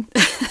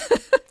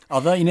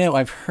 Although,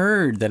 I've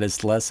heard that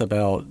it's less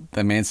about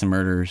the Manson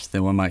murders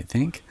than one might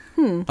think.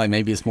 Like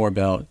maybe it's more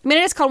about... I mean,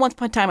 it is called Once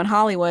Upon a Time in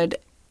Hollywood.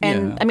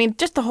 And, Yeah. I mean,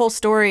 just the whole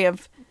story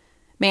of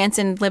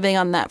Manson living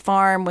on that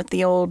farm with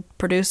the old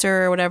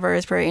producer or whatever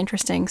is very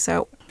interesting.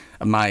 So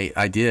My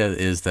idea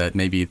is that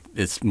maybe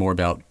it's more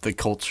about the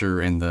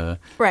culture and the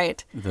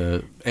right.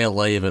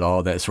 LA of it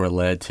all that sort of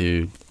led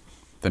to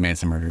the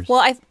Manson murders.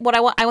 Well,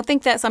 I would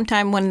think that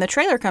sometime when the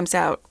trailer comes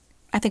out,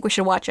 I think we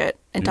should watch it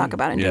and talk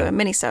about it and do a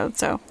mini-sode.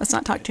 So let's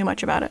not talk too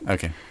much about it.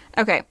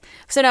 Okay.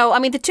 So no, I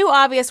mean, the 2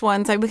 obvious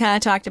ones that we kind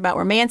of talked about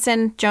were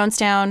Manson,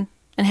 Jonestown,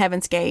 and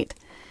Heaven's Gate.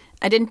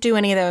 I didn't do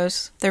any of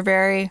those.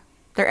 They're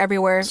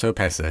everywhere. So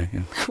passe.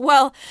 Yeah.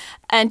 Well,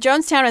 and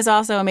Jonestown is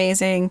also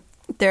amazing.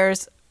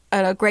 There's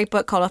a great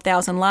book called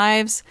 1,000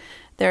 Lives.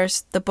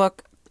 There's the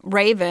book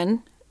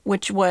Raven,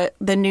 which what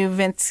the new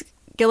Vince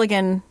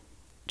Gilligan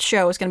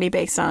show is going to be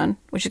based on,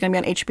 which is going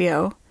to be on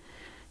HBO.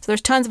 So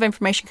there's tons of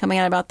information coming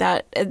out about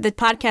that. The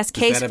podcast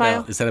Case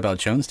File. Is that about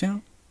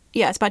Jonestown?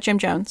 Yeah, it's about Jim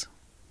Jones.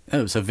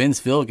 Oh, so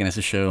Vince Gilligan has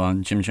a show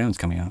on Jim Jones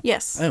coming out.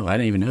 Yes. Oh, I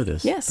didn't even know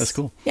this. Yes. That's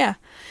cool. Yeah.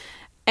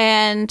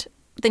 And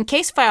then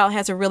Case File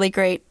has a really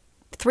great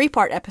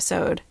 3-part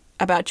episode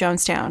about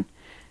Jonestown.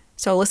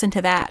 So listen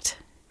to that,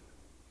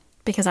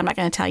 because I'm not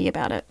going to tell you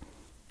about it.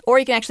 Or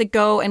you can actually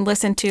go and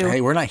listen to...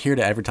 Hey, we're not here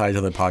to advertise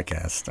other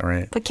podcasts, all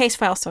right? But Case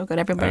File's so good.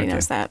 Everybody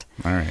knows that.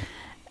 All right.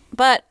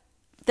 But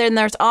then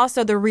there's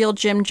also the real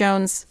Jim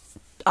Jones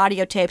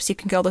audio tapes you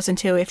can go listen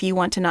to if you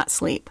want to not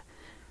sleep.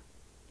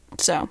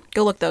 So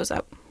go look those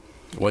up.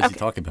 What does he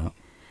talk about?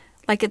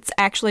 Like it's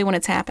actually when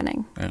it's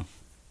happening.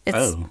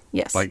 Oh.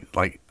 Yes.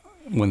 Like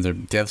when their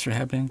deaths are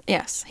happening?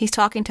 Yes. He's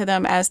talking to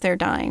them as they're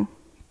dying.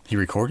 He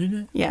recorded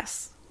it?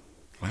 Yes.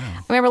 Wow.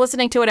 I remember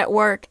listening to it at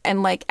work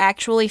and like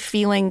actually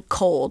feeling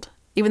cold,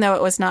 even though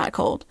it was not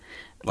cold.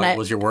 Like,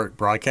 was your work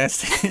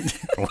broadcasting?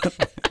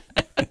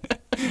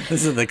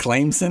 This is the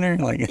claim center?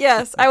 Like,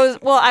 yes. I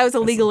was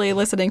illegally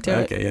listening to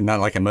it. Okay, and not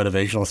like a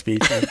motivational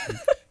speech?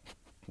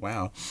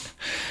 Wow.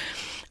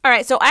 All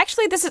right, so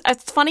actually,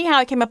 it's funny how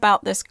I came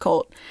about this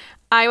cult.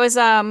 I was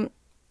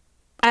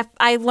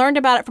I learned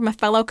about it from a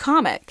fellow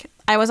comic.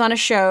 I was on a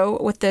show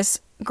with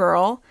this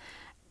girl,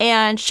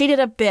 and she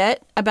did a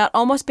bit about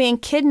almost being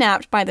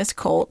kidnapped by this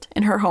cult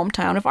in her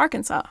hometown of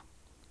Arkansas.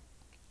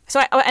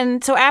 So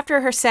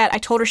after her set, I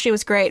told her she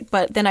was great,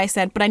 but then I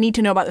said, "But I need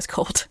to know about this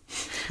cult."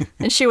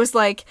 And she was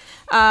like,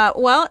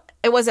 "Well,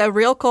 it was a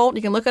real cult.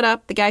 You can look it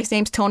up. The guy's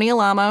name's Tony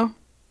Alamo."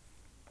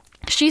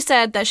 She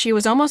said that she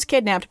was almost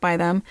kidnapped by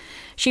them.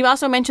 She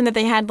also mentioned that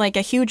they had like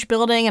a huge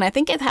building, and I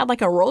think it had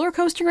like a roller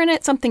coaster in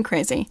it, something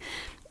crazy.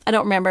 I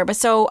don't remember. But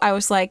so I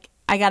was like,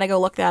 I got to go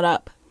look that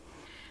up.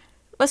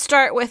 Let's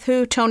start with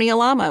who Tony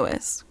Alamo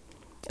is.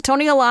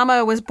 Tony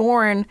Alamo was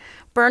born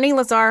Bernie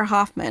Lazar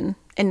Hoffman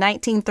in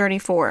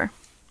 1934.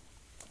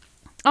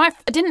 Oh, I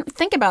didn't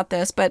think about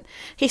this, but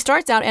he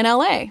starts out in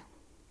L.A.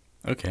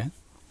 Okay.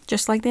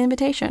 Just like the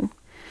invitation.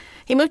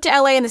 He moved to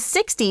LA in the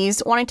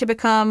 60s wanting to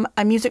become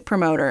a music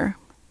promoter.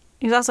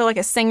 He was also like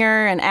a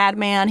singer, an ad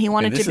man. He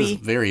wanted to be... This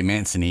is very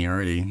Manson-y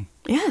already.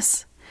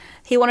 Yes.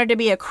 He wanted to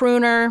be a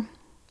crooner.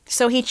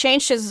 So he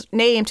changed his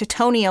name to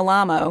Tony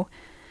Alamo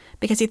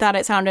because he thought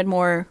it sounded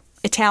more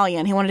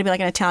Italian. He wanted to be like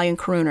an Italian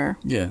crooner.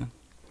 Yeah.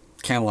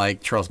 Kind of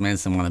like Charles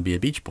Manson wanted to be a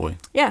Beach Boy.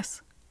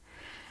 Yes.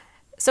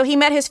 So he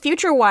met his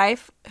future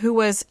wife, who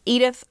was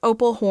Edith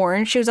Opal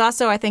Horn. She was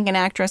also, I think, an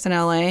actress in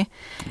LA.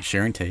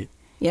 Sharon Tate.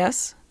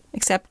 Yes.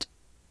 Except...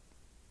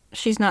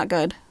 she's not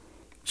good.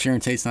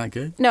 Sharon Tate's not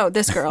good? No,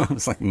 this girl.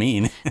 It's like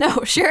mean.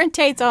 No, Sharon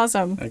Tate's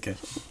awesome. Okay.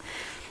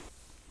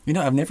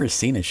 I've never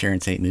seen a Sharon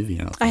Tate movie.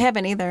 I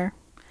haven't either.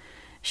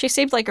 She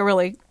seemed like a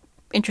really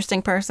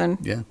interesting person.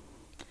 Yeah.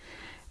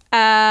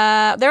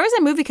 There was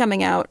a movie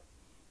coming out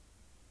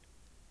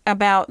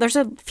about, there's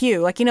a few,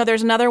 like,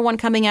 there's another one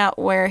coming out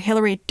where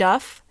Hilary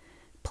Duff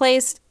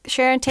plays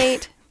Sharon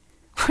Tate,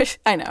 which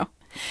I know.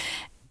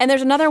 And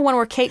there's another one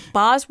where Kate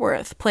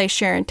Bosworth plays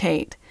Sharon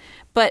Tate.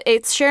 But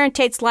it's Sharon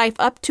Tate's life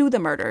up to the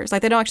murders.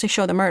 Like, they don't actually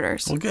show the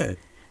murders. Well, good.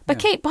 But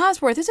Kate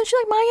Bosworth, isn't she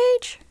like my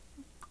age?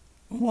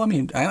 Well, I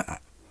mean,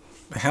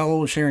 how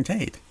old was Sharon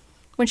Tate?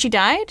 When she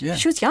died? Yeah.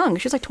 She was young.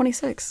 She was like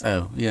 26.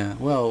 Oh, yeah.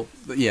 Well,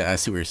 yeah, I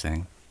see what you're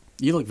saying.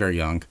 You look very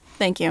young.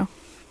 Thank you.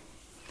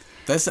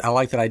 I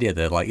like that idea,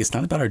 though. Like, it's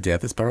not about our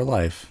death, it's about our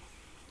life.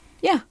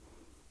 Yeah.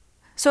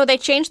 So they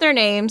changed their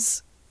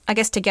names, I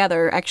guess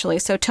together, actually.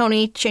 So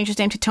Tony changed his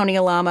name to Tony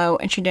Alamo,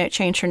 and she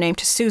changed her name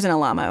to Susan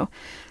Alamo.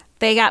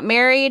 They got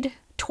married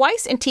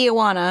twice in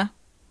Tijuana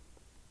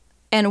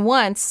and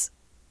once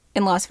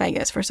in Las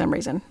Vegas for some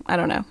reason. I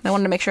don't know. They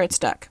wanted to make sure it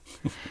stuck.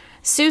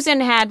 Susan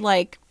had,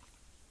 like,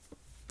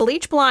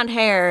 bleach blonde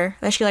hair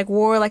that she, like,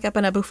 wore, like, up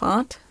in a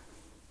bouffant.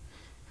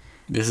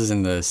 This is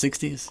in the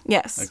 60s?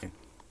 Yes. Okay.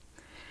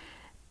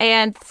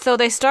 And so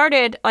they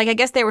started, like, I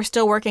guess they were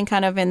still working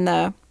kind of in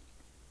the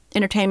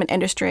entertainment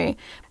industry.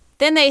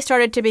 Then they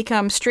started to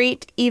become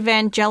street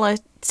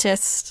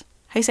evangelicists.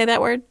 How you say that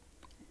word?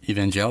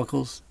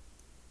 Evangelicals?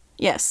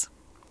 Yes.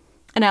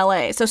 In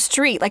LA. So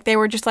street, like they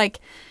were just like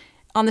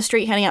on the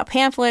street handing out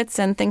pamphlets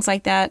and things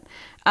like that.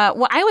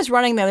 Well, I was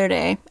running the other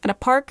day at a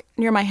park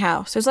near my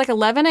house. It was like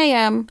 11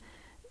 a.m.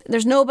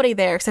 There's nobody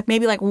there except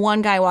maybe like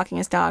one guy walking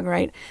his dog,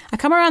 right? I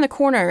come around the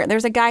corner.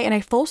 There's a guy in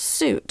a full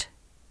suit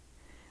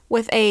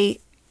with a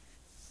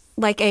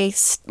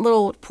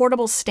little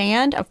portable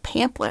stand of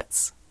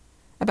pamphlets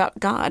about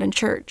God and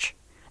church.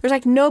 There's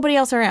like nobody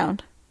else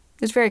around.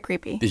 It was very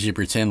creepy. Did you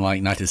pretend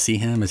like not to see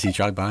him as he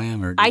jogged by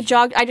him? Or I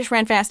just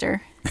ran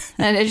faster.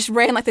 And I just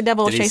ran like the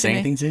devil was Did he chasing say me.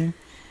 anything to you?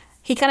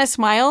 He kind of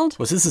smiled.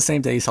 Was this the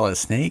same day you saw a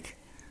snake?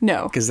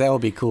 No. Because that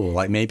would be cool.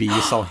 Like maybe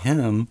you saw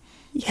him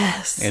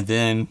Yes. and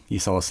then you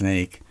saw a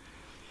snake.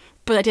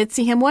 But I did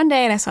see him one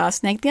day and I saw a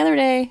snake the other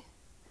day.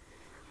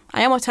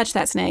 I almost touched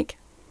that snake.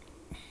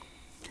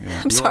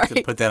 Yeah. I'm sorry.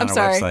 To put that I'm on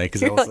our sorry. website.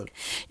 Cause You're, also, like,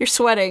 you're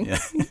sweating. yeah.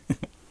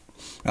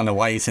 I don't know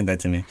why you sent that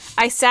to me.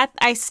 I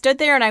stood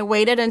there and I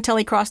waited until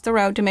he crossed the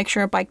road to make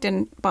sure a bike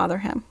didn't bother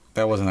him.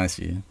 That wasn't nice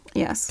of you.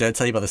 Yes. Did I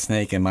tell you about the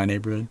snake in my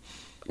neighborhood?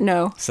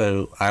 No.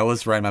 So I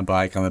was riding my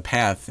bike on the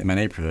path in my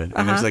neighborhood,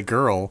 and there's a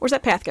girl. Where's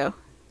that path go?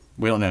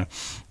 We don't know.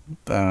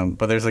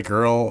 But there's a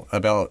girl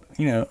about,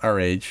 our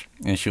age,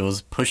 and she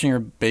was pushing her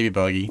baby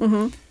buggy,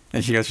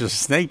 and she goes, there's a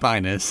snake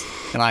behind us,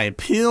 and I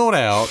peeled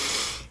out,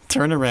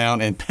 turned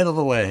around, and pedaled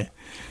away,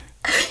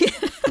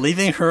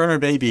 leaving her and her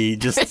baby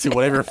just to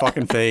whatever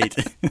fucking fate.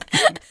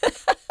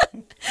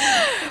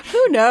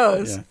 Who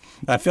knows? Yeah.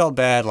 I felt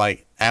bad,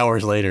 like,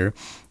 hours later,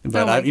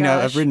 but Oh my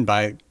gosh. I've ridden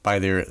by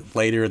there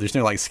later. There's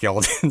no, like,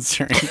 skeletons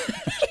or anything.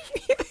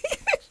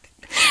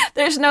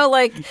 There's no,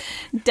 like,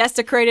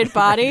 desecrated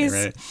bodies.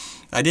 Right.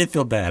 I did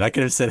feel bad. I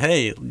could have said,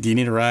 hey, do you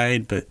need a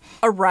ride? But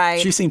A ride.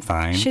 she seemed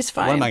fine. She's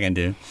fine. What am I going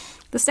to do?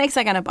 The snake's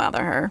not going to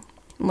bother her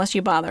unless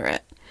you bother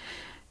it.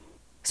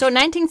 So in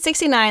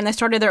 1969, they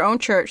started their own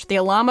church, the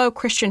Alamo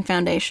Christian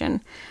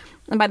Foundation.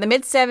 And by the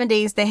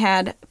mid-70s, they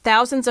had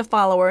thousands of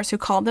followers who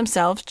called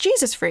themselves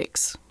Jesus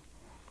freaks,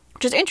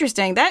 which is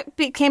interesting. That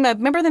became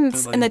remember them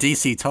Like in the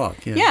DC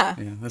Talk. Yeah. Yeah.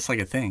 That's like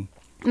a thing.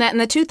 in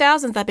the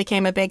 2000s, that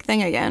became a big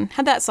thing again.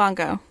 How'd that song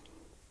go?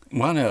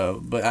 Well, no,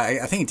 but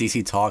I think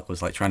DC Talk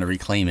was like trying to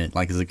reclaim it,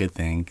 like as a good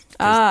thing.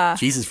 'Cause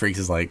Jesus Freaks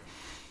is like,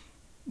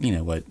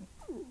 what?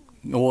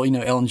 Well,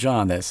 Elton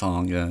John, that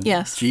song.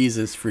 Yes.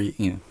 Jesus Freak.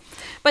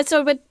 But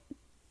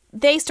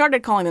they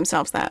started calling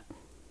themselves that.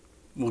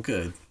 Well,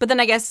 good. But then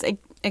I guess it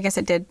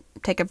did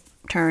take a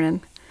turn.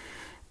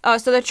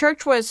 And so the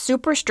church was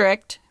super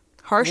strict,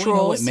 harsh Well, you know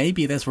rules. what?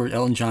 Maybe that's where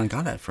Elton John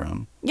got that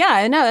from. Yeah,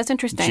 I know. That's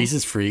interesting.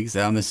 Jesus Freaks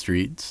out on the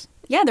streets.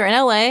 Yeah, they're in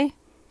L.A.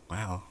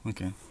 Wow.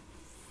 Okay.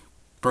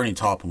 Bernie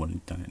Taupin would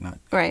have done it, not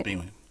Right. But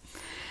anyway.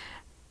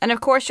 And of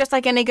course, just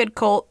like any good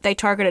cult, they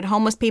targeted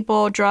homeless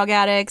people, drug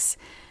addicts,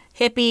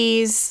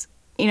 hippies,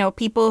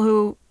 people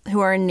who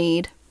are in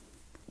need.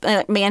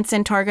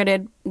 Manson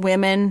targeted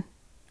women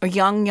or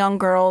young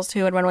girls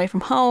who had run away from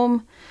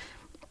home,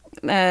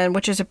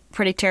 which is a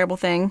pretty terrible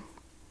thing.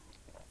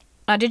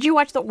 Did you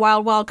watch the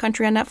Wild Wild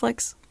Country on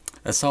Netflix?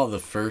 I saw the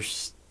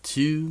first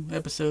 2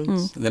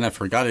 episodes, then I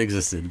forgot it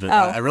existed, but Oh.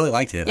 I really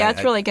liked it. Yeah,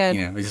 it's really good.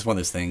 It's just one of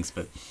those things,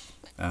 but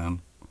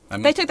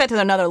They took that to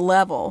another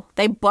level.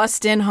 They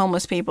bust in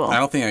homeless people. I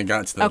don't think I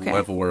got to the Okay.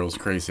 level where it was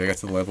crazy. I got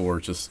to the level where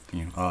it's just,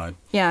 odd.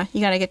 Yeah,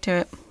 you got to get to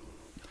it.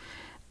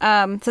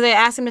 So they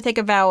asked him to take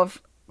a vow of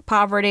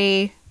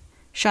poverty,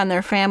 shun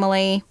their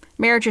family.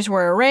 Marriages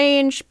were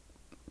arranged.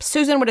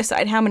 Susan would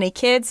decide how many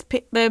kids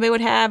they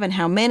would have and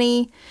how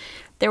many.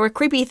 There were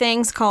creepy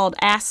things called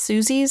Ask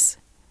Susies,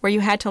 where you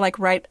had to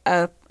write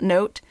a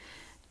note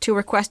to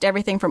request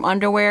everything from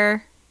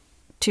underwear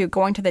to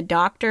going to the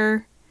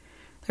doctor.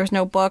 There was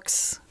no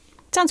books.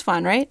 Sounds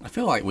fun, right? I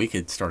feel like we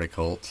could start a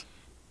cult.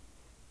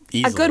 A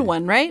Easily. good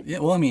one, right? Yeah,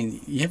 well,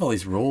 you have all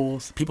these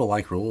rules. People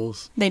like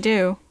rules. They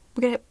do.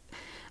 I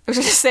was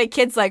going to say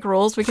kids like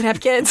rules. We could have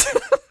kids.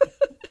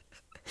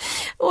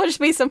 We'll just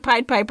be some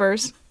Pied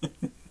Pipers.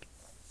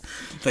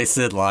 They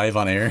sit live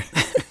on air.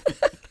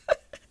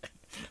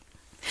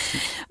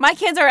 My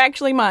kids are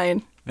actually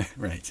mine.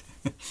 Right.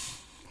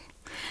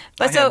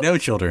 But I have no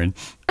children.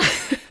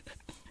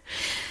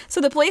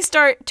 So the police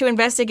start to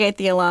investigate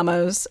the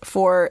Alamos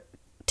for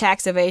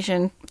tax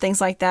evasion,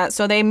 things like that.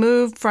 So they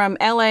moved from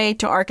LA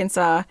to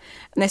Arkansas,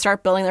 and they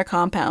start building their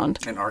compound.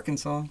 In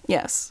Arkansas?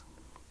 Yes.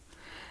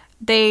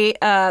 They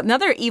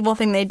another evil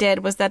thing they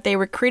did was that they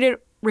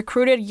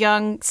recruited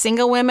young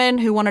single women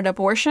who wanted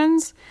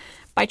abortions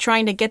by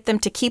trying to get them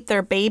to keep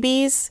their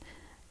babies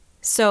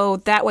so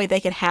that way they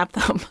could have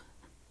them.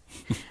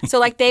 So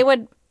like they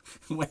would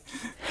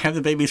have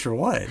the babies for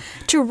what?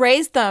 To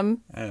raise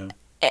them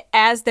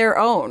as their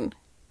own.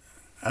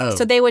 Oh.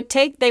 So they would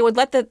tell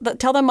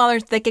the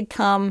mothers they could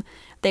come,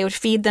 they would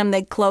feed them,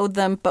 they'd clothe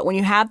them, but when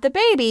you have the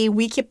baby,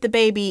 we keep the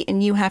baby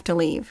and you have to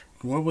leave.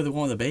 What would they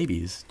want with the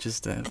babies?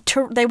 Just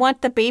they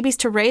want the babies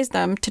to raise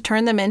them, to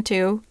turn them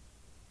into...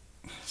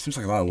 Seems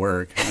like a lot of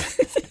work.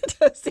 It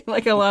does seem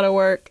like a lot of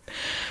work.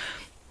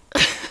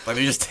 Like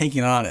they're just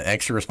taking on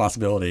extra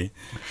responsibility.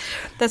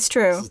 That's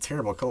true. It's a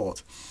terrible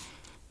cult.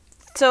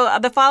 So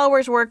the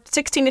followers worked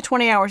 16 to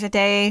 20 hours a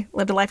day,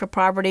 lived a life of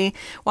poverty,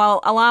 while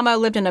Alamo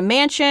lived in a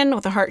mansion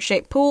with a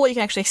heart-shaped pool. You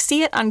can actually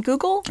see it on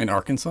Google. In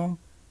Arkansas?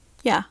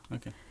 Yeah.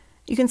 Okay.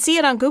 You can see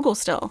it on Google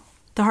still,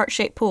 the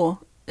heart-shaped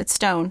pool. It's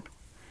stone.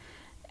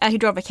 He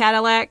drove a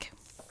Cadillac.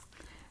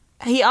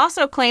 He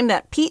also claimed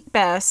that Pete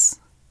Best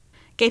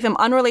gave him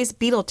unreleased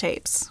Beatle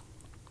tapes.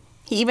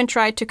 He even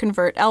tried to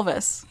convert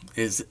Elvis.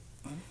 Is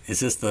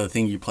this the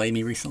thing you played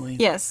me recently?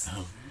 Yes.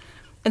 Oh.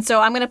 And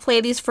so I'm going to play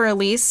these for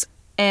Elise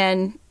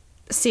and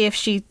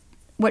see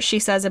what she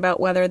says about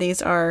whether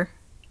these are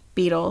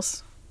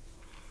Beatles.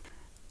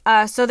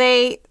 So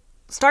they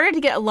started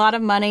to get a lot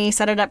of money,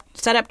 set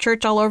up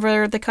church all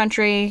over the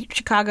country,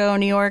 Chicago,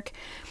 New York.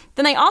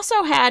 Then they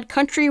also had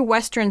country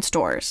western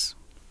stores.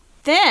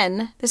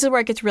 Then, this is where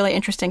it gets really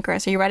interesting,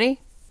 Chris. Are you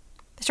ready?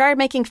 They started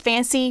making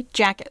fancy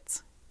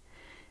jackets.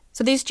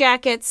 So these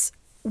jackets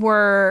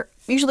were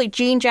usually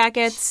jean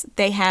jackets.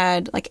 They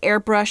had like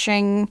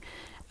airbrushing,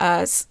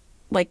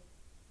 like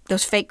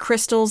those fake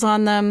crystals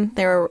on them.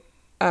 They were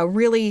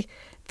really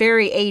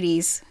very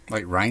 80s.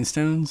 Like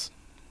rhinestones?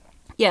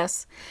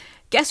 Yes.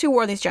 Guess who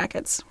wore these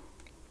jackets?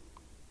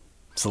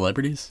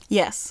 Celebrities?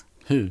 Yes.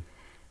 Who?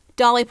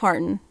 Dolly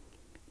Parton,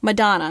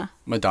 Madonna,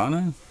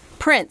 Madonna?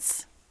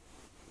 Prince,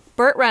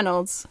 Burt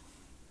Reynolds.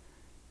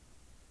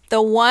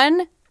 The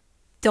one,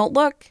 don't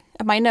look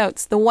at my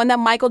notes, the one that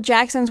Michael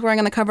Jackson's wearing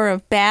on the cover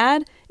of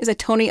Bad is a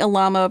Tony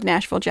Alamo of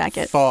Nashville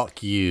jacket.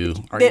 Fuck you.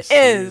 Are you It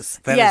serious? is.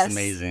 That Yes. is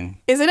amazing.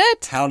 Isn't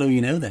it? How do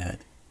you know that?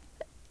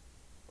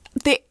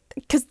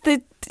 Because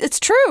it's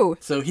true.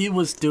 So he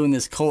was doing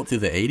this cult through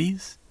the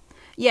 80s?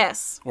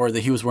 Yes. Or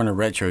that he was wearing a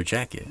retro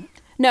jacket?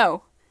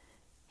 No.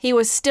 He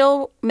was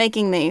still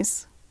making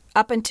these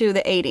up into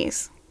the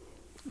 80s.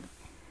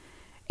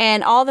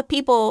 And all the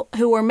people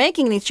who were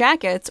making these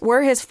jackets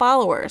were his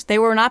followers. They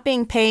were not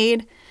being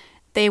paid.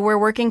 They were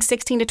working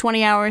 16 to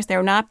 20 hours. They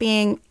were not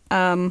being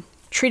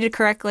treated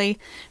correctly.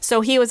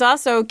 So he was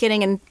also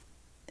getting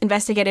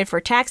investigated for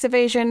tax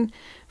evasion,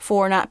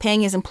 for not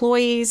paying his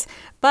employees.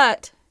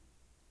 But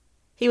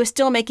he was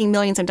still making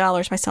millions of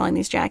dollars by selling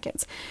these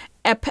jackets.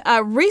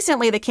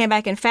 Recently, they came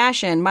back in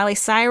fashion. Miley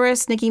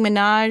Cyrus, Nicki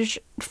Minaj,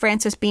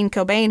 Frances Bean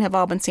Cobain have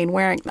all been seen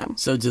wearing them.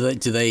 So do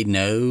they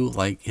know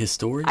like his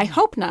story? I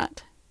hope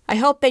not. I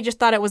hope they just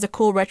thought it was a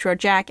cool retro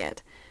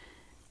jacket.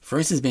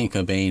 Frances Bean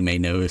Cobain may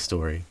know his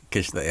story.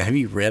 Have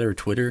you read her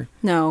Twitter?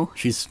 No.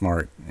 She's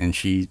smart and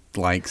she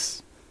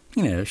likes,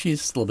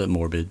 she's a little bit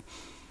morbid.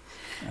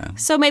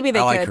 So maybe they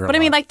I like could. her a But I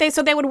mean, lot.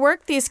 they would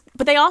work these,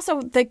 but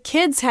the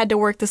kids had to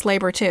work this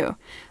labor too.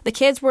 The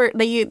kids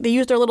they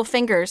used their little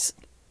fingers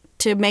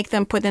to make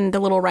them put in the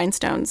little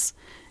rhinestones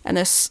and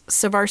the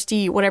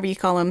Swarovski, whatever you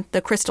call them,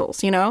 the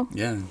crystals,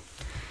 Yeah.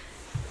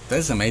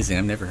 That's amazing.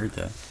 I've never heard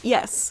that.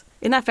 Yes.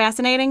 Isn't that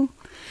fascinating?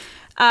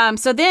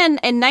 So then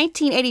in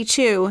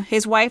 1982,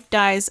 his wife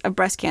dies of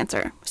breast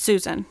cancer,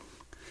 Susan.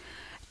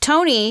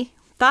 Tony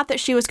thought that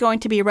she was going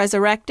to be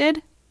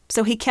resurrected,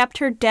 so he kept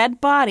her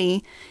dead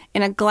body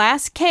in a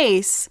glass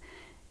case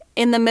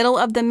in the middle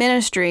of the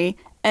ministry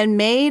and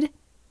made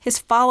his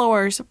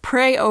followers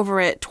pray over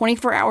it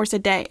 24 hours a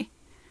day,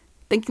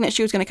 thinking that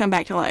she was going to come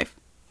back to life.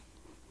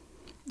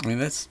 I mean,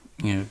 that's,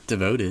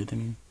 devoted. I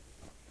mean,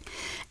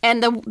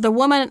 And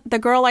the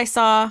girl I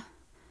saw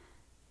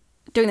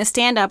doing the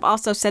stand-up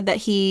also said that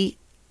he,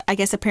 I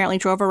guess, apparently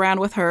drove around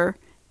with her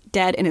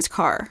dead in his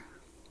car.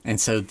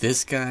 and so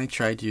this guy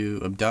tried to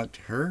abduct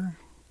her?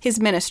 His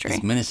ministry.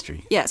 His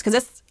ministry. Yes,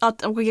 because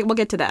we'll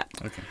get to that.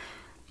 Okay.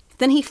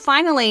 Then they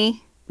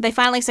finally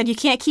said, you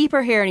can't keep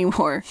her here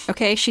anymore.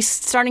 Okay, she's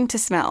starting to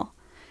smell.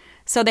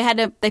 So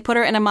they put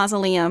her in a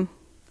mausoleum.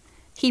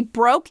 He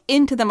broke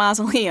into the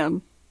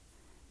mausoleum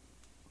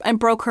and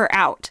broke her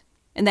out.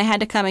 And they had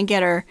to come and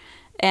get her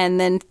and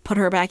then put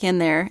her back in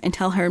there and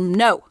tell her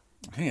no.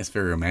 I think it's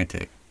very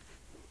romantic.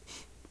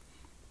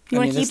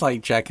 You It's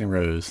like Jack and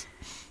Rose.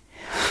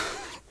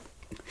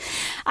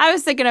 I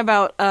was thinking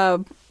about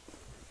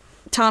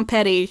Tom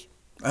Petty.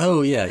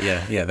 Oh, yeah.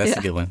 That's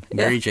a good one.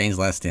 Mary Yeah. Jane's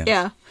Last Dance.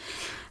 Yeah.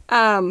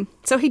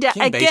 So he died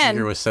Kim again.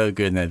 Basinger was so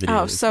good in that video.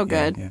 Oh, so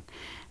good.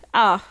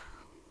 Yeah.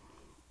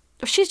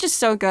 She's just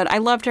so good. I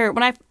loved her.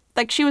 When I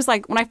like she was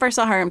like, when I first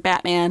saw her in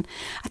Batman,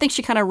 I think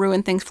she kind of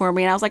ruined things for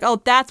me. And I was like,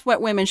 oh, that's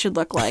what women should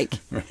look like.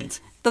 Right.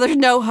 But there's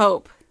no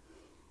hope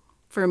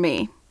for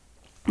me.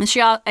 And she,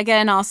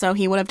 again, also,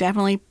 he would have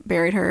definitely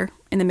buried her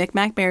in the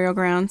Micmac burial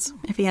grounds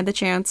if he had the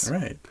chance.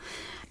 Right.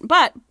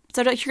 But,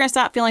 so you're going to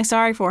stop feeling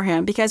sorry for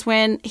him, because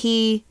when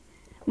she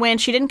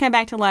didn't come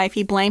back to life,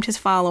 he blamed his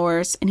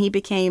followers, and he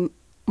became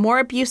more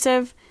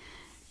abusive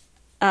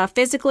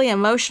physically,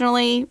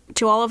 emotionally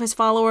to all of his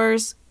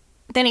followers.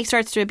 Then he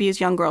starts to abuse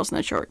young girls in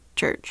the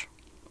church.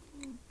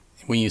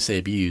 When you say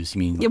abuse, you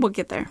mean... Yeah, we'll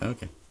get there.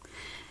 Okay.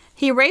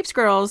 He rapes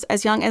girls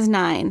as young as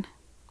 9,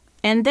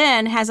 and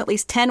then has at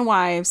least 10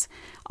 wives,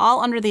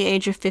 all under the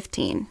age of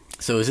 15.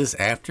 So is this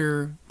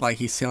after, like,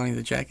 he's selling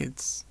the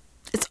jackets?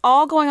 It's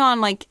all going on,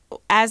 like,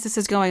 as this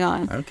is going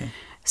on. Okay.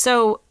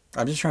 So...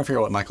 I'm just trying to figure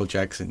out what Michael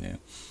Jackson knew.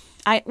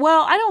 I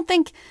don't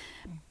think...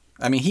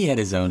 I mean, he had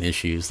his own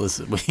issues.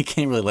 Listen, we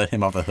can't really let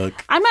him off the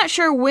hook. I'm not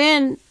sure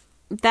when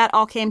that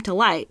all came to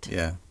light.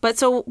 Yeah.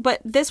 But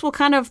this will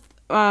kind of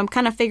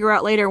figure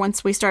out later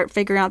once we start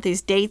figuring out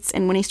these dates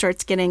and when he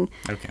starts getting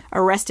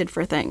arrested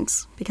for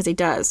things, because he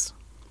does.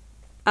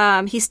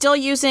 He's still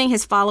using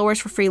his followers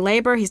for free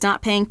labor. He's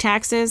not paying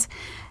taxes.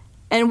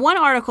 In one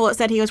article, it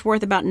said he was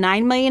worth about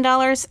 $9 million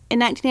in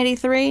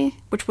 1983,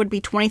 which would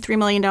be $23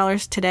 million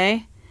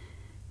today,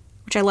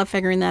 which I love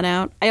figuring that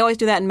out. I always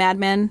do that in Mad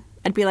Men.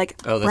 I'd be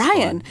like,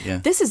 Brian,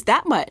 this is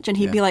that much. And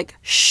he'd be like,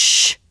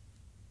 shh,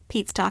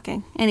 Pete's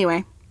talking.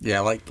 Anyway. Yeah,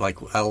 like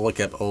I'll look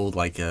up old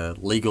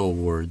legal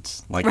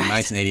awards. Like in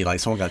 1980, like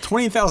someone got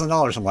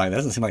 $20,000. I'm like, that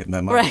doesn't seem like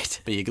that much.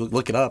 Right. But you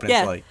look it up and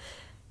it's like,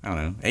 I don't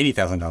know,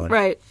 $80,000.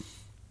 Right.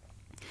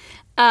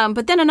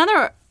 But then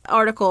another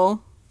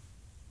article,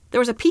 there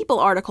was a People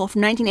article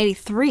from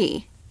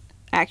 1983,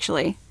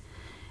 actually.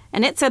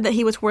 And it said that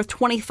he was worth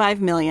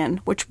 $25 million,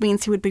 which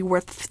means he would be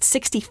worth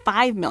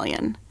 $65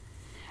 million.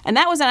 And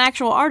that was an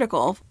actual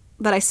article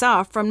that I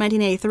saw from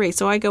 1983,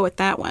 so I go with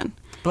that one.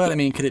 But, I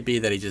mean, could it be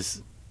that he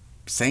just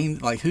saying,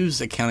 like,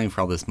 who's accounting for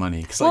all this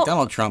money? Because, like,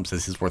 Donald Trump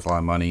says he's worth a lot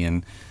of money,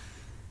 and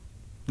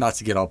not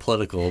to get all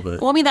political,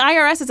 but... Well, I mean, the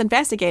IRS is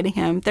investigating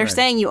him. They're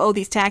saying you owe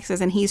these taxes,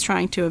 and he's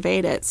trying to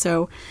evade it.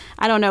 So,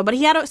 I don't know. But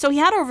he had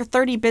over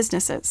 30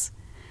 businesses.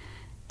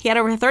 He had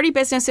over 30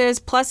 businesses,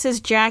 plus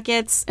his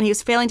jackets, and he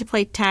was failing to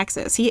pay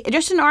taxes.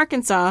 Just in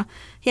Arkansas,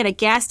 he had a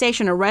gas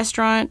station, a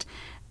restaurant,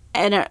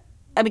 and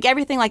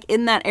everything like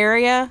in that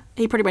area,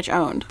 he pretty much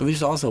owned. But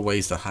there's also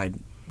ways to hide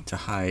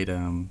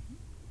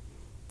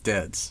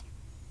debts.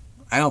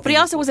 But he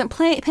also wasn't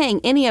paying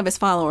any of his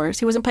followers.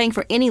 He wasn't paying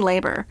for any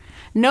labor.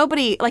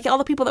 Nobody, like all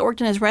the people that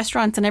worked in his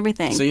restaurants and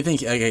everything. So you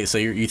think,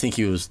 you think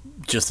he was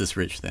just as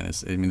rich then?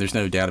 I mean, there's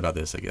no doubt about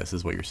this, I guess,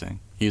 is what you're saying.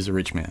 He was a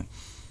rich man.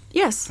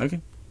 Yes.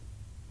 Okay.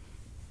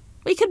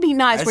 Well, he could be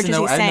not as rich as he's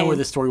saying. I didn't know where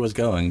this story was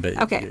going, but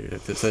okay.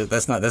 So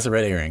that's a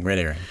red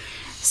herring.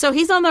 So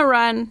he's on the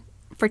run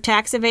for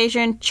tax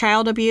evasion,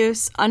 child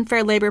abuse,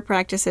 unfair labor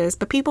practices,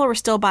 but people were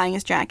still buying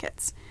his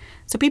jackets.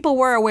 So people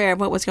were aware of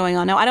what was going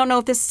on. Now, I don't know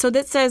if this... So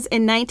this says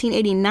in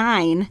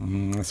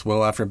 1989... that's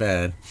well after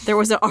bad. There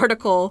was an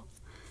article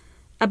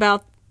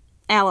about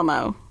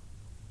Alamo.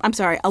 I'm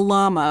sorry,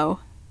 Alamo.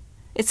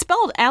 It's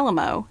spelled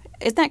Alamo.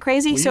 Isn't that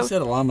crazy? Well, you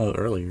said Alamo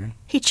earlier.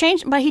 He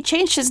changed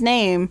his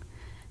name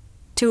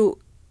to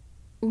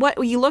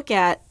what you look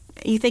at,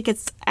 you think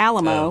it's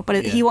Alamo,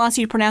 but he wants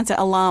you to pronounce it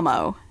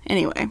Alamo.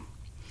 Anyway.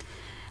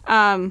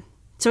 So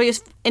he was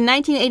in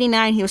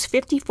 1989, he was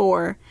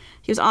 54.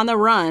 He was on the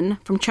run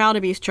from child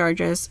abuse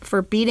charges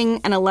for beating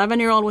an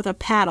 11-year-old with a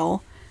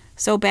paddle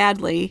so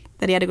badly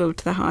that he had to go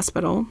to the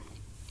hospital.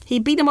 He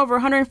beat him over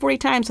 140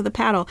 times with a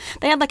paddle.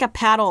 They had like a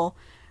paddle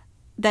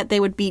that they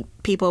would beat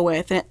people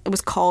with, and it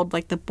was called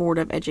like the Board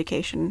of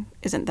Education.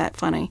 Isn't that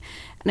funny?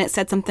 And it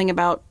said something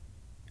about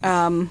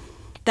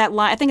that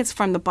line. I think it's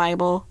from the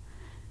Bible.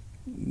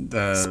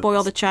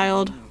 Spoil the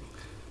child.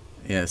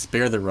 Yeah,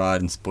 spare the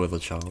rod and spoil the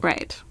child.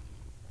 Right.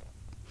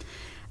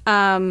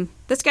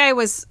 This guy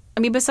was, I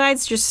mean,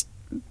 besides just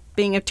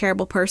being a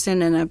terrible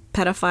person and a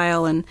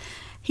pedophile, and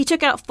he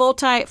took out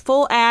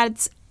full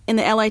ads in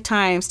the LA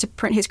Times to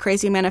print his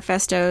crazy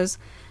manifestos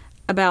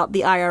about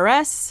the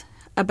IRS,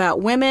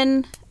 about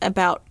women,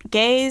 about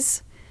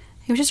gays.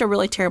 He was just a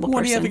really terrible person.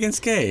 What do you have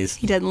against gays?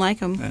 He didn't like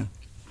them. Yeah.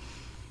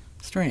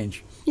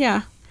 Strange.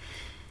 Yeah.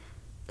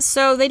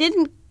 So they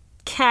didn't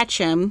catch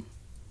him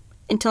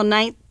until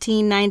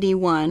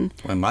 1991.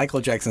 When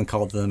Michael Jackson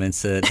called them and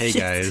said, hey,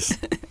 guys.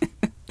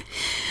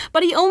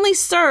 But he only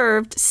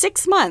served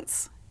 6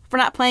 months for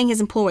not paying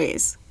his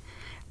employees.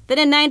 Then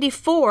in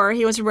 94,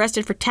 he was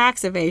arrested for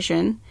tax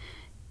evasion.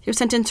 He was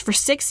sentenced for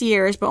 6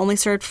 years, but only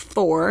served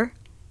 4.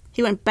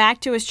 He went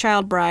back to his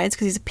child brides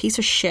because he's a piece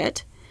of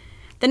shit.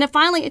 Then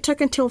finally, it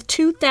took until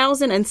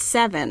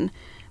 2007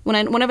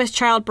 when one of his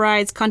child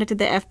brides contacted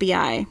the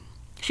FBI.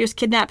 She was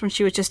kidnapped when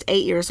she was just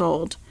 8 years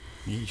old.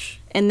 Yeesh.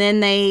 And then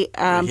they...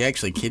 he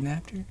actually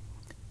kidnapped her?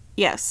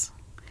 Yes.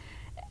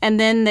 And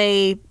then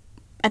they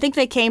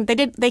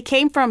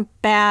came from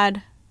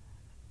bad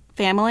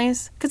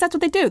families, because that's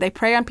what they do. They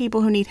prey on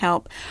people who need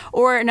help.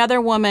 Or another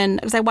woman,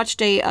 because I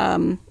watched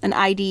an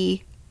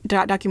ID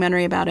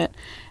documentary about it.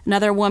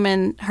 Another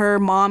woman, her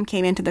mom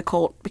came into the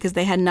cult because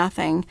they had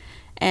nothing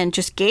and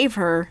just gave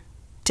her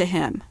to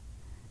him.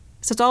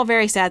 So it's all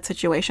very sad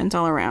situations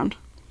all around.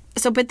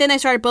 So, but then they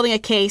started building a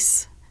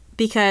case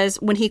because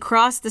when he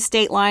crossed the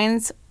state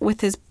lines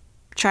with his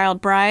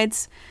child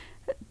brides,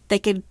 they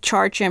could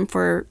charge him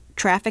for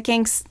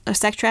trafficking,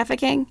 sex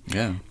trafficking.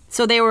 Yeah.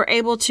 So they were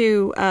able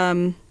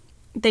to,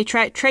 they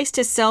traced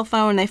his cell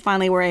phone and they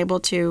finally were able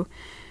to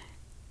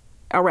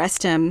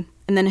arrest him.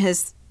 And then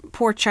his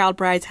poor child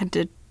brides had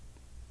to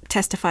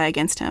testify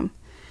against him.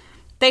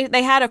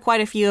 They had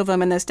quite a few of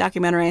them in this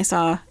documentary I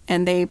saw,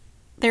 and they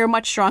were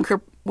much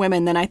stronger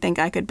women than I think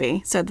I could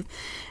be.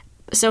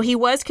 So he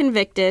was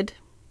convicted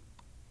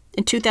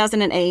in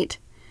 2008,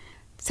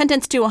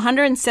 sentenced to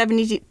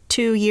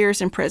 172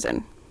 years in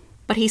prison.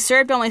 But he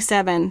served only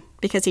 7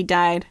 because he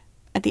died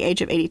at the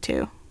age of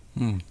 82.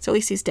 So at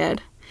least he's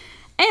dead.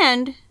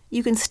 And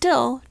you can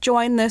still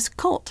join this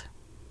cult.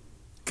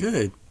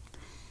 Good.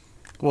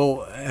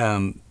 Well,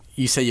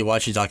 you say you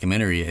watch a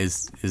documentary.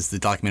 Is the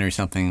documentary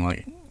something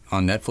like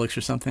on Netflix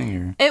or something?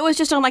 Or? It was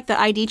just on like the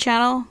ID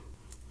channel.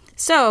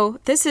 So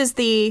this is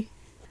the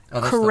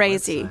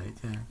crazy.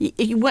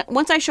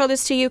 Once I show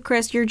this to you,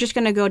 Chris, you're just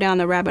going to go down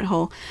the rabbit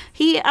hole.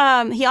 He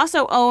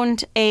also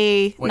owned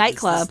a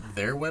nightclub. Is this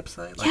their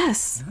website?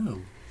 Yes.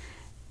 Oh.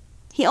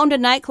 He owned a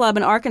nightclub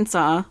in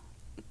Arkansas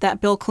that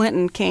Bill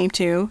Clinton came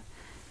to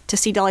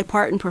see Dolly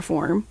Parton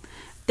perform.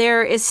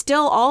 There is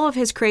still all of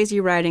his crazy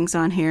writings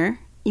on here.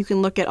 You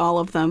can look at all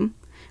of them.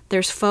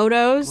 There's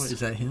photos. What, is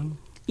that him?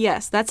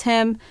 Yes, that's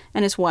him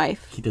and his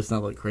wife. He does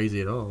not look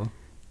crazy at all.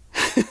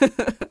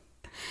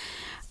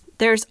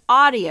 There's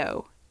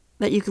audio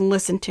that you can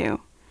listen to.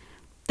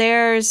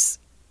 There's...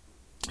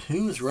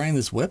 Who is running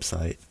this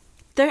website?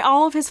 They're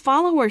all of his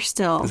followers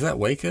still. Is that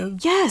Waco?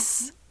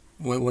 Yes.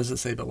 What does it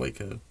say about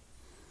Waco?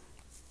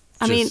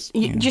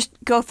 Just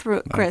go through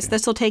it, Chris. Okay.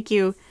 This will take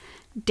you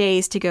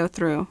days to go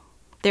through.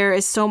 There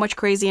is so much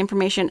crazy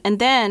information. And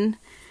then...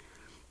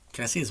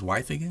 Can I see his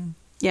wife again?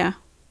 Yeah.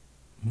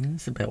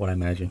 That's about what I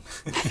imagine.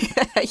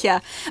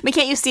 Yeah. I mean,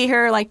 can't you see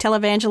her, like,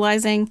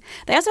 televangelizing?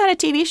 They also had a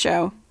TV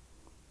show.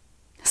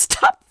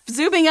 Stop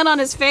zooming in on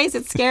his face.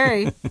 It's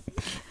scary.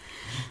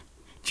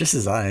 Just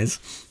his eyes.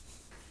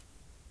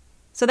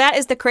 So that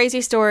is the crazy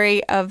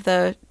story of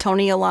the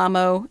Tony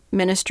Alamo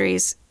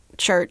Ministries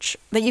church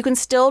that you can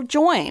still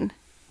join.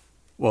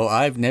 Well,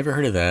 I've never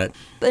heard of that.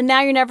 But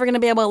now you're never going to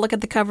be able to look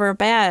at the cover of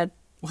Bad.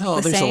 Well,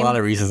 The there's same? a lot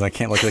of reasons I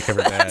can't look at the cover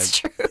of Bad. That's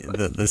true.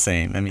 The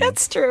same. I mean,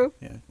 That's true.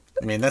 Yeah.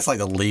 I mean, that's like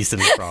the least of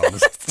his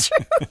problems. That's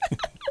true.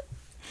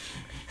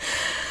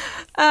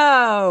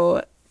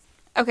 Oh.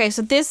 Okay,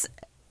 so this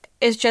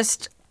is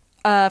just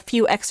a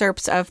few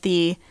excerpts of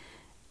the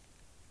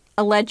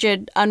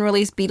alleged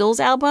unreleased Beatles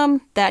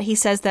album that he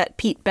says that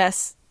Pete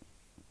Best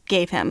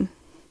gave him.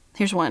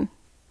 Here's one.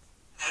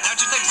 Don't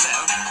you think so?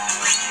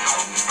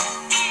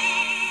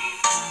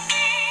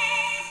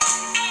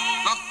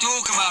 Not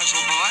too commercial,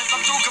 boys.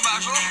 Not too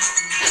commercial.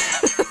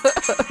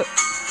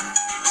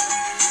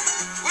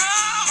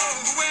 Well,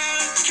 when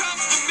it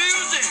comes to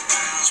music,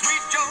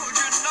 Sweet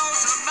Georgia knows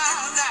her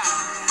mind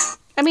now.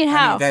 I mean,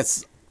 how?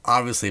 That's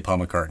obviously Paul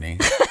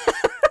McCartney.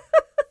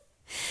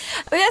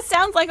 I mean, that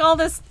sounds like all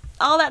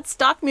that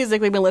stock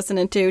music we've been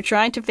listening to,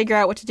 trying to figure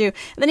out what to do. And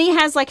then he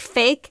has like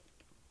fake,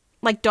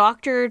 like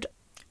doctored.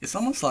 It's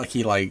almost like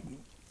he like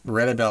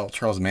read about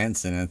Charles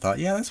Manson and thought,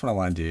 yeah, that's what I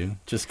want to do.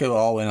 Just go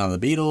all in on the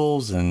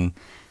Beatles and.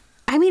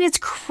 I mean, it's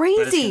But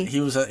crazy.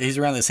 he's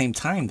around the same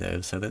time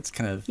though, so that's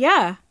kind of.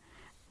 Yeah.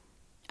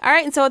 All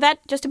right, and so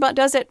that just about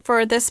does it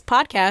for this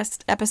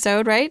podcast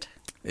episode, right?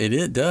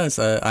 It does.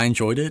 I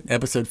enjoyed it.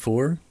 Episode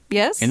 4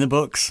 Yes. in the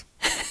books.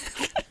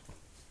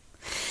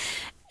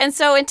 And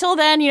so until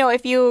then,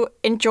 if you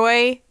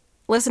enjoy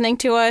listening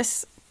to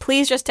us,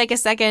 please just take a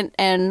second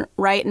and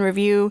write and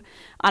review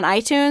on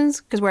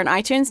iTunes, because we're on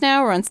iTunes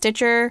now. We're on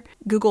Stitcher,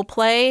 Google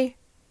Play,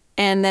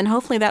 and then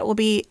hopefully that will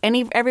be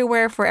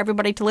everywhere for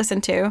everybody to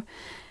listen to.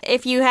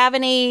 If you have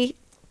any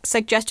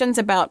suggestions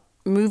about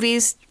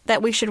movies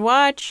that we should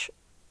watch,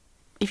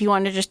 if you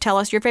want to just tell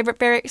us your favorite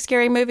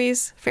fairy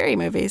movies. Fairy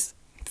movies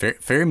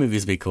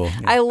be cool.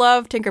 Yeah. I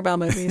love Tinkerbell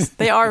movies.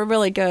 They are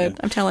really good,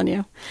 I'm telling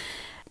you.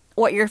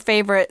 What your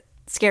favorite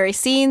scary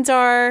scenes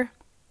are,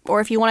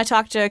 or if you want to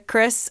talk to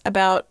Chris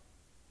about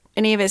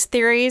any of his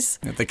theories.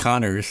 The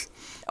Connors.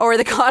 Or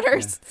the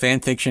Connors. Yeah. Fan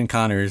fiction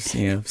Connors,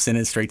 send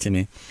it straight to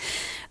me.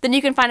 Then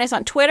you can find us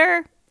on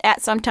Twitter at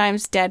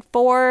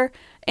SometimesDead4,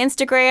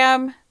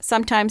 Instagram,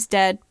 Sometimes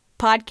Dead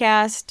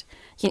Podcast.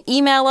 You can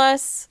email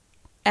us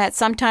at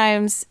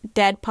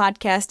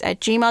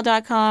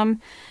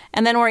sometimesdeadpodcast@gmail.com.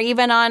 And then we're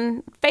even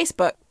on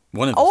Facebook.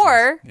 One of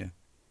Or yeah.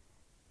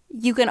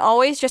 you can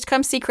always just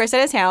come see Chris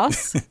at his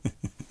house.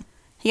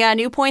 He got a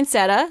new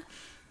poinsettia.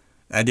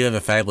 I do have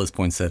a fabulous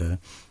poinsettia.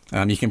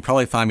 You can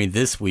probably find me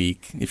this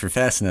week, if you're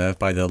fast enough,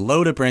 by the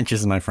load of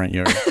branches in my front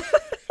yard.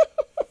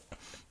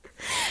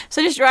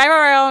 So just drive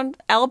around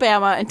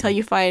Alabama until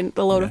you find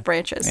the load of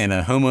branches. And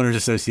a homeowners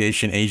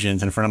association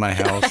agent in front of my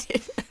house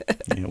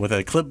with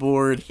a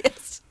clipboard.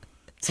 Yes.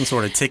 Some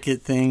sort of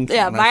ticket thing?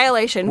 Yeah,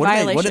 violation. What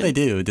violation. do they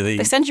do? Do They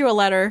they send you a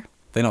letter.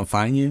 they don't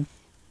fine you?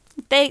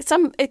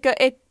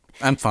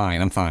 I'm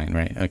I'm fine,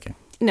 right? Okay.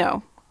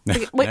 no.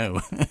 Wait,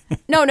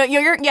 No. no,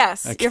 you're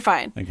yes, you're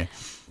fine. Okay.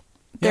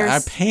 Yeah, I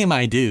There's pay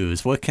my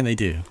dues. What can they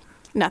do?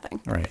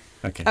 nothing. Right.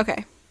 Okay.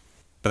 Okay.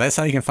 But that's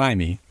how you can find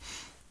me.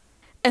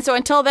 And so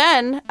until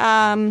then,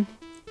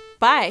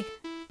 bye.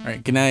 All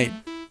right. Good night.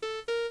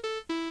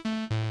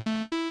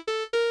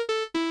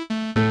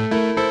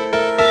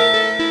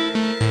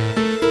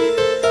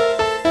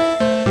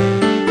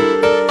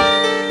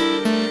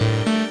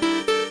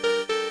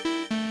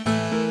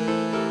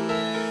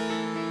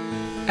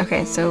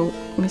 Okay, so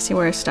let me see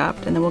where I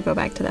stopped, and then we'll go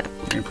back to that.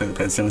 You're gonna play the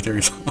Pet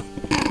Cemetery song.